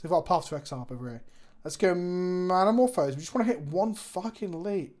 So we've got a path to exile up over here. Let's go Manamorphose. We just want to hit one fucking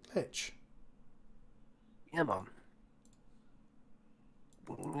lich. Yeah, man.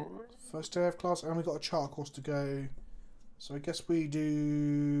 First day of class, and we've got a charter course to go. So I guess we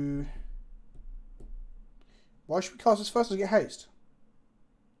do... Why should we cast this first to get haste?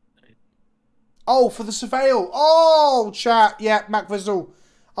 Oh, for the surveil. Oh, chat. Yeah, Mac Vizzle.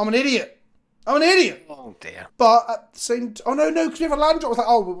 I'm an idiot. Oh, dear. But at the same... Oh, no, because we have a land drop. I was like,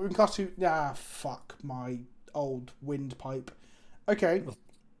 oh, we can cast two... Ah, fuck my old windpipe. Okay.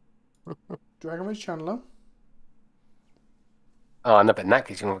 Dragon Rage Channeler. Oh, no, but in that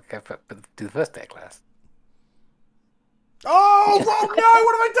case, you want to go do the first day class. Oh, no,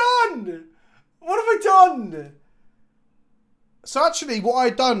 what have I done? What have I done? So actually, what I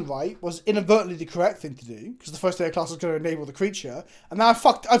had done, right, was inadvertently the correct thing to do, because the first day of class was going to enable the creature, and now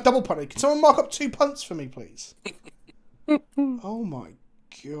I've double punted. Can someone mark up 2 punts for me, please? Oh my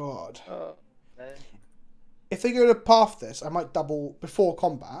god. Oh, man. If they go to path this, I might double, before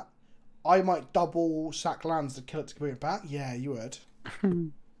combat, I might double sack lands to kill it to bring it back. Yeah, you would.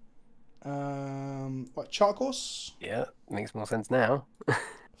 What, chart course? Yeah, makes more sense now.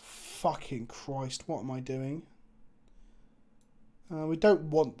 Fucking Christ, what am I doing? We don't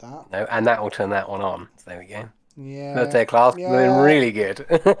want that. No, and that will turn that one on. So there we go. Yeah. First day class, yeah. doing really good.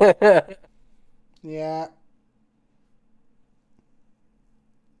 Yeah.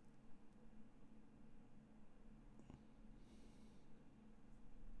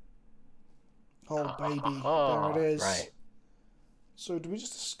 Oh, baby. There it is. Right. So, do we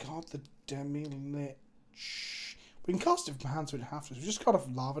just discard the Demilich? We can cast it from hand, so we don't have to. We just got off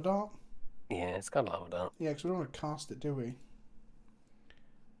Lava Dart. Yeah, it's got a lot of that. Yeah, because we don't want to cast it, do we?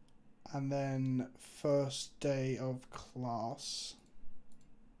 And then, first day of class.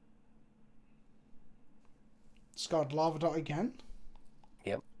 Discard Lava Dart again.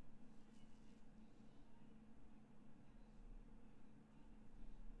 Yep.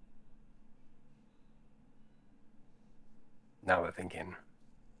 Now we're thinking,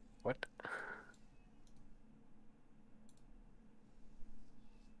 what?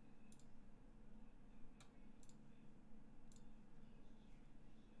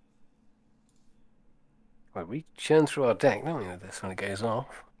 Well, we churn through our deck, don't we, with this when it goes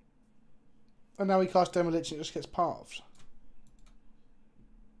off? And now we cast Demilich and it just gets paths.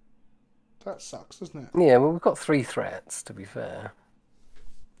 That sucks, doesn't it? Yeah, well, we've got 3 threats, to be fair.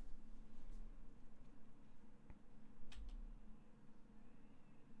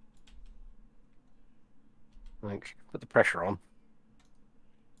 Like, put the pressure on.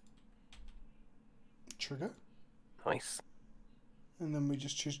 Trigger. Nice. And then we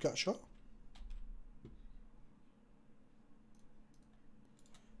just choose Gut Shot.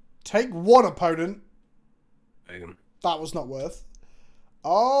 Take 1, opponent. Boom. That was not worth.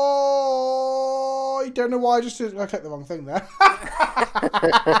 Oh, I don't know why I just did. I clicked the wrong thing there.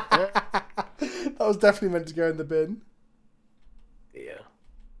 That was definitely meant to go in the bin. Yeah.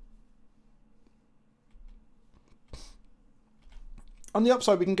 On the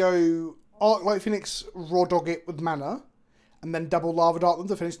upside, we can go Arclight Phoenix, Raw Dog it with mana, and then double Lava Dart them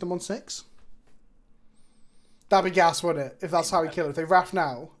to finish them on 6. That'd be gas, wouldn't it? If that's how we kill it. If they Wrath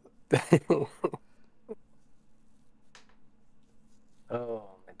now.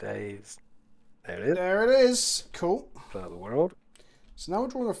 Oh, my days. There it is. There it is. Cool. For the world. So now we're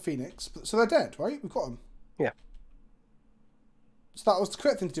drawing a Phoenix. So they're dead, right? We've got them. Yeah. So that was the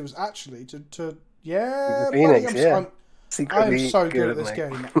correct thing to do, was actually to yeah. The Phoenix, buddy, yeah. I'm so good at this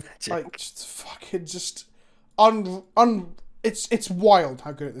game. Like, just fucking just it's wild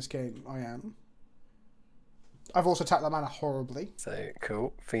how good at this game I am. I've also tapped that mana horribly. So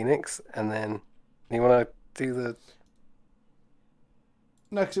cool, Phoenix, and then you want to do the.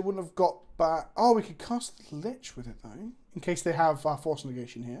 No, because it wouldn't have got back. Oh, we could cast the Lich with it though, in case they have Force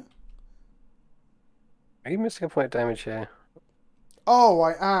Negation here. Are you missing a point of damage here? Oh,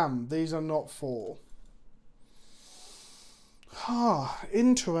 I am. These are not 4. Ah,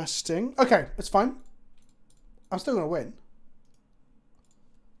 interesting. Okay, it's fine. I'm still going to win.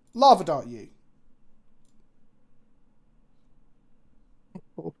 Lava Dart you.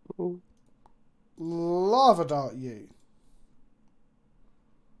 Lava Dart you.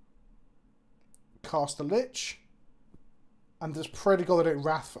 Cast the Lich. And just pray to God I don't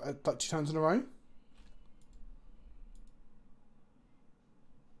Wrath like 2 times in a row.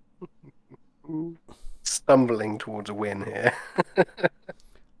 Stumbling towards a win here.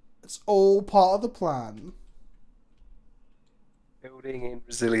 It's all part of the plan. Building in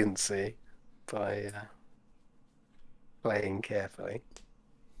resiliency by playing carefully.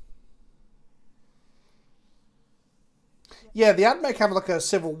 Yeah, the AdMech have like a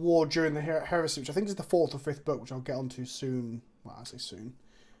civil war during the Heresy, which I think is the 4th or 5th book, which I'll get onto soon. Well, I say soon.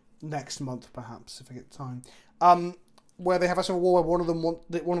 Next month, perhaps, if I get time. Where they have a civil war where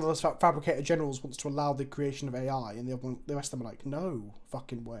one of those fabricator generals wants to allow the creation of AI, and the rest of them are like, no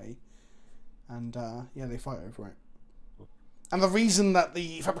fucking way. And yeah, they fight over it. And the reason that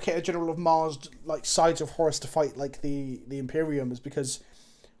the fabricator general of Mars like sides with Horus to fight like the Imperium is because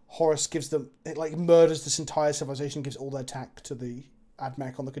Horus gives them, it like murders this entire civilization, gives all their tech to the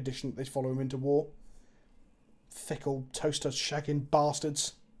AdMech on the condition that they follow him into war. Fickle toaster shagging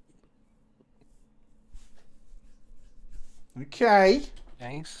bastards. Okay.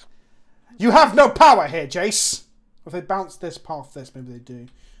 Jace. You have no power here, Jace. If they bounce this past this, maybe they do.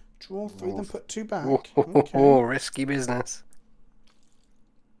 Draw 3, then put 2 back. Okay. Risky business.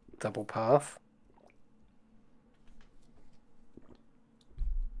 Double path.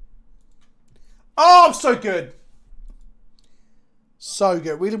 Oh, I'm so good. So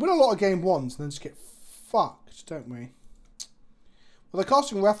good. We win a lot of game 1s and then just get fucked, don't we? Well, they're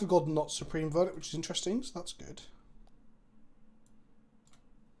casting Wrath of God and not Supreme Verdict, which is interesting, so that's good.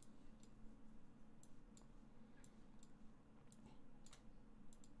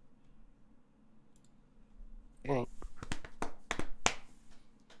 Okay.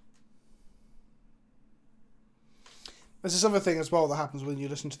 There's this other thing as well that happens when you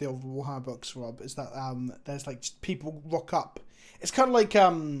listen to the old Warhammer books, Rob, is that there's like just people rock up. It's kind of like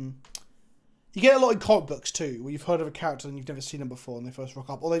you get a lot in comic books too, where you've heard of a character and you've never seen them before, and they first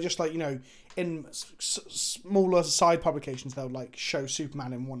rock up, or they just like, you know, in smaller side publications they'll like show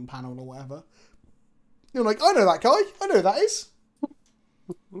Superman in one panel or whatever. You're like, I know that guy. I know who that is.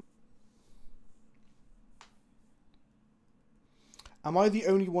 Am I the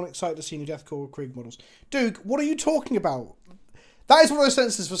only one excited to see new Deathcore Krieg models? Duke, what are you talking about? That is one of those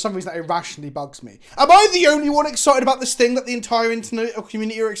sentences for some reason that irrationally bugs me. Am I the only one excited about this thing that the entire internet or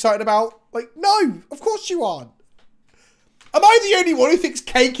community are excited about? Like, no, of course you aren't. Am I the only one who thinks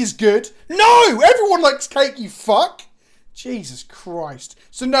cake is good? No, everyone likes cake, you fuck. Jesus Christ.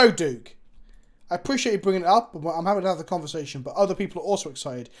 So no, Duke. I appreciate you bringing it up. I'm having another conversation, but other people are also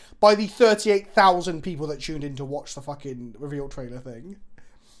excited by the 38,000 people that tuned in to watch the fucking reveal trailer thing.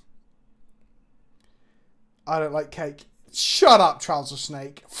 I don't like cake. Shut up, Trouser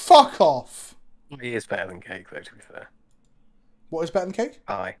Snake. Fuck off. He is better than cake, though, to be fair. What is better than cake?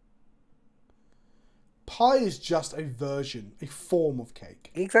 Pie. Pie is just a version, a form of cake.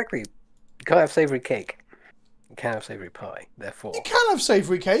 Exactly. You can't have savoury cake. You can't have savoury pie. Therefore, You can have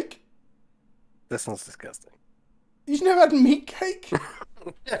savoury cake. this one's disgusting. You've never had meat cake?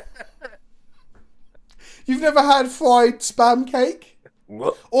 You've never had fried spam cake?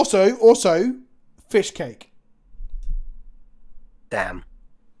 What? Also, fish cake. Damn.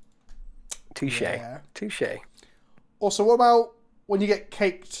 Touche. Yeah. Touche. Also, what about when you get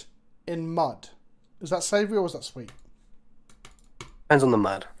caked in mud? Is that savoury or is that sweet? Depends on the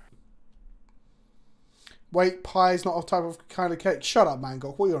mud. Wait, pie is not a type of kind of cake. Shut up,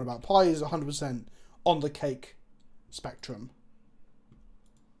 Mangok. What are you on about? Pie is 100% on the cake spectrum.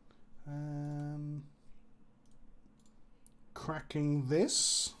 Cracking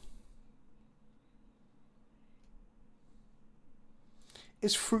this.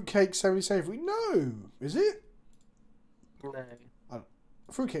 Is fruitcake savoury? No. Is it? No.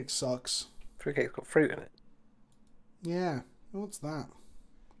 Fruitcake sucks. Fruitcake's got fruit in it. Yeah. What's that?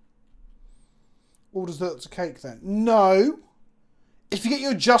 All desserts are cake then? No. If you get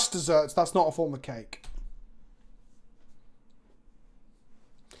your just desserts, that's not a form of cake.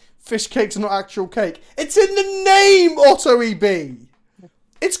 Fish cakes are not actual cake. It's in the name, Otto EB.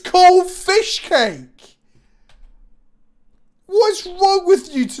 It's called fish cake. What's wrong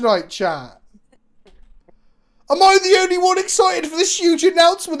with you tonight, chat? Am I the only one excited for this huge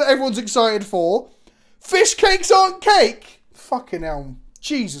announcement that everyone's excited for? Fish cakes aren't cake. Fucking hell.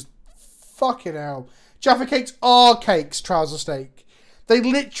 Jesus. Fucking hell. Jaffa cakes are cakes, Trouser Steak. They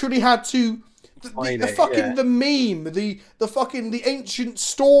literally had to... The meme, the ancient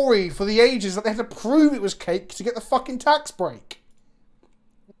story for the ages that they had to prove it was cake to get the fucking tax break.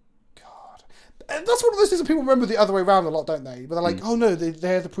 God. And that's one of those things that people remember the other way around a lot, don't they? But they're like, oh no, they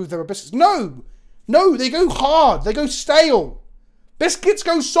had to prove they were biscuits. No! No, they go hard. They go stale. Biscuits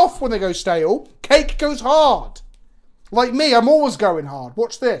go soft when they go stale. Cake goes hard. Like me, I'm always going hard.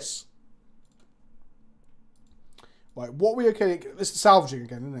 Watch this. Right, what we okay? This is salvaging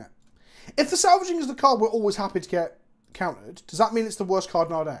again, isn't it? If the salvaging is the card we're always happy to get countered, does that mean it's the worst card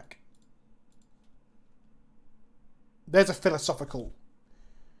in our deck? There's a philosophical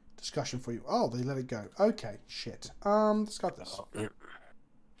discussion for you. Oh, they let it go. Okay, shit. Discard this.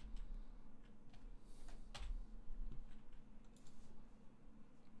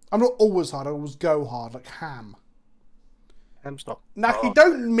 I'm not always hard. I always go hard, like ham. Ham's not. Naki,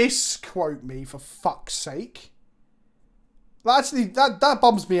 don't misquote me for fuck's sake. Actually, that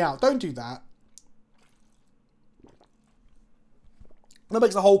bums me out. Don't do that. That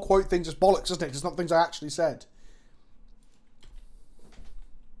makes the whole quote thing just bollocks, doesn't it? It's not things I actually said.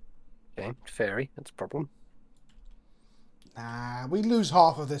 Okay, Teferi, that's a problem. Nah, we lose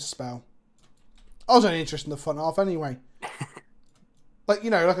half of this spell. I was only interested in the front half anyway. Like,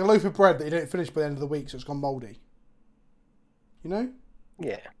 you know, like a loaf of bread that you don't finish by the end of the week, so it's gone mouldy. You know?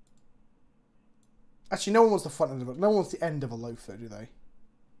 Yeah. Actually, no one wants the front end of it. No one wants the end of a loaf, though, do they?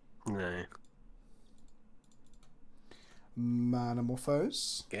 No.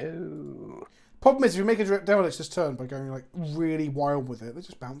 Manamorphose. Go. Problem is, if you make a Demilich this turn by going, like, really wild with it, they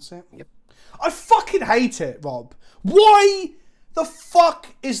just bounce it. Yep. I fucking hate it, Rob. Why the fuck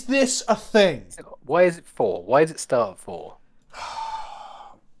is this a thing? Why is it 4? Why does it start at 4?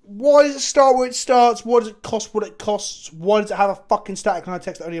 Why does it start where it starts? Why does it cost what it costs? Why does it have a fucking static line of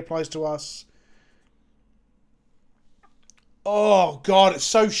text that only applies to us? Oh, God, it's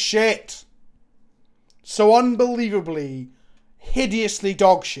so shit. So unbelievably, hideously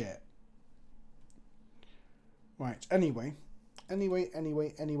dog shit. Right, anyway. Anyway.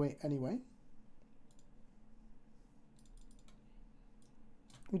 We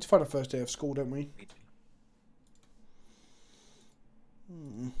need to find a first day of school, don't we?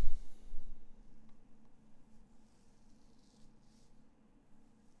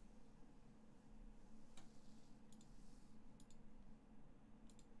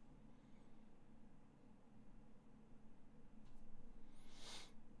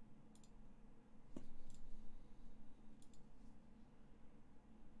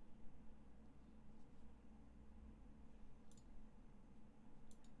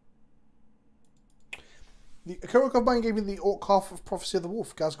 The Kurokov Bang gave me the Orc half of Prophecy of the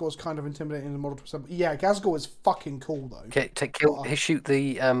Wolf. Gazgor is kind of intimidating in the model to assemble. Yeah, Gazgor is fucking cool though. Okay, shoot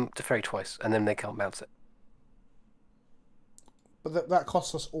the Teferi twice, and then they can't bounce it. But that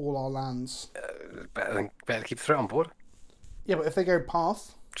costs us all our lands. Better keep the threat on board. Yeah, but if they go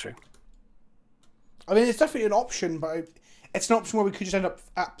path... True. I mean, it's definitely an option, but it's an option where we could just end up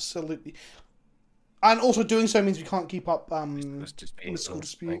absolutely... And also doing so means we can't keep up Mystical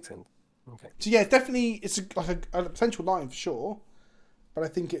Dispute. Makes sense. Okay. So yeah, definitely it's like a potential line for sure, but I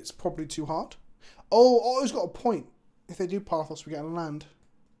think it's probably too hard. Oh, Otto's got a point. If they do pathos, we get a land.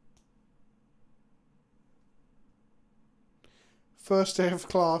 First day of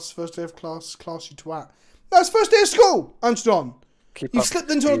class, class you twat. That's first day of school, Amsterdam. You've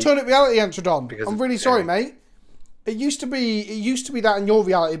slipped into alternate reality, Amsterdam. I'm really sorry, mate. It used to be that in your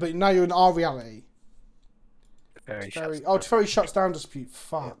reality, but now you're in our reality. Teferi shuts down dispute.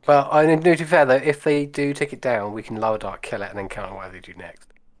 Fuck. Well, I know, to be fair though, if they do take it down, we can Lower Dark kill it and then counter whatever they do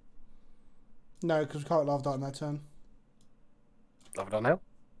next. No, because we can't Lower Dark in their turn. Lower Dark now?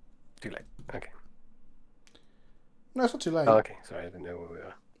 Too late. Okay. No, it's not too late. Oh, okay. Sorry, I didn't know where we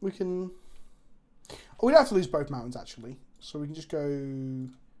were. We can... Oh, we don't have to lose both mountains, actually. So we can just go...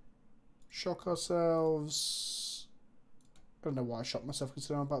 Shock ourselves... I don't know why I shot myself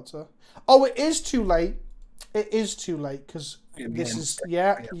considering I'm about to... Oh, it is too late. It is too late, because this is...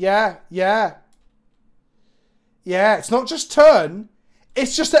 Yeah, it's not just turn.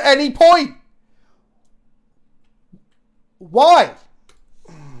 It's just at any point. Why?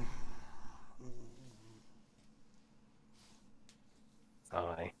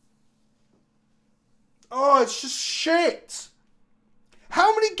 Aye. Oh, it's just shit.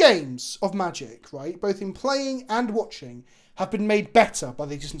 How many games of Magic, right, both in playing and watching, have been made better by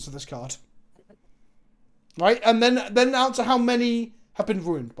the existence of this card? Right? And then out to how many have been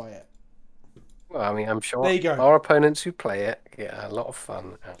ruined by it. Well, I mean, I'm sure there you go. Our opponents who play it get a lot of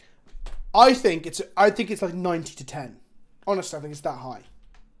fun. I think it's like 90 to 10. Honestly, I think it's that high.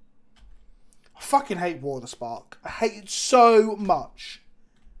 fucking hate War of the Spark. I hate it so much.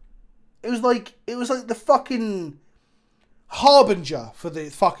 It was like the fucking harbinger for the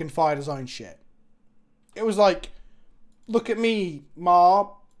fucking fire design shit. It was like, look at me,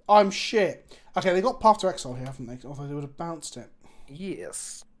 Ma, I'm shit. Okay, they got Path to Exile here, haven't they? Although they would have bounced it.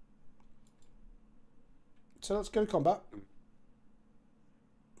 Yes. So let's go to combat.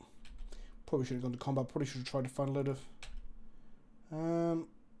 Probably should have gone to combat. Probably should have tried to find a load of...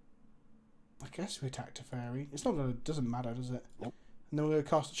 I guess we attack Teferi. It's not gonna... Doesn't matter, does it? Nope. And then we're going to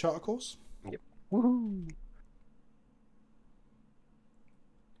cast a Charter Course. Yep. Woohoo!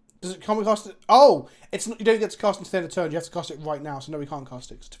 Does it... Can't we cast it... Oh! It's not, you don't get to cast it until the end of turn. You have to cast it right now. So no, we can't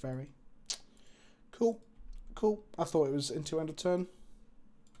cast it. It's Teferi. Cool. Cool. I thought it was until end of turn.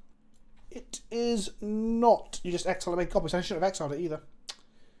 It is not. You just exile and make copies. I shouldn't have exiled it either.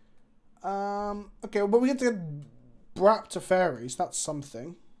 Okay, well, we get to Brap to Fairies. That's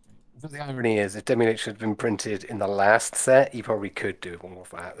something. But the irony is, if Demilich had been printed in the last set, you probably could do all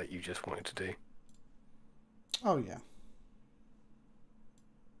of that you just wanted to do. Oh, yeah.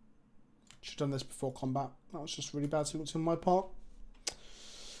 Should have done this before combat. That was just really bad sequence on my part.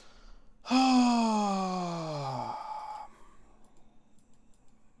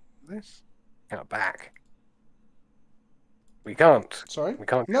 This? Out back. We can't. Sorry? We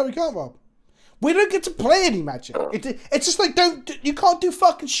can't. No, we can't, Rob. We don't get to play any Magic. It's just like, you can't do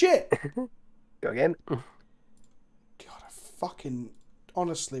fucking shit. Go again. God, I fucking...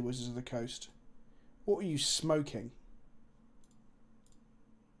 Honestly, Wizards of the Coast. What are you smoking?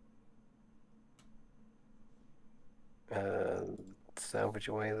 Salvage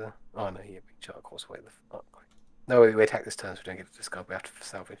away the... Oh, no, yeah, we Charter Course away the... Oh, no, we attack this turn, so we don't get to discard. We have to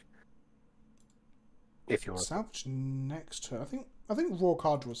salvage. If you want. Salvage next turn. I think Raw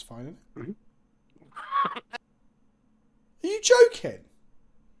card was fine, isn't it? Mm-hmm. Are you joking?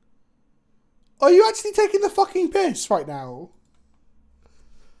 Are you actually taking the fucking piss right now?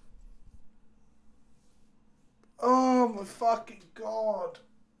 Oh my fucking god.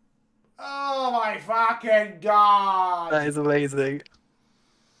 Oh my fucking god. That is amazing.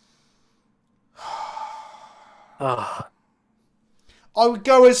 Ah. I would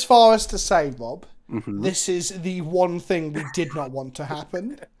go as far as to say, Bob, Mm-hmm. this is the one thing we did not want to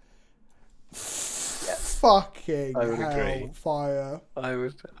happen. Yes. Fucking I would agree. hellfire. I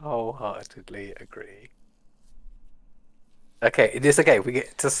would wholeheartedly agree. Okay, it is okay. If we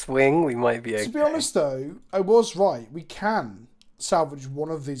get to swing, we might be okay. To be honest, though, I was right. We can salvage one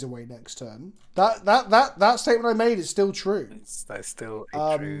of these away next turn. That statement I made is still true. That's still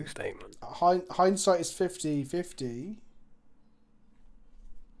a true statement. Hindsight is 50-50.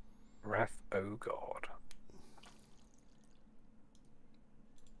 Wrath, oh god.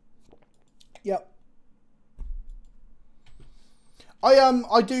 Yep.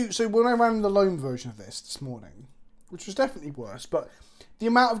 I do. So when I ran the loan version of this morning, which was definitely worse, but the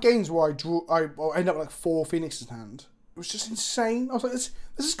amount of games where I end up with like 4 Phoenixes in hand, it was just insane. I was like, this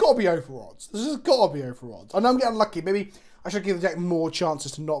has got to be over odds. This has got to be over odds. I know I'm getting lucky. Maybe I should give the deck more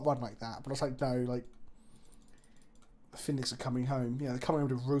chances to not run like that. But I was like, no, like the Phoenix are coming home. Yeah, they're coming home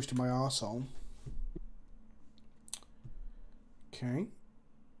to roost in my arsehole. Okay.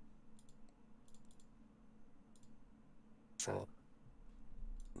 So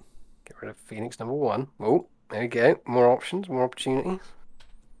get rid of Phoenix number 1. Oh, there we go. More options, more opportunities.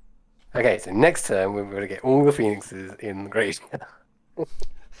 Okay, so next turn we're going to get all the Phoenixes in the graveyard.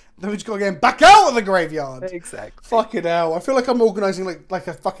 Then we just got to get back out of the graveyard. Exactly. Fucking hell. I feel like I'm organising like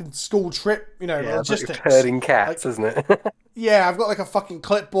a fucking school trip, you know, Yeah, logistics. like herding cats, isn't it? Yeah, I've got like a fucking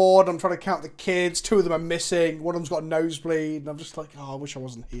clipboard. I'm trying to count the kids. 2 of them are missing. One of them's got a nosebleed. And I'm just like, oh, I wish I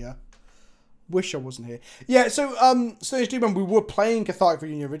wasn't here. Wish I wasn't here. Yeah, so I do remember we were playing Cathartic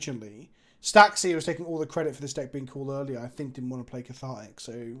Reunion originally. Staxy was taking all the credit for this deck being cool earlier. I think didn't want to play Cathartic,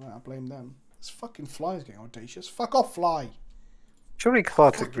 so I blame them. This fucking fly is getting audacious. Fuck off, fly. Surely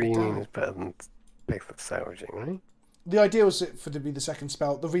Cathartic Reunion is better than Decklist salvaging, right? The idea was for it to be the second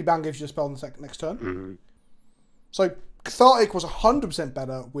spell. The rebound gives you a spell on the next turn. Mm-hmm. So Cathartic was 100%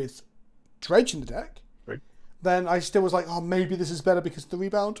 better with Dredge in the deck. Right. Then I still was like, oh, maybe this is better because of the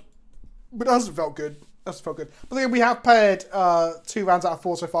rebound. But it hasn't felt good. But then we have paired 2 rounds out of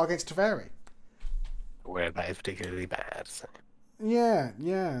 4 so far against Teferi. Where that is particularly bad. So. Yeah,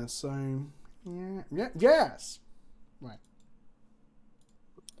 so... yes. Right.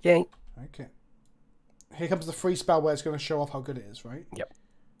 Yay. Okay. Here comes the free spell where it's going to show off how good it is, right? Yep.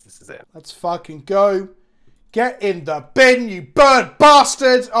 This is it. Let's fucking go. Get in the bin, you bird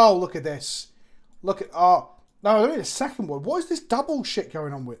bastard! Oh, look at this. Look at... Oh... No, I don't need a second one. What is this double shit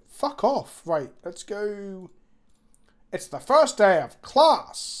going on with? Fuck off. Right, let's go. It's the first day of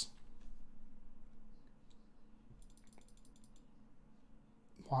class.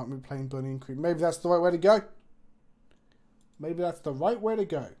 Why aren't we playing Burning Creep? Maybe that's the right way to go. Maybe that's the right way to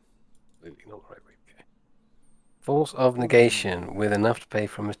go. Absolutely not the right way to go. Force of negation with enough to pay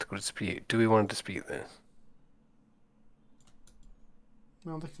for a mystical dispute. Do we want to dispute this?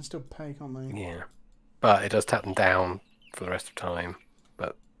 Well, they can still pay, can't they? Yeah. But it does tap them down for the rest of time.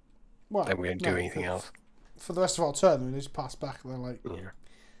 But Well, then we don't do anything else. For the rest of our turn, we just pass back and they're like, Yeah.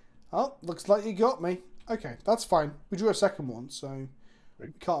 oh, looks like you got me. Okay, that's fine. We drew a second one, so we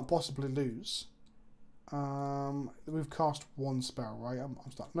can't possibly lose. We've cast one spell, right? I'm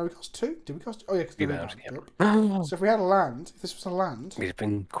starting. No, we cast two? Did we cast two? Oh, yeah, because the rebound. Yep. So if we had a land, if this was a land... We'd have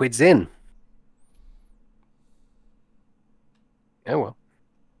been quids in. Oh, well.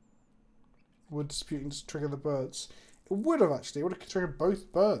 Would disputing to trigger the birds. It would have, actually. It would have triggered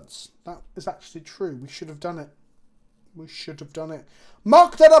both birds. That is actually true. We should have done it. We should have done it.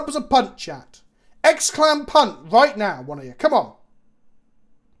 Mark that up as a punt, chat. Exclam punt right now, one of you. Come on.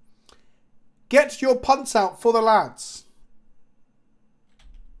 Get your punts out for the lads.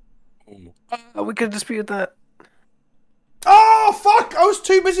 Oh, we could have disputed that. Oh, fuck! I was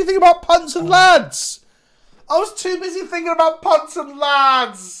too busy thinking about punts and lads. I was too busy thinking about punts and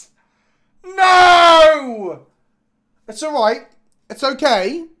lads. No! It's alright. It's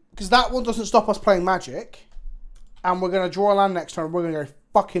okay. Because that one doesn't stop us playing Magic. And we're going to draw a land next turn. We're going to go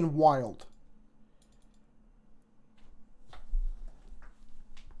fucking wild.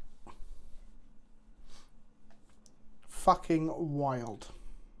 Fucking wild.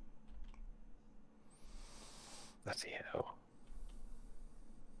 Let's see how.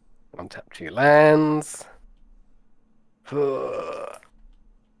 Untap 2 lands.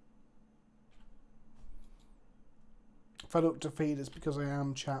 If I look defeated, it's because I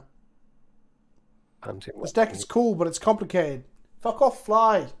am, chat. This This deck is cool, but it's complicated. Fuck off,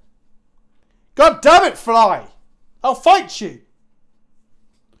 Fly. God damn it, Fly. I'll fight you.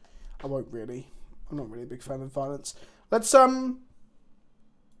 I won't really. I'm not really a big fan of violence. Let's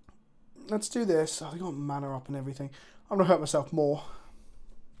do this. Oh, they got mana up and everything. I'm gonna hurt myself more.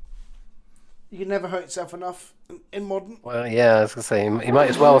 You can never hurt yourself enough in Modern. Well, yeah, I was gonna say you might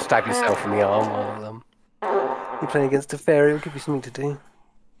as well stab yourself in the arm while you're playing against Teferi. It'll give you something to do.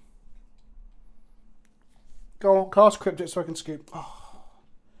 Go on, cast Cryptic so I can scoop. Oh,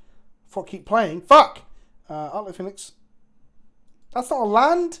 before I keep playing. Fuck! Arclight Phoenix. That's not a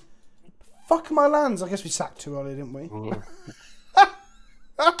land? Fuck my lands. I guess we sacked too early, didn't we? Yeah.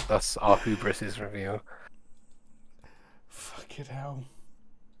 That's our hubris' reveal. Fucking hell.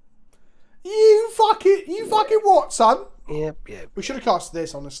 You fucking what, son? Yep. We should have cast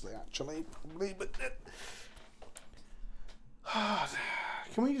this, honestly, actually. Probably, but...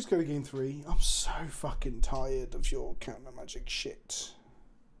 Can we just go to game 3? I'm so fucking tired of your counter magic shit.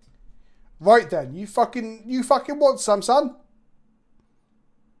 Right then, you fucking want some, son?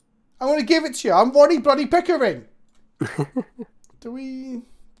 I'm gonna give it to you. I'm Ronnie Bloody Pickering. Do we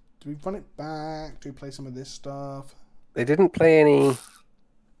run it back? Do we play some of this stuff? They didn't play any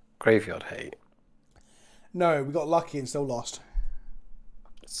graveyard hate. No, we got lucky and still lost.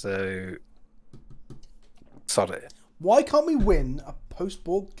 So sod it. Why can't we win a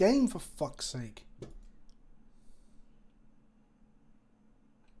post-board game, for fuck's sake?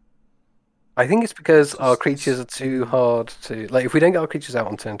 I think it's because our creatures are too hard to... Like, if we don't get our creatures out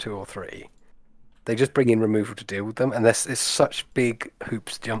on turn 2 or 3, they just bring in removal to deal with them, and there's such big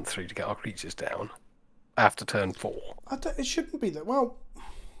hoops to jump through to get our creatures down after turn 4. It shouldn't be that. Well,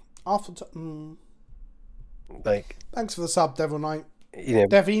 after... Like, thanks for the sub, Devil Knight. You know,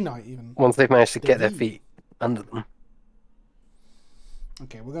 Devi Knight, even. Once they've managed to get their feet under them.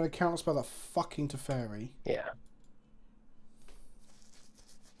 Okay, we're going to counterspell that fucking Teferi. Yeah.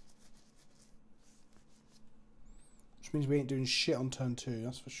 Which means we ain't doing shit on turn 2,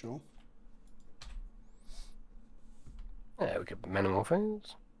 that's for sure. Yeah, we could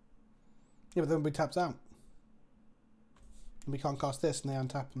Metamorphose. Yeah, but then we taps out. And we can't cast this, and they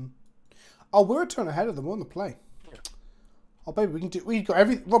untap and... Oh, we're a turn ahead of them. We're on the play. Yeah. Oh, baby, we've got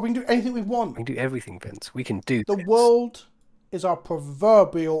everything. Rob, we can do anything we want. We can do everything, Vince. We can do The this. world is our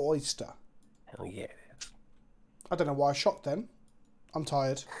proverbial oyster. Hell yeah, it is. I don't know why I shocked then. I'm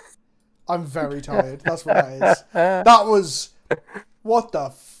tired. I'm very tired. That's what that is. That was... What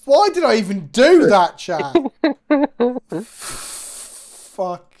the... Why did I even do that, chat?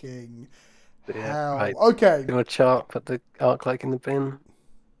 Fucking hell. Right. Okay. Do a chart, put the Arclight in the bin.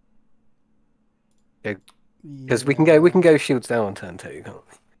 Because we can go shields down on turn 2, can't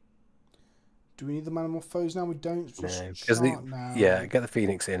we? Do we need the Metamorphose now? We don't. No, because yeah, get the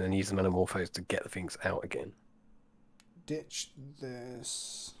Phoenix in and use the Metamorphose to get the Phoenix out again. Ditch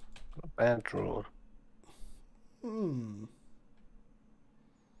this. Bad draw.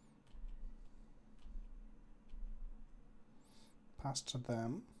 Pass to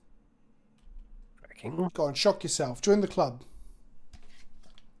them. Tracking. Go on, shock yourself. Join the club.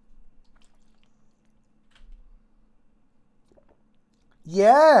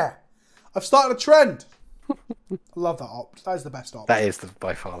 Yeah! I've started a trend. I love that op. That is the best op. That is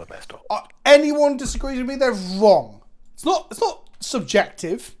by far the best op. Anyone disagrees with me, they're wrong. It's not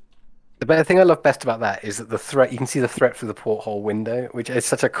subjective. The better thing I love best about that is that the threat, you can see the threat through the porthole window, which is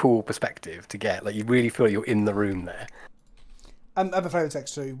such a cool perspective to get. Like, you really feel you're in the room there. And the flavor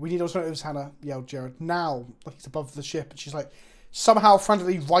text too. We need alternatives, Hannah, yelled Jared. Now, like he's above the ship, and she's like, somehow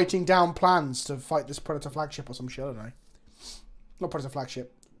frantically writing down plans to fight this Predator flagship or some shit, I don't know. Not Predator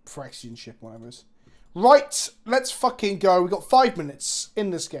flagship, Phyrexian ship, whatever it is. Right, let's fucking go. We've got 5 minutes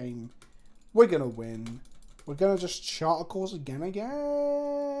in this game. We're gonna win. We're gonna just chart a course again, I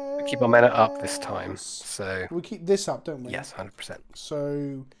guess. We keep our mana up this time, so... We keep this up, don't we? Yes, 100%.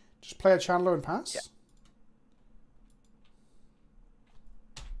 So, just play a Chandler and pass? Yeah.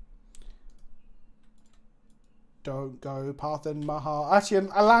 Don't go Path and Maha. Actually,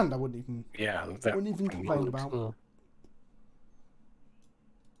 a land I wouldn't even... Yeah. Wouldn't even complain about.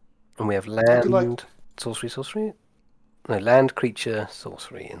 And we have land, sorcery. No, land, creature,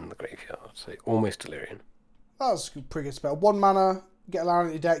 sorcery in the graveyard. So almost Delirium. That was a pretty good spell. 1 mana, get a land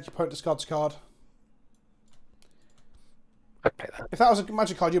in your deck, your opponent discards a card. I'd play that. If that was a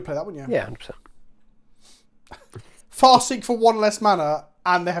magic card, you'd play that, wouldn't you? Yeah, 100%. Farseek for 1 less mana,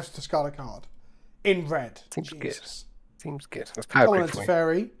 and they have to discard a card. In red. Seems Jesus. good. Seems good. That's power Come on then, creep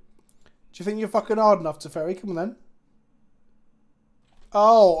Teferi. Do you think you're fucking hard enough, Teferi? Come on then.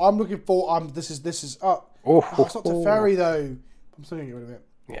 Oh, I'm looking for... this is... Oh, it's not Teferi, though. I'm still going to get rid of it.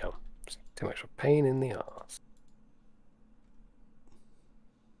 Yeah. It's too much of a pain in the arse.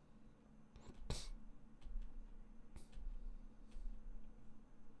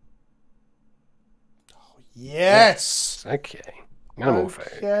 Oh, yes! Okay. Metamorphose.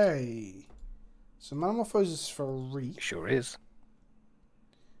 Okay. So Metamorphose is free. Sure is.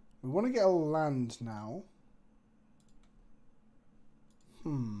 We want to get a land now.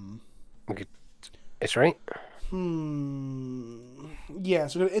 We could iterate. Yeah,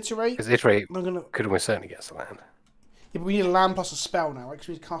 so we're going to iterate. Because iterate I'm could almost certainly get us a land. Yeah, but we need a land plus a spell now, right? Because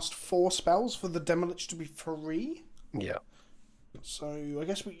we need to cast 4 spells for the Demilich to be free. Yeah. So I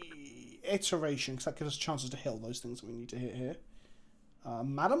guess we... Iteration, because that gives us chances to hit those things that we need to hit here.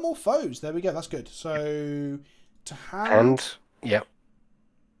 Metamorphose. There we go. That's good. So to hand... And, yep.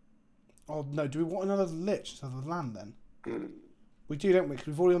 Oh, no. Do we want another Lich instead of the land, then? We do, don't we? Because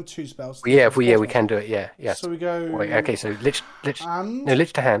we've already on 2 spells. Yeah, we can do it. Yeah, yeah. So we go... Wait, okay, so Lich... Hand. No,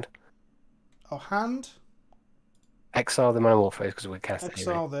 Lich to hand. Oh, hand. Exile the Metamorphose because we're casting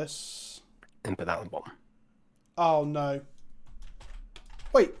Exile this. and put that on the bottom. Oh, no.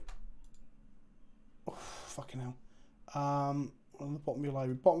 Wait. Oh, fucking hell. On the bottom of your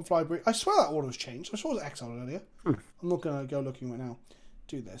library. Bottom of library. I swear that order was changed. I saw it was exiled earlier. I'm not going to go looking right now.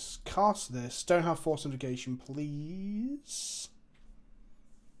 Do this. Cast this. Don't have force invocation, please.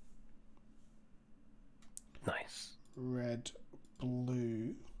 Nice. Red,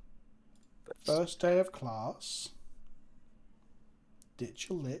 blue. First day of class. Ditch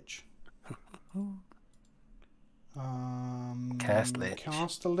a Lich. Cast Lich.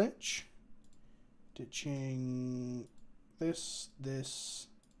 Cast a Lich. Ditching this,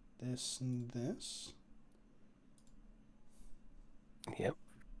 and this. Yep.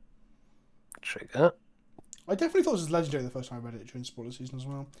 Trigger. I definitely thought this was legendary the first time I read it during spoiler season as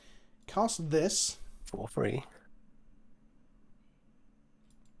well. Cast this. For free.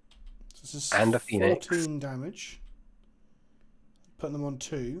 So this is And a Phoenix. 14 damage. Putting them on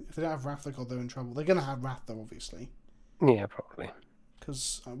 2. If they don't have Wrath, they're in trouble. They're going to have Wrath, though, obviously. Yeah, probably.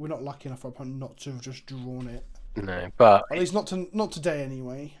 Because we're not lucky enough for our opponent not to have just drawn it. No, but... At least not today,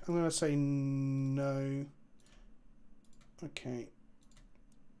 anyway. I'm going to say no. Okay.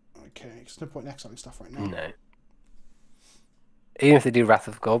 Okay, there's no point in exiling stuff right now. No. Even if they do Wrath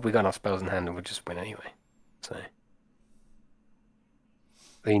of God, we got enough spells in hand and we'll just win anyway. So...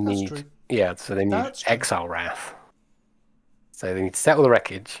 They need... true. Yeah, so they need That's true. Exile Wrath. So they need to settle the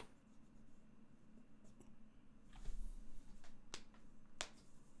wreckage.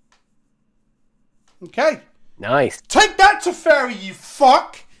 Okay. Nice. Take that, Teferi, you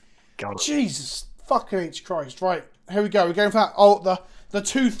fuck! God. Jesus fucking H Christ. Right, here we go. We're going for that. Oh, the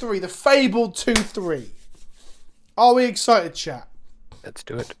 2-3. The fabled 2-3. Are we excited, chat? Let's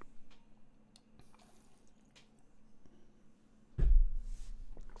do it.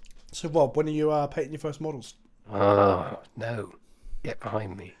 So, Rob, when are you painting your first models? Oh, no. Get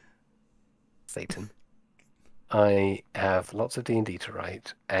behind me, Satan. I have lots of D&D to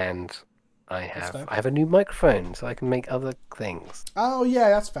write, and I fair. have a new microphone, so I can make other things. Oh yeah,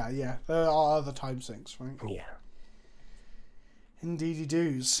 that's fair. Yeah, there are other time sinks, right? Yeah. Indeedy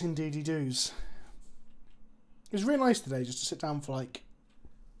doos, indeedy doos. It was really nice today just to sit down for like,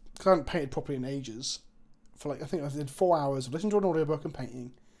 because I haven't painted properly in ages. For like, I think I did 4 hours of listening to an audiobook and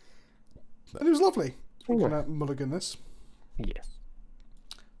painting, and it was lovely. Looking at Mulligan this. Yes.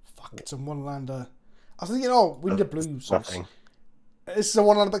 Fuck, it's a one-lander. I was thinking, oh, we need a blue source. Nothing. This is a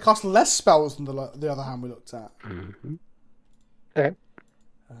one-lander that costs less spells than the other hand we looked at. Mm-hmm. Okay.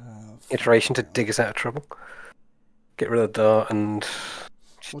 Iteration to dig us out of trouble. Get rid of Dart and...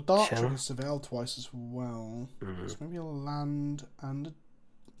 Well, Dart Channel. triggers Surveil twice as well. So maybe a land and a...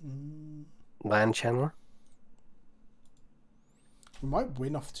 Land Channeler. We might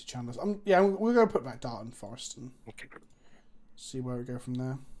win off 2 channels. Yeah, we're going to put back Dart and Forest and see where we go from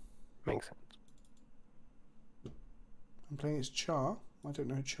there. Makes sense. I'm playing its Char. I don't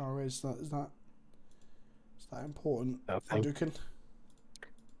know who Char is. Is that important? Hadouken.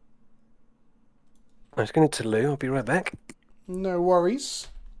 I'm just going to Lou. I'll be right back. No worries.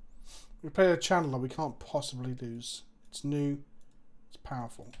 We play a Channeler. We can't possibly lose. It's new. It's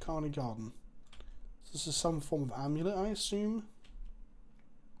powerful. Carney Garden. So this is some form of amulet, I assume.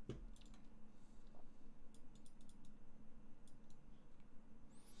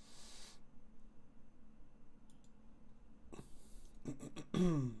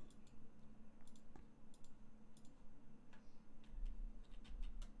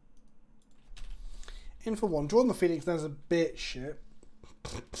 In for 1. Drawing the Phoenix then is a bit shit.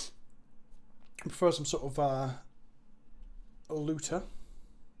 I prefer some sort of a looter.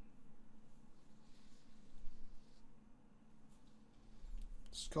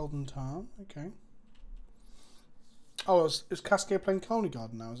 Golden Tarn, okay. Oh, is Cascade playing Colony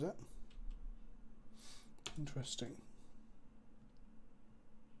Garden now, is it? Interesting.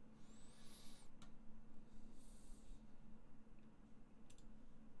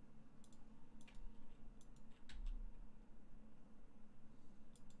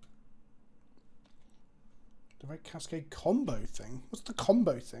 The right Cascade combo thing? What's the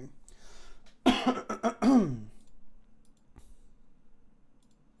combo thing?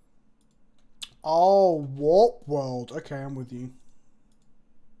 Oh, Warp World. Okay, I'm with you.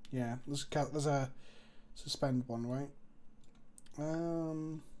 Yeah, there's a suspend one, right?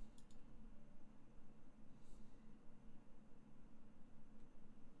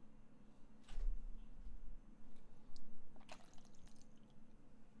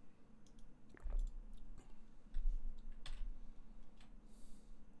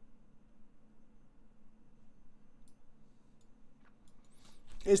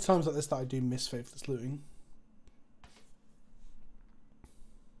 It's times like this that I do miss Faithless Looting.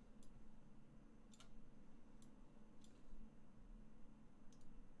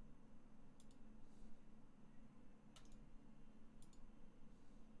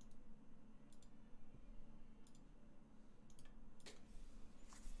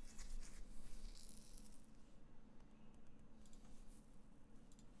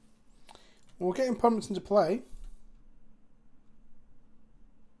 We're getting permanents into play.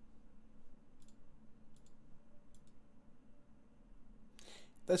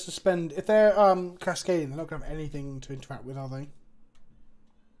 They suspend. If they're cascading, they're not going to have anything to interact with, are they?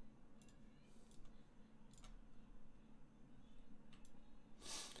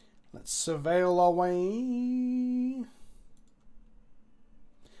 Let's surveil our way.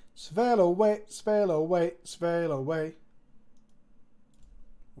 Surveil away, surveil away, surveil away.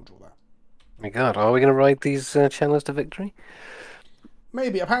 We'll draw that. Oh my god, are we going to ride these channels to victory?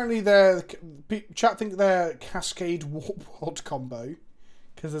 Maybe. Apparently, chat think they're Cascade Warp World combo.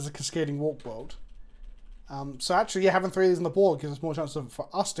 Because there's a cascading Warp World. So actually, yeah, having 3 of these on the board gives us more chance for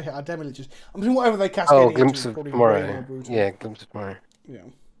us to hit our Demiliches. I mean, whatever they cascade into Glimpse is of probably way Tomorrow. more brutal. Yeah, Glimpse of Tomorrow. Yeah.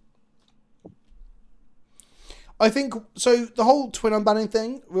 I think, so the whole twin unbanning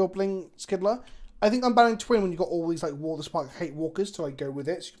thing, Real Bling Skidler, I think unbanning twin when you've got all these like War the Spark hate walkers to like go with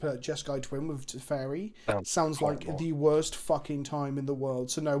it, so you can put a Jeskai twin with Teferi. Sounds horrible. like the worst fucking time in the world.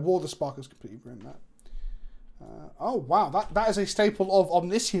 So no, War the Spark has completely ruined that. Oh wow, that is a staple of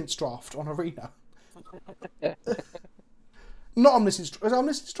Omniscience Draft on Arena. Not Omniscience. Is it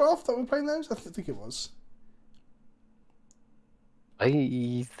Omniscience Draft that we're playing those? I think it was.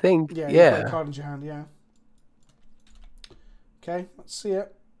 I think, Yeah. yeah. You put a card in your hand, yeah. Okay, let's see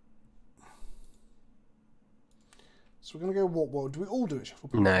it. So we're gonna go Warp World. Do we all do it? Shuffle?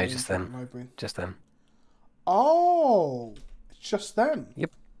 No, just them. Library. Just them. Oh, it's just them. Yep.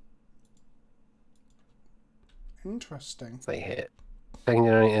 Interesting. They hit. Second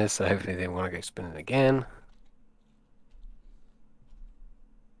generator, so hopefully they want to go spin it again.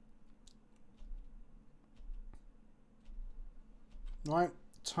 Right,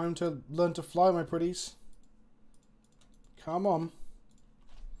 time to learn to fly, my pretties. Come on.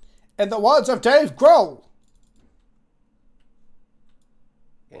 In the words of Dave Grohl.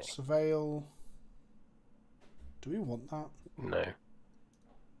 Yeah. Surveil. Do we want that? No.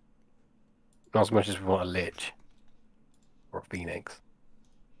 Not as much as we want a Lich. Or a Phoenix.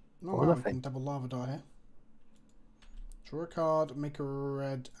 No, Or we nothing. can double lava dart here. Draw a card, make a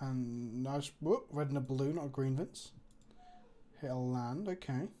red and nice. Whoop, red and a blue, not a green, Vince. Hit a land,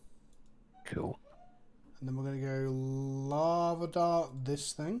 okay. Cool. And then we're going to go lava dart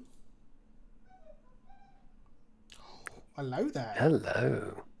this thing. Oh, hello there.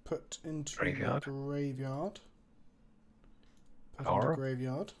 Hello. Put into Graveyard. the graveyard. Put Aura. into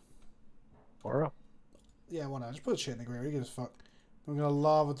graveyard. Aura. Yeah, why not? Just put shit in the graveyard. Who gives a fuck? I'm going to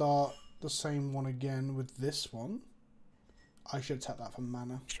lava dart the same one again with this one. I should have tapped that for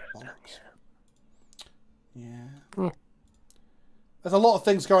mana. Bollocks. Yeah. There's a lot of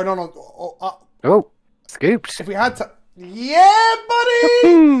things going on. Oh, scoops. If we had to... Yeah,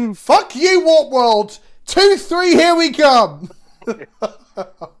 buddy! Fuck you, Warp World! 2-3, here we come!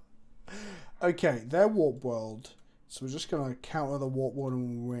 Okay, they're Warp World. So we're just going to counter the Warp World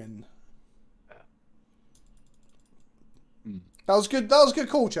and win. That was good. That was a good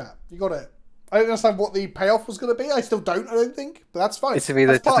call, chat. You got it. I don't understand what the payoff was going to be. I still don't, I don't think. But that's fine. It's to me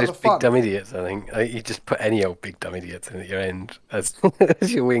That's just part of those the big fun. dumb idiots, I think. You just put any old big dumb idiots in at your end as,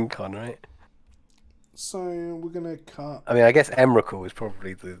 as your win con, right? So we're going to cut... I mean, I guess Emrakul is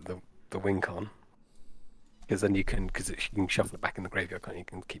probably the win con. Because then you can shuffle it back in the graveyard, can't you? You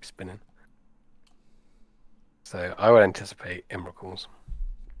can keep spinning. So I would anticipate Emrakuls.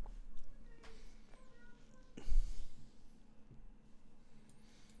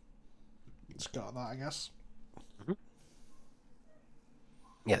 Let's cut that, I guess.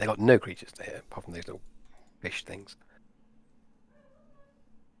 Yeah, they got no creatures to hit apart from these little fish things.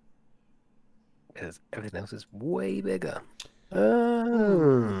 Because everything else is way bigger.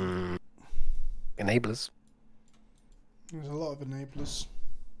 Enablers. There's a lot of enablers.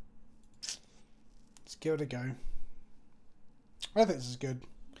 Let's give it a go. I think this is good.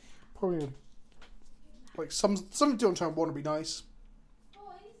 Probably like some don't try and want to be nice.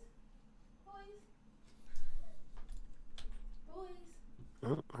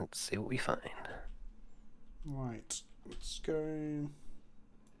 Oh, let's see what we find. Right, let's go.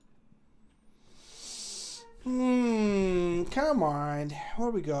 Come on. What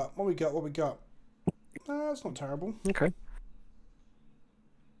do we got? What we got? What we got? That's not terrible. Okay.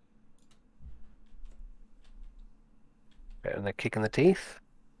 Better than a kick in the teeth.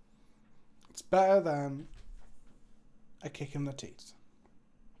 It's better than a kick in the teeth.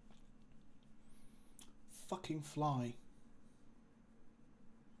 Fucking fly.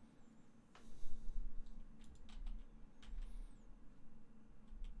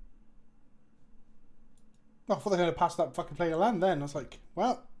 I thought they were going to pass that fucking play of land then. I was like,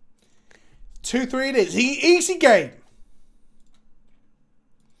 well, 2-3 it is. Easy game.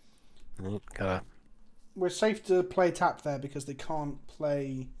 We're safe to play tap there because they can't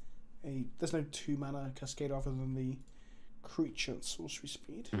play a... There's no 2 mana cascade other than the creature at sorcery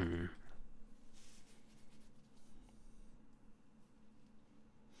speed.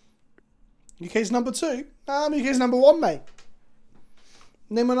 UK's number 2. UK's number 1, mate.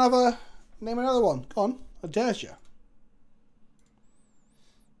 Name another one. Go on. I dare you.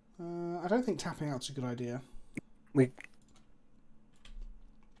 I don't think tapping out's a good idea. Well,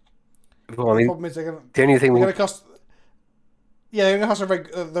 I mean, The problem is the only thing they're going to cost... Yeah, they're going to cost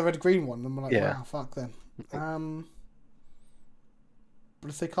the red-green one. And we're like, Yeah. wow, fuck then. But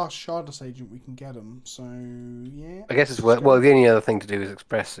if they cast Shardless Agent, we can get them. So, yeah. I guess it's worth. Well, the only other thing to do is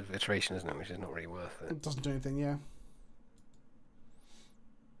expressive iteration, isn't it? Which is not really worth it. It doesn't do anything, yeah.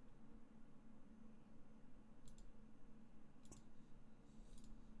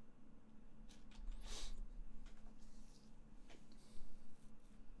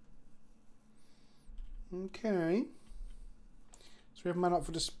 Okay. So we have man up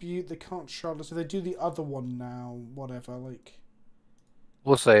for dispute. They can't Shardless. So they do the other one now. Whatever, like...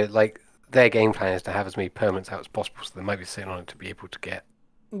 Also, like, their game plan is to have as many permanents out as possible, so they might be sitting on it to be able to get.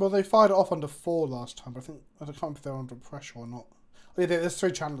 Well, they fired it off under 4 last time, but I can't remember if they were under pressure or not. Oh, yeah, there's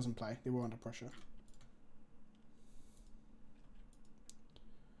 3 channels in play. They were under pressure.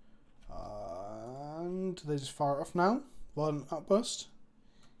 And they just fire it off now. 1 outburst.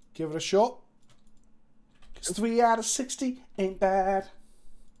 Give it a shot. 'Cause 3 out of 60 ain't bad.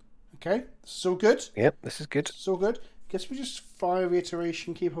 Okay, this is all good. Yep, this is good. It's all good. Guess we just fire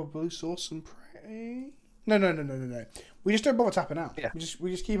reiteration, keep up blue source, and pray. No. We just don't bother tapping out. Yeah.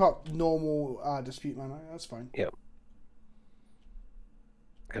 We just keep up normal dispute mana. That's fine. Yep.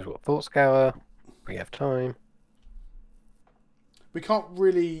 Because what Thought Scour, we have time. We can't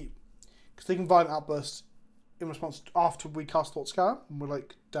really, because they can Violent Outburst in response after we cast Thought Scour, and we're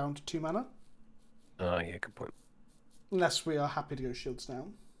like down to 2 mana. Oh yeah, good point. Unless we are happy to go Shields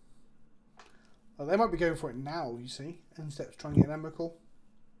down. They might be going for it now, you see, instead of trying to get an Emrakul.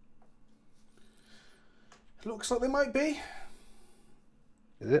 It looks like they might be.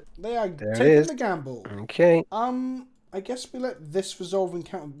 Is it? They are There it taking is. the gamble. Okay. I guess we let this resolve and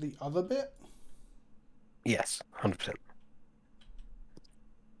count the other bit. Yes, 100%.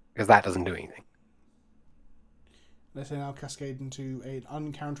 Because that doesn't do anything. Let it now cascade into an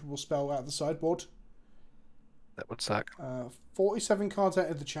uncounterable spell out of the sideboard. That would suck. 47 cards out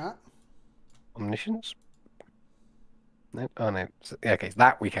of the chat. Omniscience? No. Oh no. Yeah, okay,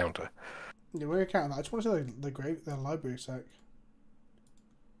 that we counter. Yeah, we're counting that. I just want to see their library a sec.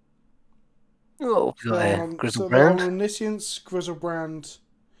 Oh, So Grizzlebrand. Omniscience, Grizzlebrand.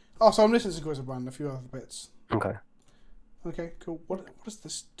 Oh, so Omniscience and Grizzlebrand, a few other bits. Okay. Okay, cool. What does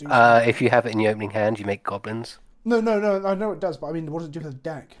this do? If you have it in your opening hand, you make goblins. No, I know it does, but I mean, what does it do for the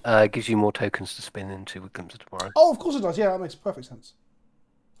deck? It gives you more tokens to spin into with Glimpse of Tomorrow. Oh, of course it does. Yeah, that makes perfect sense.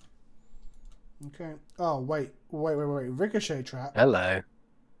 Okay. Oh, wait. Ricochet trap. Hello.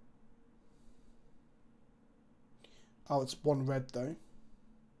 Oh, it's 1 red, though.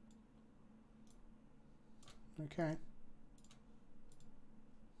 Okay.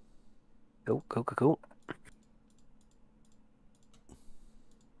 Cool.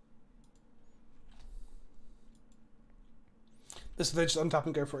 So they just untap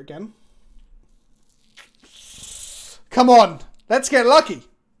and go for it again. Come on! Let's get lucky!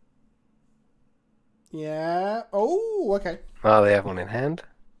 Yeah. Oh, okay. Oh, they have one in hand?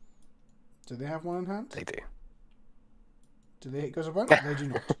 Do they have one in hand? They do. Do they hit Grizzlebrand? They do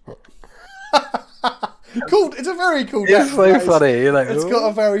not. Cool. It's a very cool deck. It's so funny. You're like, It's got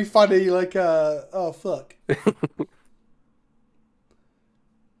a very funny, like, oh, fuck.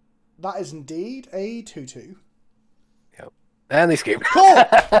 That is indeed a 2/2. Yep. And they skip. Cool!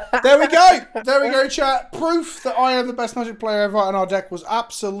 There we go, chat. Proof that I am the best Magic player ever, and our deck was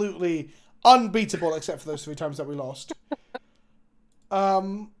absolutely unbeatable, except for those 3 times that we lost. I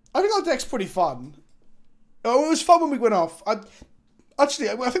think our deck's pretty fun. Oh, it was fun when we went off. I think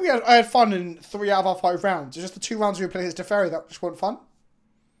I had fun in 3 out of our 5 rounds. It's just the 2 rounds we played against Teferi that just weren't fun.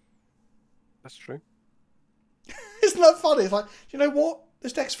 That's true. Isn't that funny? It's like, you know what?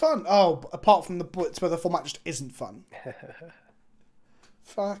 This deck's fun. Oh, apart from the bits where the format just isn't fun.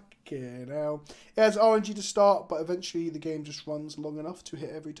 Fucking hell. It has RNG to start, but eventually the game just runs long enough to hit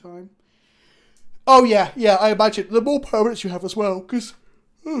every time. Oh, yeah, I imagine. The more permanents you have as well, because...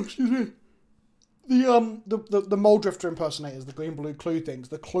 Oh, excuse me. The Mole Drifter impersonators, the green-blue clue things,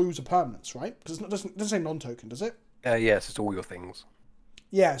 the clues are permanents, right? Because it doesn't say non-token, does it? Yes, it's all your things.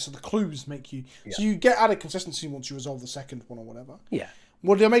 Yeah, so the clues make you... Yeah. So you get added consistency once you resolve the second one or whatever. Yeah.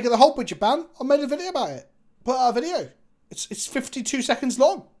 What did I make it the whole Witcher ban? I made a video about it. Put out a video. It's 52 seconds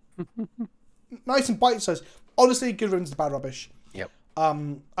long. Nice and bite-sized. Honestly, good riddance to bad rubbish. Yep.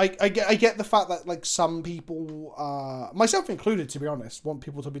 I get the fact that like some people, myself included, to be honest, want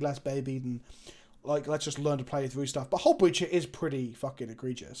people to be less babied and like let's just learn to play through stuff. But Whole Breacher is pretty fucking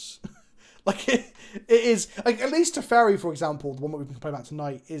egregious. Like it is like at least Teferi, for example, the one that we've been playing about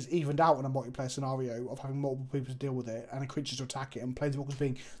tonight, is evened out in a multiplayer scenario of having multiple people to deal with it and a creature to attack it and planeswalkers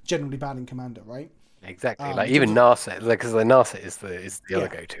being generally bad in Commander, right? Exactly. Like even Narset, because the Narset is the other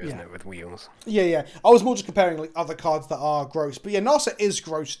go-to, isn't it, with wheels? Yeah. I was more just comparing like other cards that are gross, but yeah, Narset is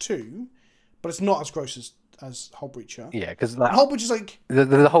gross too, but it's not as gross as Whole Breacher. Yeah, because Whole Breacher is like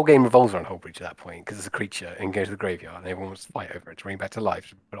the whole game revolves around Whole Breacher at that point, because it's a creature and go to the graveyard and everyone wants to fight over it to bring it back to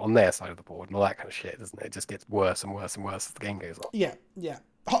life, but on their side of the board and all that kind of shit, doesn't it? It just gets worse and worse and worse as the game goes on. Yeah.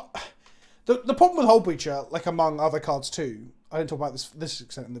 The problem with Whole Breacher, like among other cards too, I didn't talk about this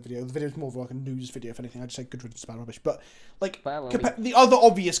extent in the video. The video is more of like a news video, if anything. I just say good riddance, bad rubbish. But like the other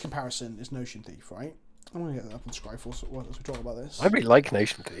obvious comparison is Notion Thief, right? I'm gonna get that up on Scryfall as we talk about this. I really like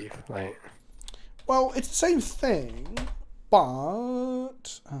Notion Thief. Like, well, it's the same thing,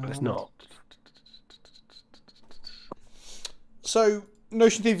 but it's not. So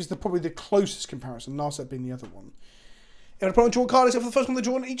Notion Thief is probably the closest comparison. Narset being the other one. If an opponent draw a card, except for the first one they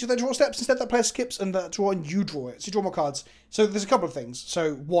draw on each of their draw steps, instead that player skips and that draw and you draw it. So you draw more cards. So there's a couple of things.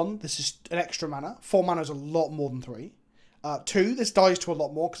 So 1, this is an extra mana. 4 mana is a lot more than 3. 2, this dies to a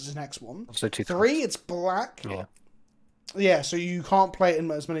lot more because it's an X1. So 2, 3, it's black. Yeah. Yeah, so you can't play it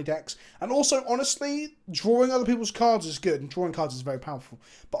in as many decks. And also, honestly, drawing other people's cards is good, and drawing cards is very powerful.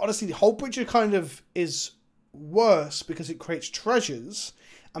 But honestly, the Whole Breacher kind of is worse because it creates treasures,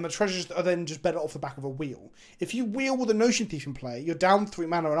 and the treasures are then just better off the back of a wheel. If you wheel with a Notion Thief in play, you're down 3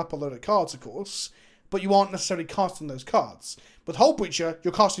 mana and up a load of cards, of course, but you aren't necessarily casting those cards. With Hull Breacher,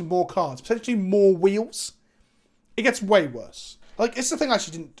 you're casting more cards, potentially more wheels. It gets way worse. Like, it's the thing I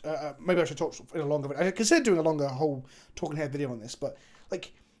actually didn't... maybe I should talk in a longer video. I considered doing a longer whole talking head video on this, but,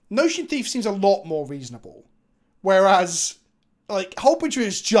 like, Notion Thief seems a lot more reasonable. Whereas, like, Hull Breacher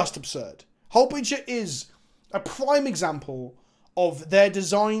is just absurd. Hull Breacher is a prime example of their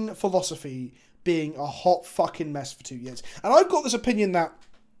design philosophy being a hot fucking mess for 2 years. And I've got this opinion that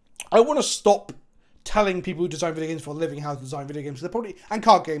I want to stop telling people who design video games for a living how to design video games. They're probably, and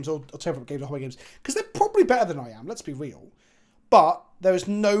card games or tabletop games or hobby games, because they're probably better than I am, let's be real. But there is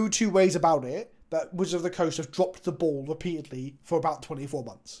no two ways about it that Wizards of the Coast have dropped the ball repeatedly for about 24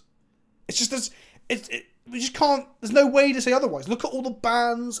 months. It's just, we just can't, there's no way to say otherwise. Look at all the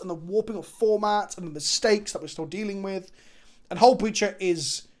bans and the warping of formats and the mistakes that we're still dealing with. And Hull Breacher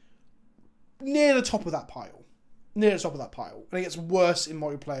is near the top of that pile. Near the top of that pile. And it gets worse in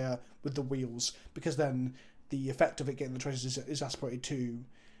multiplayer with the wheels, because then the effect of it getting the treasures is aspirated to.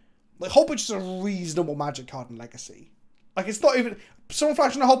 Like, Hull Breacher is a reasonable Magic card in Legacy. Like, it's not even... Someone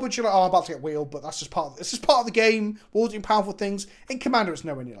flashing a Hull Breacher, like, oh, I'm about to get wheeled, but that's just part of... It's just part of the game. We're all doing powerful things. In Commander, it's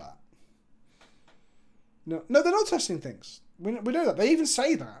nowhere near that. No, they're not testing things. We know that. They even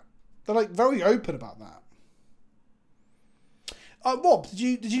say that. They're, like, very open about that. Rob,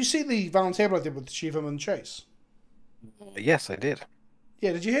 did you see the roundtable I did with Shivam and Chase? Yes, I did.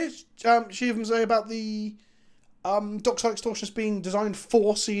 Yeah, did you hear Shivam say about the Dockside Extortionist being designed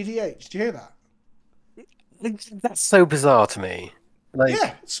for CDH? Did you hear that? That's so bizarre to me. Like,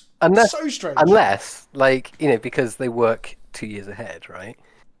 yeah, it's so strange. Unless, like, you know, because they work 2 years ahead, right?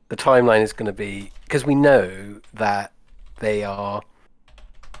 The timeline is going to be... Because we know that they are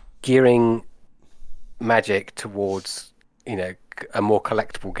gearing Magic towards, you know, a more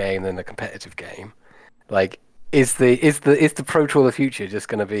collectible game than a competitive game. Like, is the Pro Tour of the future just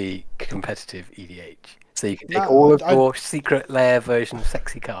going to be competitive EDH? So you can take all of your secret lair version of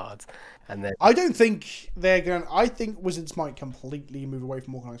sexy cards, and then... I don't think they're going... I think Wizards might completely move away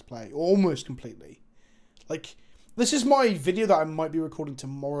from organized play. Almost completely. Like, this is my video that I might be recording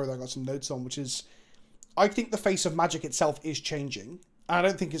tomorrow that I got some notes on, which is... I think the face of Magic itself is changing. And I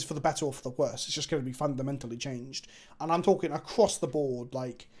don't think it's for the better or for the worse. It's just going to be fundamentally changed. And I'm talking across the board.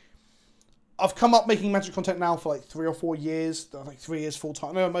 Like, I've come up making Magic content now for like 3 or 4 years. Like 3 years full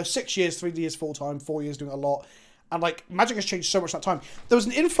time. No, almost 6 years, 3 years full time, 4 years doing a lot. And like, Magic has changed so much that time. There was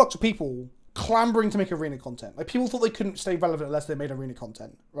an influx of people clambering to make arena content. Like, people thought they couldn't stay relevant unless they made arena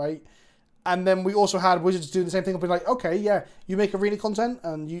content, right? And then we also had Wizards doing the same thing. I'll be like, okay, yeah, you make arena content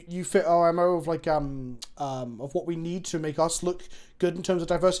and you fit our MO of like of what we need to make us look good in terms of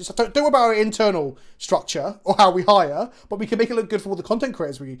diversity. So don't worry about our internal structure or how we hire, but we can make it look good for all the content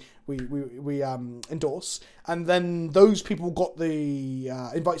creators we endorse. And then those people got the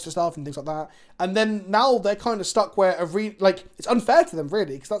invites to stuff and things like that. And then now they're kind of stuck where like, it's unfair to them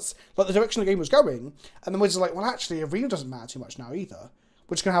really, because that's like the direction the game was going. And then Wizards are like, well, actually, arena doesn't matter too much now either.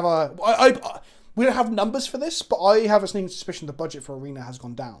 We're just going to have we don't have numbers for this, but I have a sneaking suspicion the budget for Arena has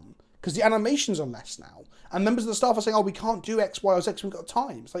gone down. Because the animations are less now. And members of the staff are saying, oh, we can't do X, Y, or Z because we've got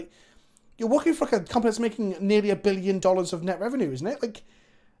time. It's like, you're working for like a company that's making nearly $1 billion of net revenue, isn't it? Like,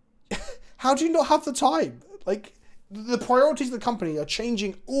 how do you not have the time? Like, the priorities of the company are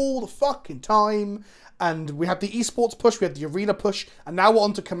changing all the fucking time. And we had the esports push, we had the arena push, and now we're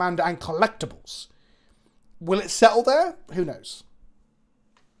on to Commander and collectibles. Will it settle there? Who knows?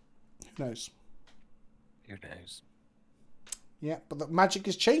 Who knows? Who knows? Yeah, but the Magic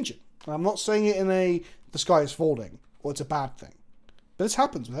is changing. And I'm not saying it in the sky is falling or it's a bad thing. But this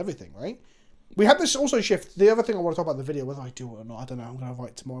happens with everything, right? We had this also shift. The other thing I want to talk about in the video, whether I do it or not, I don't know. I'm going to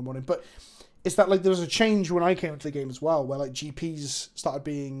write tomorrow morning. But it's that like there was a change when I came into the game as well, where like GPs started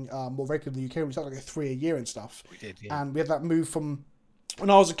being more regular in the UK. We started like 3 a year and stuff. We did, yeah. And we had that move from when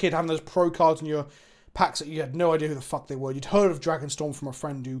I was a kid having those pro cards in your packs that you had no idea who the fuck they were. You'd heard of Dragonstorm from a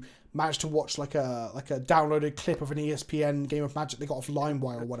friend who managed to watch like a downloaded clip of an ESPN game of Magic they got off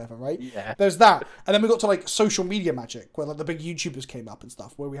LimeWire or whatever, right? Yeah. There's that. And then we got to like social media Magic, where like the big YouTubers came up and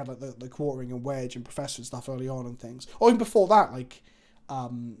stuff, where we had like the Quartering and Wedge and Professor and stuff early on and things. Or even before that, like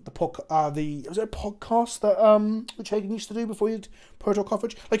was it a podcast that which Hagen used to do before you did Pro Tour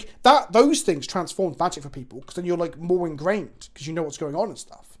coverage? Like those things transformed Magic for people, because then you're like more ingrained because you know what's going on and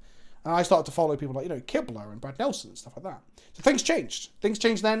stuff. And I started to follow people like, you know, Kibler and Brad Nelson and stuff like that. So things changed. Things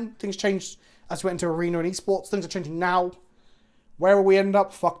changed then. Things changed as we went into arena and esports. Things are changing now. Where will we end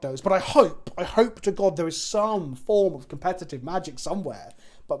up? Fuck knows. But I hope to God there is some form of competitive Magic somewhere.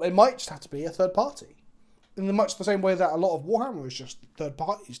 But it might just have to be a third party. in much the same way that a lot of Warhammer is just third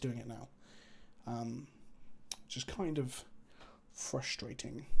parties doing it now. Which is kind of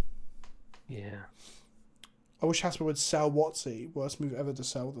frustrating. Yeah. I wish Hasbro would sell WotC. Worst move ever to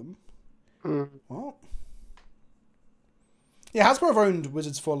sell them. What? Yeah, Hasbro have owned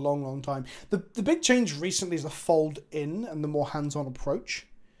Wizards for a long, long time. The big change recently is the fold-in and the more hands-on approach.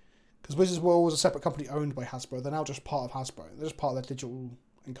 Because Wizards were always a separate company owned by Hasbro. They're now just part of Hasbro. They're just part of their digital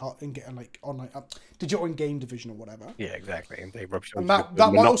and like online digital and game division or whatever. Yeah, exactly. They rub and that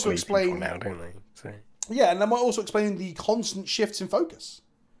might also explain now, don't they? So. Yeah, and that might also explain the constant shifts in focus.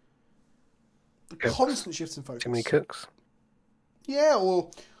 Constant shifts in focus. Too many cooks. Yeah, or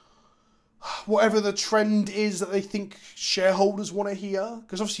whatever the trend is that they think shareholders want to hear.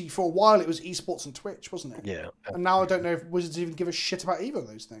 Because obviously for a while it was esports and Twitch, wasn't it? Yeah. And now I don't know if Wizards even give a shit about either of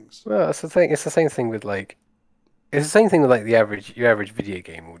those things. Well, that's the thing. It's the same thing with like. It's the same thing with like your average video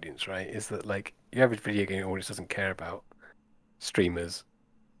game audience, right? Is that like your average video game audience doesn't care about streamers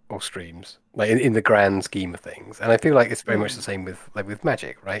or streams, like in the grand scheme of things. And I feel like it's very much the same with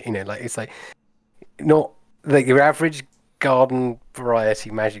Magic, right? You know, like it's like not like your average garden variety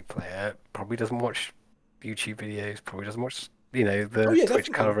Magic player probably doesn't watch YouTube videos, probably doesn't watch the Twitch definitely.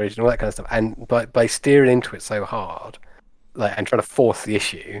 coverage and all that kind of stuff. And by steering into it so hard, like and trying to force the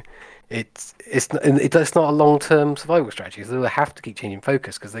issue. It's not a long-term survival strategy. So they have to keep changing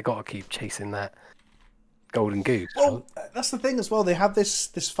focus because they got to keep chasing that golden goose. Well, that's the thing as well. They have this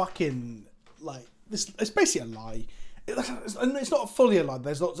fucking like this. It's basically a lie. It's not fully a lie.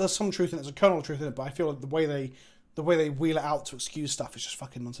 There's some truth in it. There's a kernel of truth in it. But I feel like the way they wheel it out to excuse stuff is just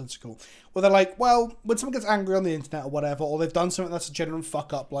fucking nonsensical. Well, they're like, well, when someone gets angry on the internet or whatever, or they've done something that's a genuine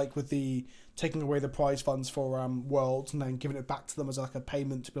fuck up, like with the taking away the prize funds for Worlds and then giving it back to them as like a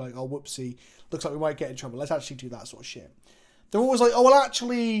payment to be like, oh, whoopsie, looks like we might get in trouble. Let's actually do that sort of shit. They're always like, oh, well,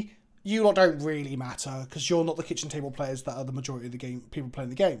 actually, you lot don't really matter because you're not the kitchen table players that are the majority of the game, people playing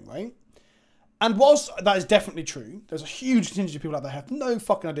the game, right? And whilst that is definitely true, there's a huge contingent of people out there who have no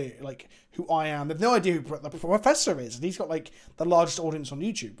fucking idea, like, who I am. They have no idea who the Professor is. And he's got, like, the largest audience on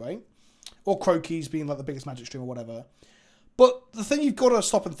YouTube, right? Or Croaky's being, like, the biggest Magic streamer or whatever. But the thing you've got to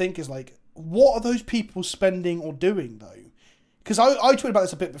stop and think is, like, what are those people spending or doing, though? Because I tweeted about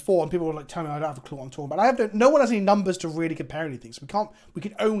this a bit before, and people were, like, telling me I don't have a clue what I'm talking about. No one has any numbers to really compare anything, so we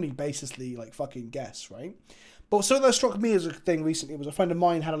can only basically, like, fucking guess, right? But something that struck me as a thing recently was a friend of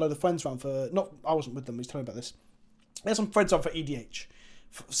mine had a load of friends around I wasn't with them, he was telling me about this. He had some friends on for EDH.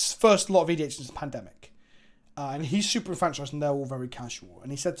 First lot of EDH since the pandemic. And he's super enfranchised and they're all very casual. And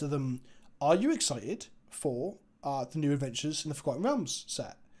he said to them, are you excited for the new adventures in the Forgotten Realms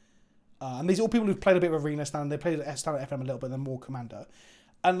set? And these are all people who've played a bit of Arena Standard. They played Standard FM a little bit, then more Commander.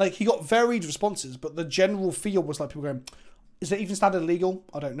 And like he got varied responses, but the general feel was like people going, is it even Standard legal?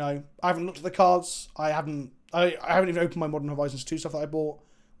 I don't know. I haven't looked at the cards. I haven't even opened my Modern Horizons 2 stuff that I bought,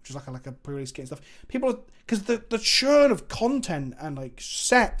 which is like a pre-release kit and stuff. People, because the churn of content and like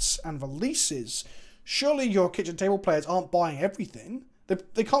sets and releases, surely your kitchen table players aren't buying everything.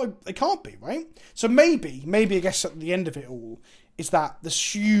 They can't be, right? So maybe I guess at the end of it all is that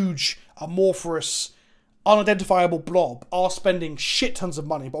this huge amorphous, unidentifiable blob are spending shit tons of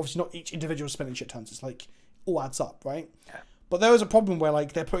money, but obviously not each individual is spending shit tons. It's like all adds up, right? Yeah. But there is a problem where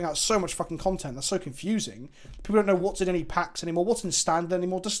like they're putting out so much fucking content that's so confusing. People don't know what's in any packs anymore, what's in Standard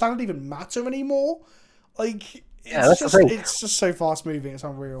anymore. Does Standard even matter anymore? Like it's just so fast moving. It's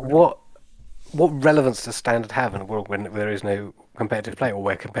unreal. What relevance does Standard have in a world when there is no competitive play, or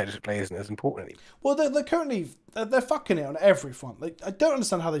where competitive play isn't as important anymore? Well, they're currently they're fucking it on every front. Like I don't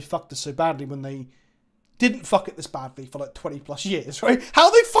understand how they fucked us so badly when they didn't fuck it this badly for like 20 plus years, right? How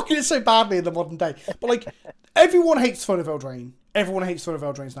are they fucking it so badly in the modern day? But like, everyone hates Throne of Eldraine. Everyone hates Throne of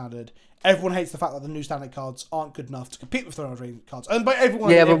Eldraine Standard. Everyone hates the fact that the new Standard cards aren't good enough to compete with Throne of Eldraine cards. And by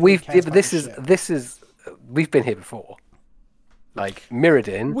everyone, yeah, but we've been here before. Like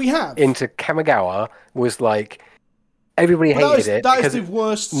Mirrodin, we have into Kamigawa was like everybody hated it. That is the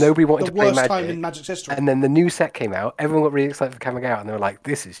worst. Nobody wanted to play worst Magic. Time in Magic's history. And then the new set came out. Everyone got really excited for Kamigawa, and they were like,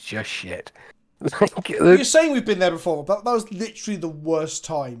 "This is just shit." You're saying we've been there before, but that was literally the worst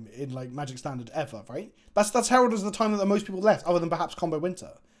time in like Magic Standard ever, right? That's heralded as the time that most people left, other than perhaps Combo Winter.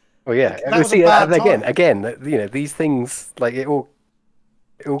 Well, yeah. Like, again, these things like it all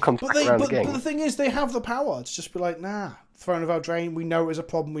comes back around again. But the thing is, they have the power to just be like, nah, Throne of Eldraine. We know it was a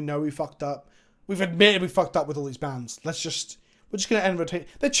problem. We know we fucked up. We've admitted we fucked up with all these bans. We're just gonna end rotation.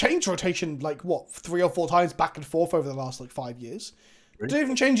 They changed rotation like what 3 or 4 times back and forth over the last like 5 years. Don't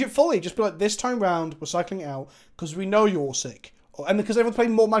even change it fully. Just be like, this time round, we're cycling it out because we know you're all sick. And because everyone's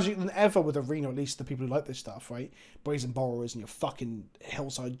playing more Magic than ever with Arena, at least the people who like this stuff, right? Brazen Borrowers and your fucking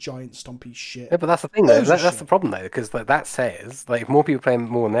Hillside Giant Stompy shit. Yeah, but that's the thing, though. That's the problem, though, because like, that says, like, if more people play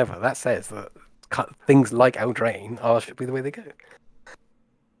more than ever, that says that things like Eldraine should be the way they go.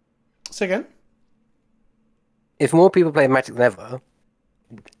 Say again? If more people play Magic than ever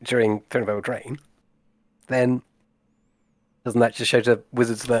during Throne of Eldraine, then doesn't that just show to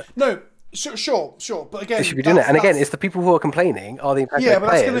Wizards that... No, sure, but again... They should be doing it. And again, it's the people who are complaining are the Magic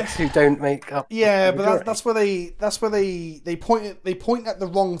players who don't make up... Yeah, but that's where they point at the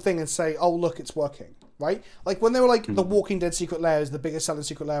wrong thing and say, oh, look, it's working, right? Like, when they were like, The Walking Dead Secret Lair is the biggest selling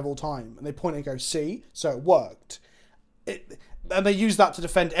Secret Lair of all time, and they point and go, see? So it worked. And they use that to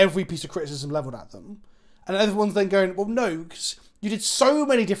defend every piece of criticism leveled at them. And everyone's then going, well, no, because you did so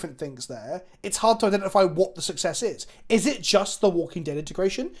many different things there, it's hard to identify what the success is. Is it just the Walking Dead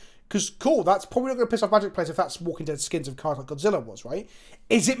integration? Because, cool, that's probably not going to piss off Magic players if that's Walking Dead skins of cards like Godzilla was, right?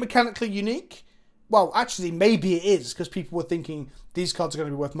 Is it mechanically unique? Well, actually, maybe it is, because people were thinking these cards are going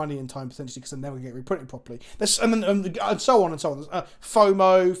to be worth money in time, potentially, because they're never going to get reprinted properly. And so on and so on.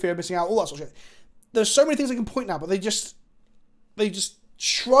 FOMO, fear of missing out, all that sort of shit. There's so many things they can point now, but they just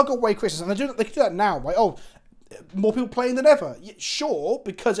shrug away criticism. And they can do that now, right? Oh, more people playing than ever. Yeah, sure,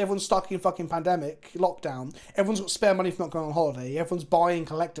 because everyone's stuck in fucking pandemic, lockdown. Everyone's got spare money for not going on holiday. Everyone's buying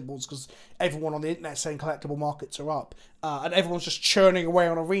collectibles because everyone on the internet saying collectible markets are up. And everyone's just churning away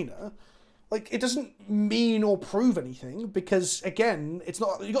on Arena. Like, it doesn't mean or prove anything because, again, it's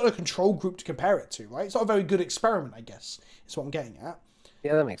not... You've got a control group to compare it to, right? It's not a very good experiment, I guess, is what I'm getting at.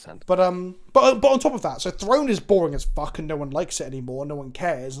 Yeah, that makes sense. But on top of that, so Throne is boring as fuck and no one likes it anymore, no one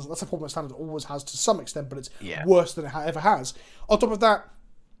cares. That's a problem that Standard always has to some extent, but it's worse than it ever has. On top of that,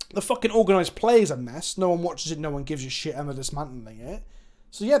 the fucking organised play is a mess. No one watches it, no one gives a shit, and they're dismantling it.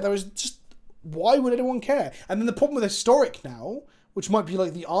 So yeah, there is just... Why would anyone care? And then the problem with Historic now, which might be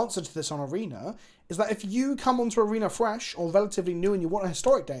like the answer to this on Arena, is that if you come onto Arena fresh or relatively new and you want a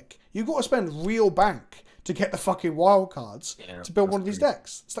Historic deck, you've got to spend real bank to get the fucking wild cards to build one of these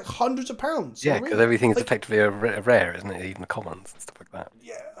decks. It's like hundreds of pounds. Yeah, because everything's like, effectively a rare, isn't it? Even the commons and stuff like that.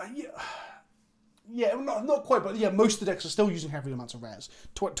 Yeah, not quite, but yeah, most of the decks are still using heavy amounts of rares.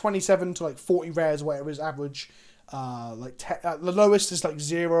 27 to like 40 rares, whatever is average. The lowest is like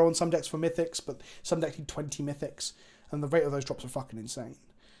 0 on some decks for mythics, but some decks need 20 mythics, and the rate of those drops are fucking insane.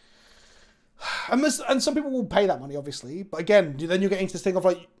 And some people will pay that money, obviously, but again, then you're getting to this thing of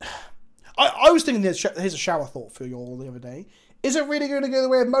like... I was thinking, here's a shower thought for you all the other day. Is it really going to go the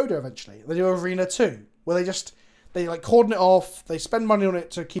way of Moda eventually? They do Arena 2, where they like cordon it off, they spend money on it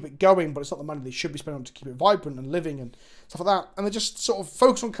to keep it going, but it's not the money they should be spending on to keep it vibrant and living and stuff like that. And they just sort of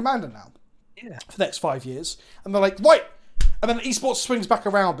focus on Commander now for the next 5 years. And they're like, right! And then esports swings back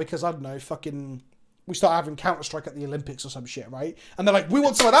around because, I don't know, fucking... We start having Counter-Strike at the Olympics or some shit, right? And they're like, we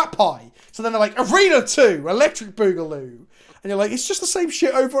want some of that pie. So then they're like, Arena 2, Electric Boogaloo. And you're like, it's just the same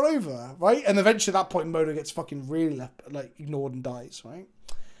shit over and over, right? And eventually at that point, Moda gets fucking really like ignored and dies, right?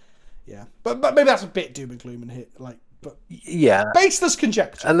 Yeah. But maybe that's a bit doom and gloom and hit, like, but... Yeah. Baseless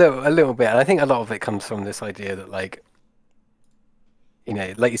conjecture. A little bit. And I think a lot of it comes from this idea that, like, you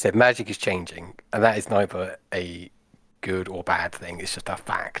know, like you said, Magic is changing. And that is neither a good or bad thing. It's just a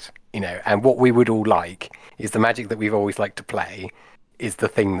fact, you know. And what we would all like is the Magic that we've always liked to play is the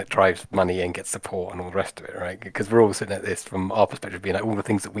thing that drives money and gets support and all the rest of it, right? Because we're all sitting at this from our perspective, being like, all the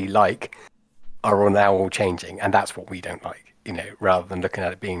things that we like are now all changing, and that's what we don't like, you know, rather than looking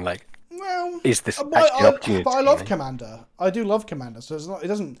at it being like, well, is this actually an opportunity? But I love Commander. I do love Commander, so it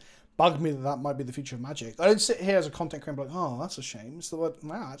doesn't bug me that might be the future of Magic. I don't sit here as a content creator and be like, oh, that's a shame. It's the word,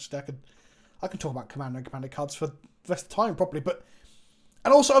 wow, actually, I could talk about Commander and Commander cards for the rest of the time properly, but...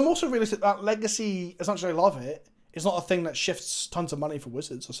 And also, I'm also realistic that Legacy, as much as I love it, it's not a thing that shifts tons of money for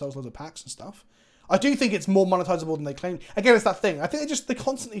Wizards or sells loads of packs and stuff. I do think it's more monetizable than they claim. Again, it's that thing. I think they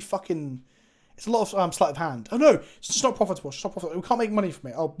constantly fucking... It's a lot of sleight of hand. Oh no, it's just not profitable. It's just not profitable. We can't make money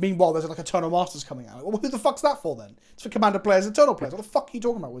from it. Oh, meanwhile, there's like Eternal Masters coming out. Well, who the fuck's that for then? It's for Commander players and Eternal players. What the fuck are you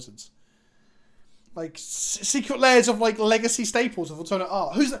talking about, Wizards? Like, secret layers of like legacy staples of alternate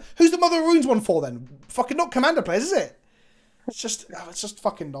art. Who's the Mother of Runes one for then? Fucking not Commander players, is it? It's just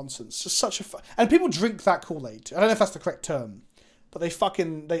fucking nonsense. It's just such a and people drink that Kool-Aid. I don't know if that's the correct term, but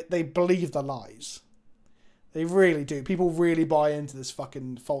they believe the lies. They really do. People really buy into this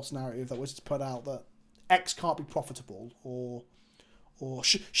fucking false narrative that Wizards put out that X can't be profitable or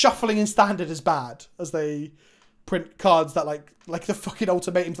shuffling in standard is bad, as they print cards that like the fucking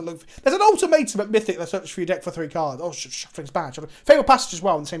ultimatums that look. There's an ultimatum at Mythic that searches for your deck for 3 cards. Oh, shuffling's bad. Fatal Passage as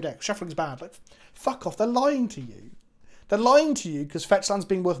well in the same deck. Shuffling's bad. Like, fuck off. They're lying to you. They're lying to you because fetch lands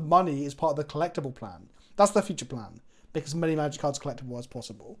being worth money is part of the collectible plan. That's their future plan. make as many Magic cards collectible as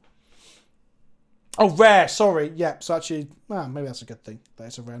possible. Oh, rare, sorry. Yep, so actually, maybe that's a good thing. That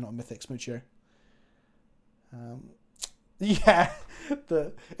it's a rare, not a mythic Smoochio. Yeah,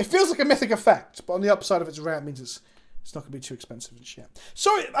 it feels like a mythic effect, but on the upside, if it's rare, it means it's not going to be too expensive and shit.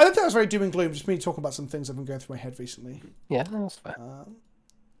 Sorry, I don't think that was very doom and gloom, just me talking about some things I've been going through my head recently. Yeah, that's fair.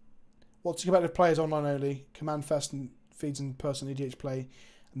 What's competitive players online only, command first and feeds in person EDH play,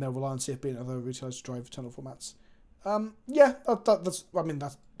 and they'll rely on CFB and other retailers to drive eternal formats. Yeah,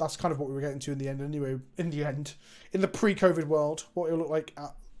 that's kind of what we were getting to in the end anyway. In the pre-COVID world, what it will look like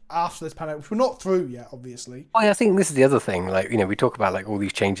after this pandemic, which we're not through yet, obviously. Well, I think this is the other thing. Like, we talk about like all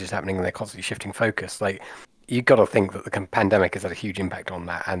these changes happening and they're constantly shifting focus. Like, you got to think that the pandemic has had a huge impact on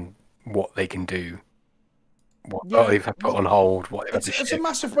that and what they can do. What they've put on hold. It's a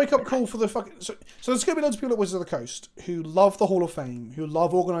massive wake-up call for the fucking... So there's going to be loads of people at Wizards of the Coast who love the Hall of Fame, who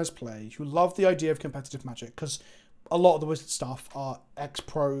love organised play, who love the idea of competitive Magic, because a lot of the Wizards staff are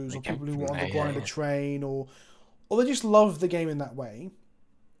ex-pros or people who want to grind a train, or they just love the game in that way.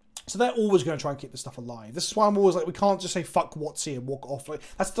 So they're always going to try and keep this stuff alive. This is why I'm always like, we can't just say fuck WotC and walk off. Like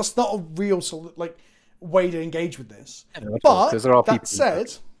that's not a real way to engage with this. Yeah, but there are that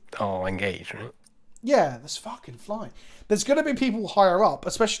said, engage, right? Yeah, that's fucking fly. There's going to be people higher up,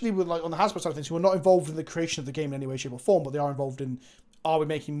 especially with like on the Hasbro side of things, who are not involved in the creation of the game in any way, shape, or form, but they are involved in are we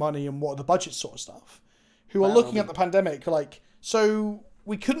making money and what are the budget sort of stuff. Who are looking at the pandemic like, so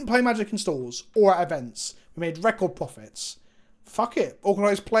we couldn't play Magic in stores or at events. We made record profits. Fuck it.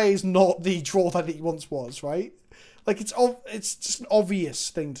 Organised play is not the draw that it once was, right? Like it's just an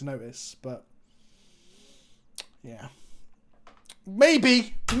obvious thing to notice, but yeah.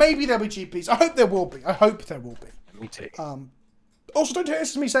 Maybe there'll be GPs. I hope there will be. Me too. Also, don't take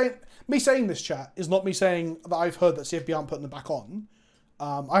this as me saying this, chat is not me saying that I've heard that CFB aren't putting them back on.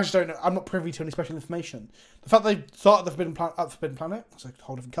 I just don't know. I'm not privy to any special information. The fact they started the Forbidden Planet, it's a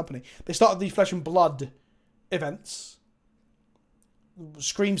whole different company. They started the Flesh and Blood events.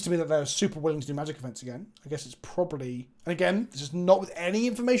 Screams to me that they're super willing to do Magic events again. I guess it's probably, and again, this is not with any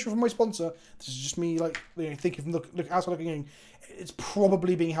information from my sponsor. This is just me thinking from look outside looking in. It's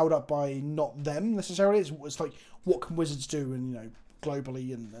probably being held up by not them necessarily. It's like, what can Wizards do, and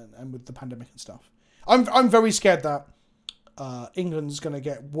globally and with the pandemic and stuff. I'm very scared that England's going to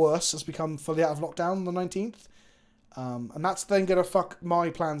get worse as we come fully out of lockdown on the 19th, and that's then going to fuck my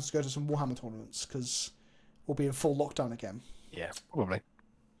plans to go to some Warhammer tournaments because we'll be in full lockdown again. Yeah, probably.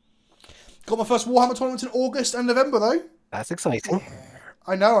 Got my first Warhammer tournament in August and November, though. That's exciting.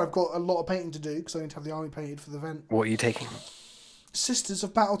 I know, I've got a lot of painting to do, because I need to have the army painted for the event. What are you taking? Sisters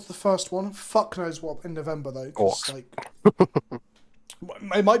of Battle to the first one. Fuck knows what in November, though. Orcs.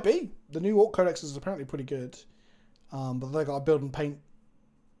 It might be. The new Orc Codex is apparently pretty good. But they've got to build and paint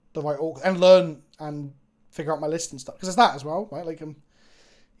the right Orc, and learn and figure out my list and stuff. Because there's that as well, right?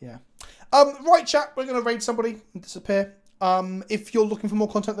 Yeah. Right, chat, we're going to raid somebody and disappear. If you're looking for more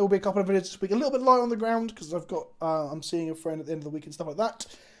content, there will be a couple of videos this week. A little bit light on the ground because I've got I'm seeing a friend at the end of the week and stuff like that.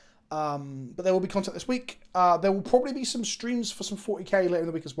 But there will be content this week. There will probably be some streams for some 40k later in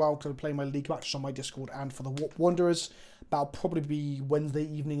the week as well, because I'm playing my league matches on my Discord and for the Warp Wanderers. That'll probably be Wednesday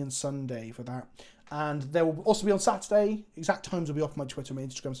evening and Sunday for that. And there will also be on Saturday. Exact times will be off my Twitter, my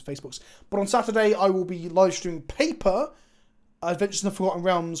Instagrams, and Facebooks. But on Saturday, I will be live streaming Paper Adventures in the Forgotten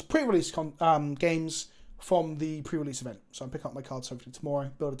Realms pre-release games from the pre-release event. So I'm picking up my cards hopefully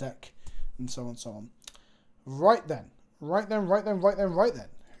tomorrow, build a deck, and so on and so on. Right then.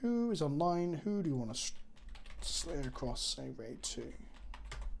 Who is online? Who do you want to slay across a raid to?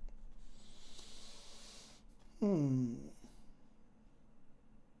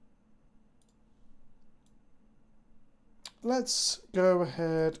 Let's go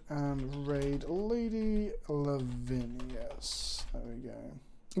ahead and raid Lady Lavinius. There we go.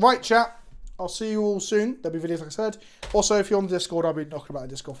 Right, chat. I'll see you all soon. There'll be videos, like I said. Also, if you're on the Discord, I'll be knocking about the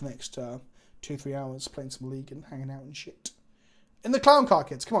Discord for the next 2-3 hours, playing some League and hanging out and shit. In the clown car,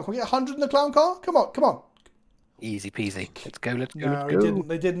 kids. Come on, can we get 100 in the clown car? Come on. Easy peasy. Let's go. No,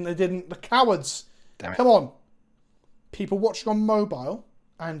 they didn't. The cowards. Damn it. Come on. People watching on mobile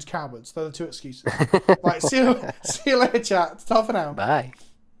and cowards. They're the two excuses. Right, see you later, chat. It's time for now. Bye.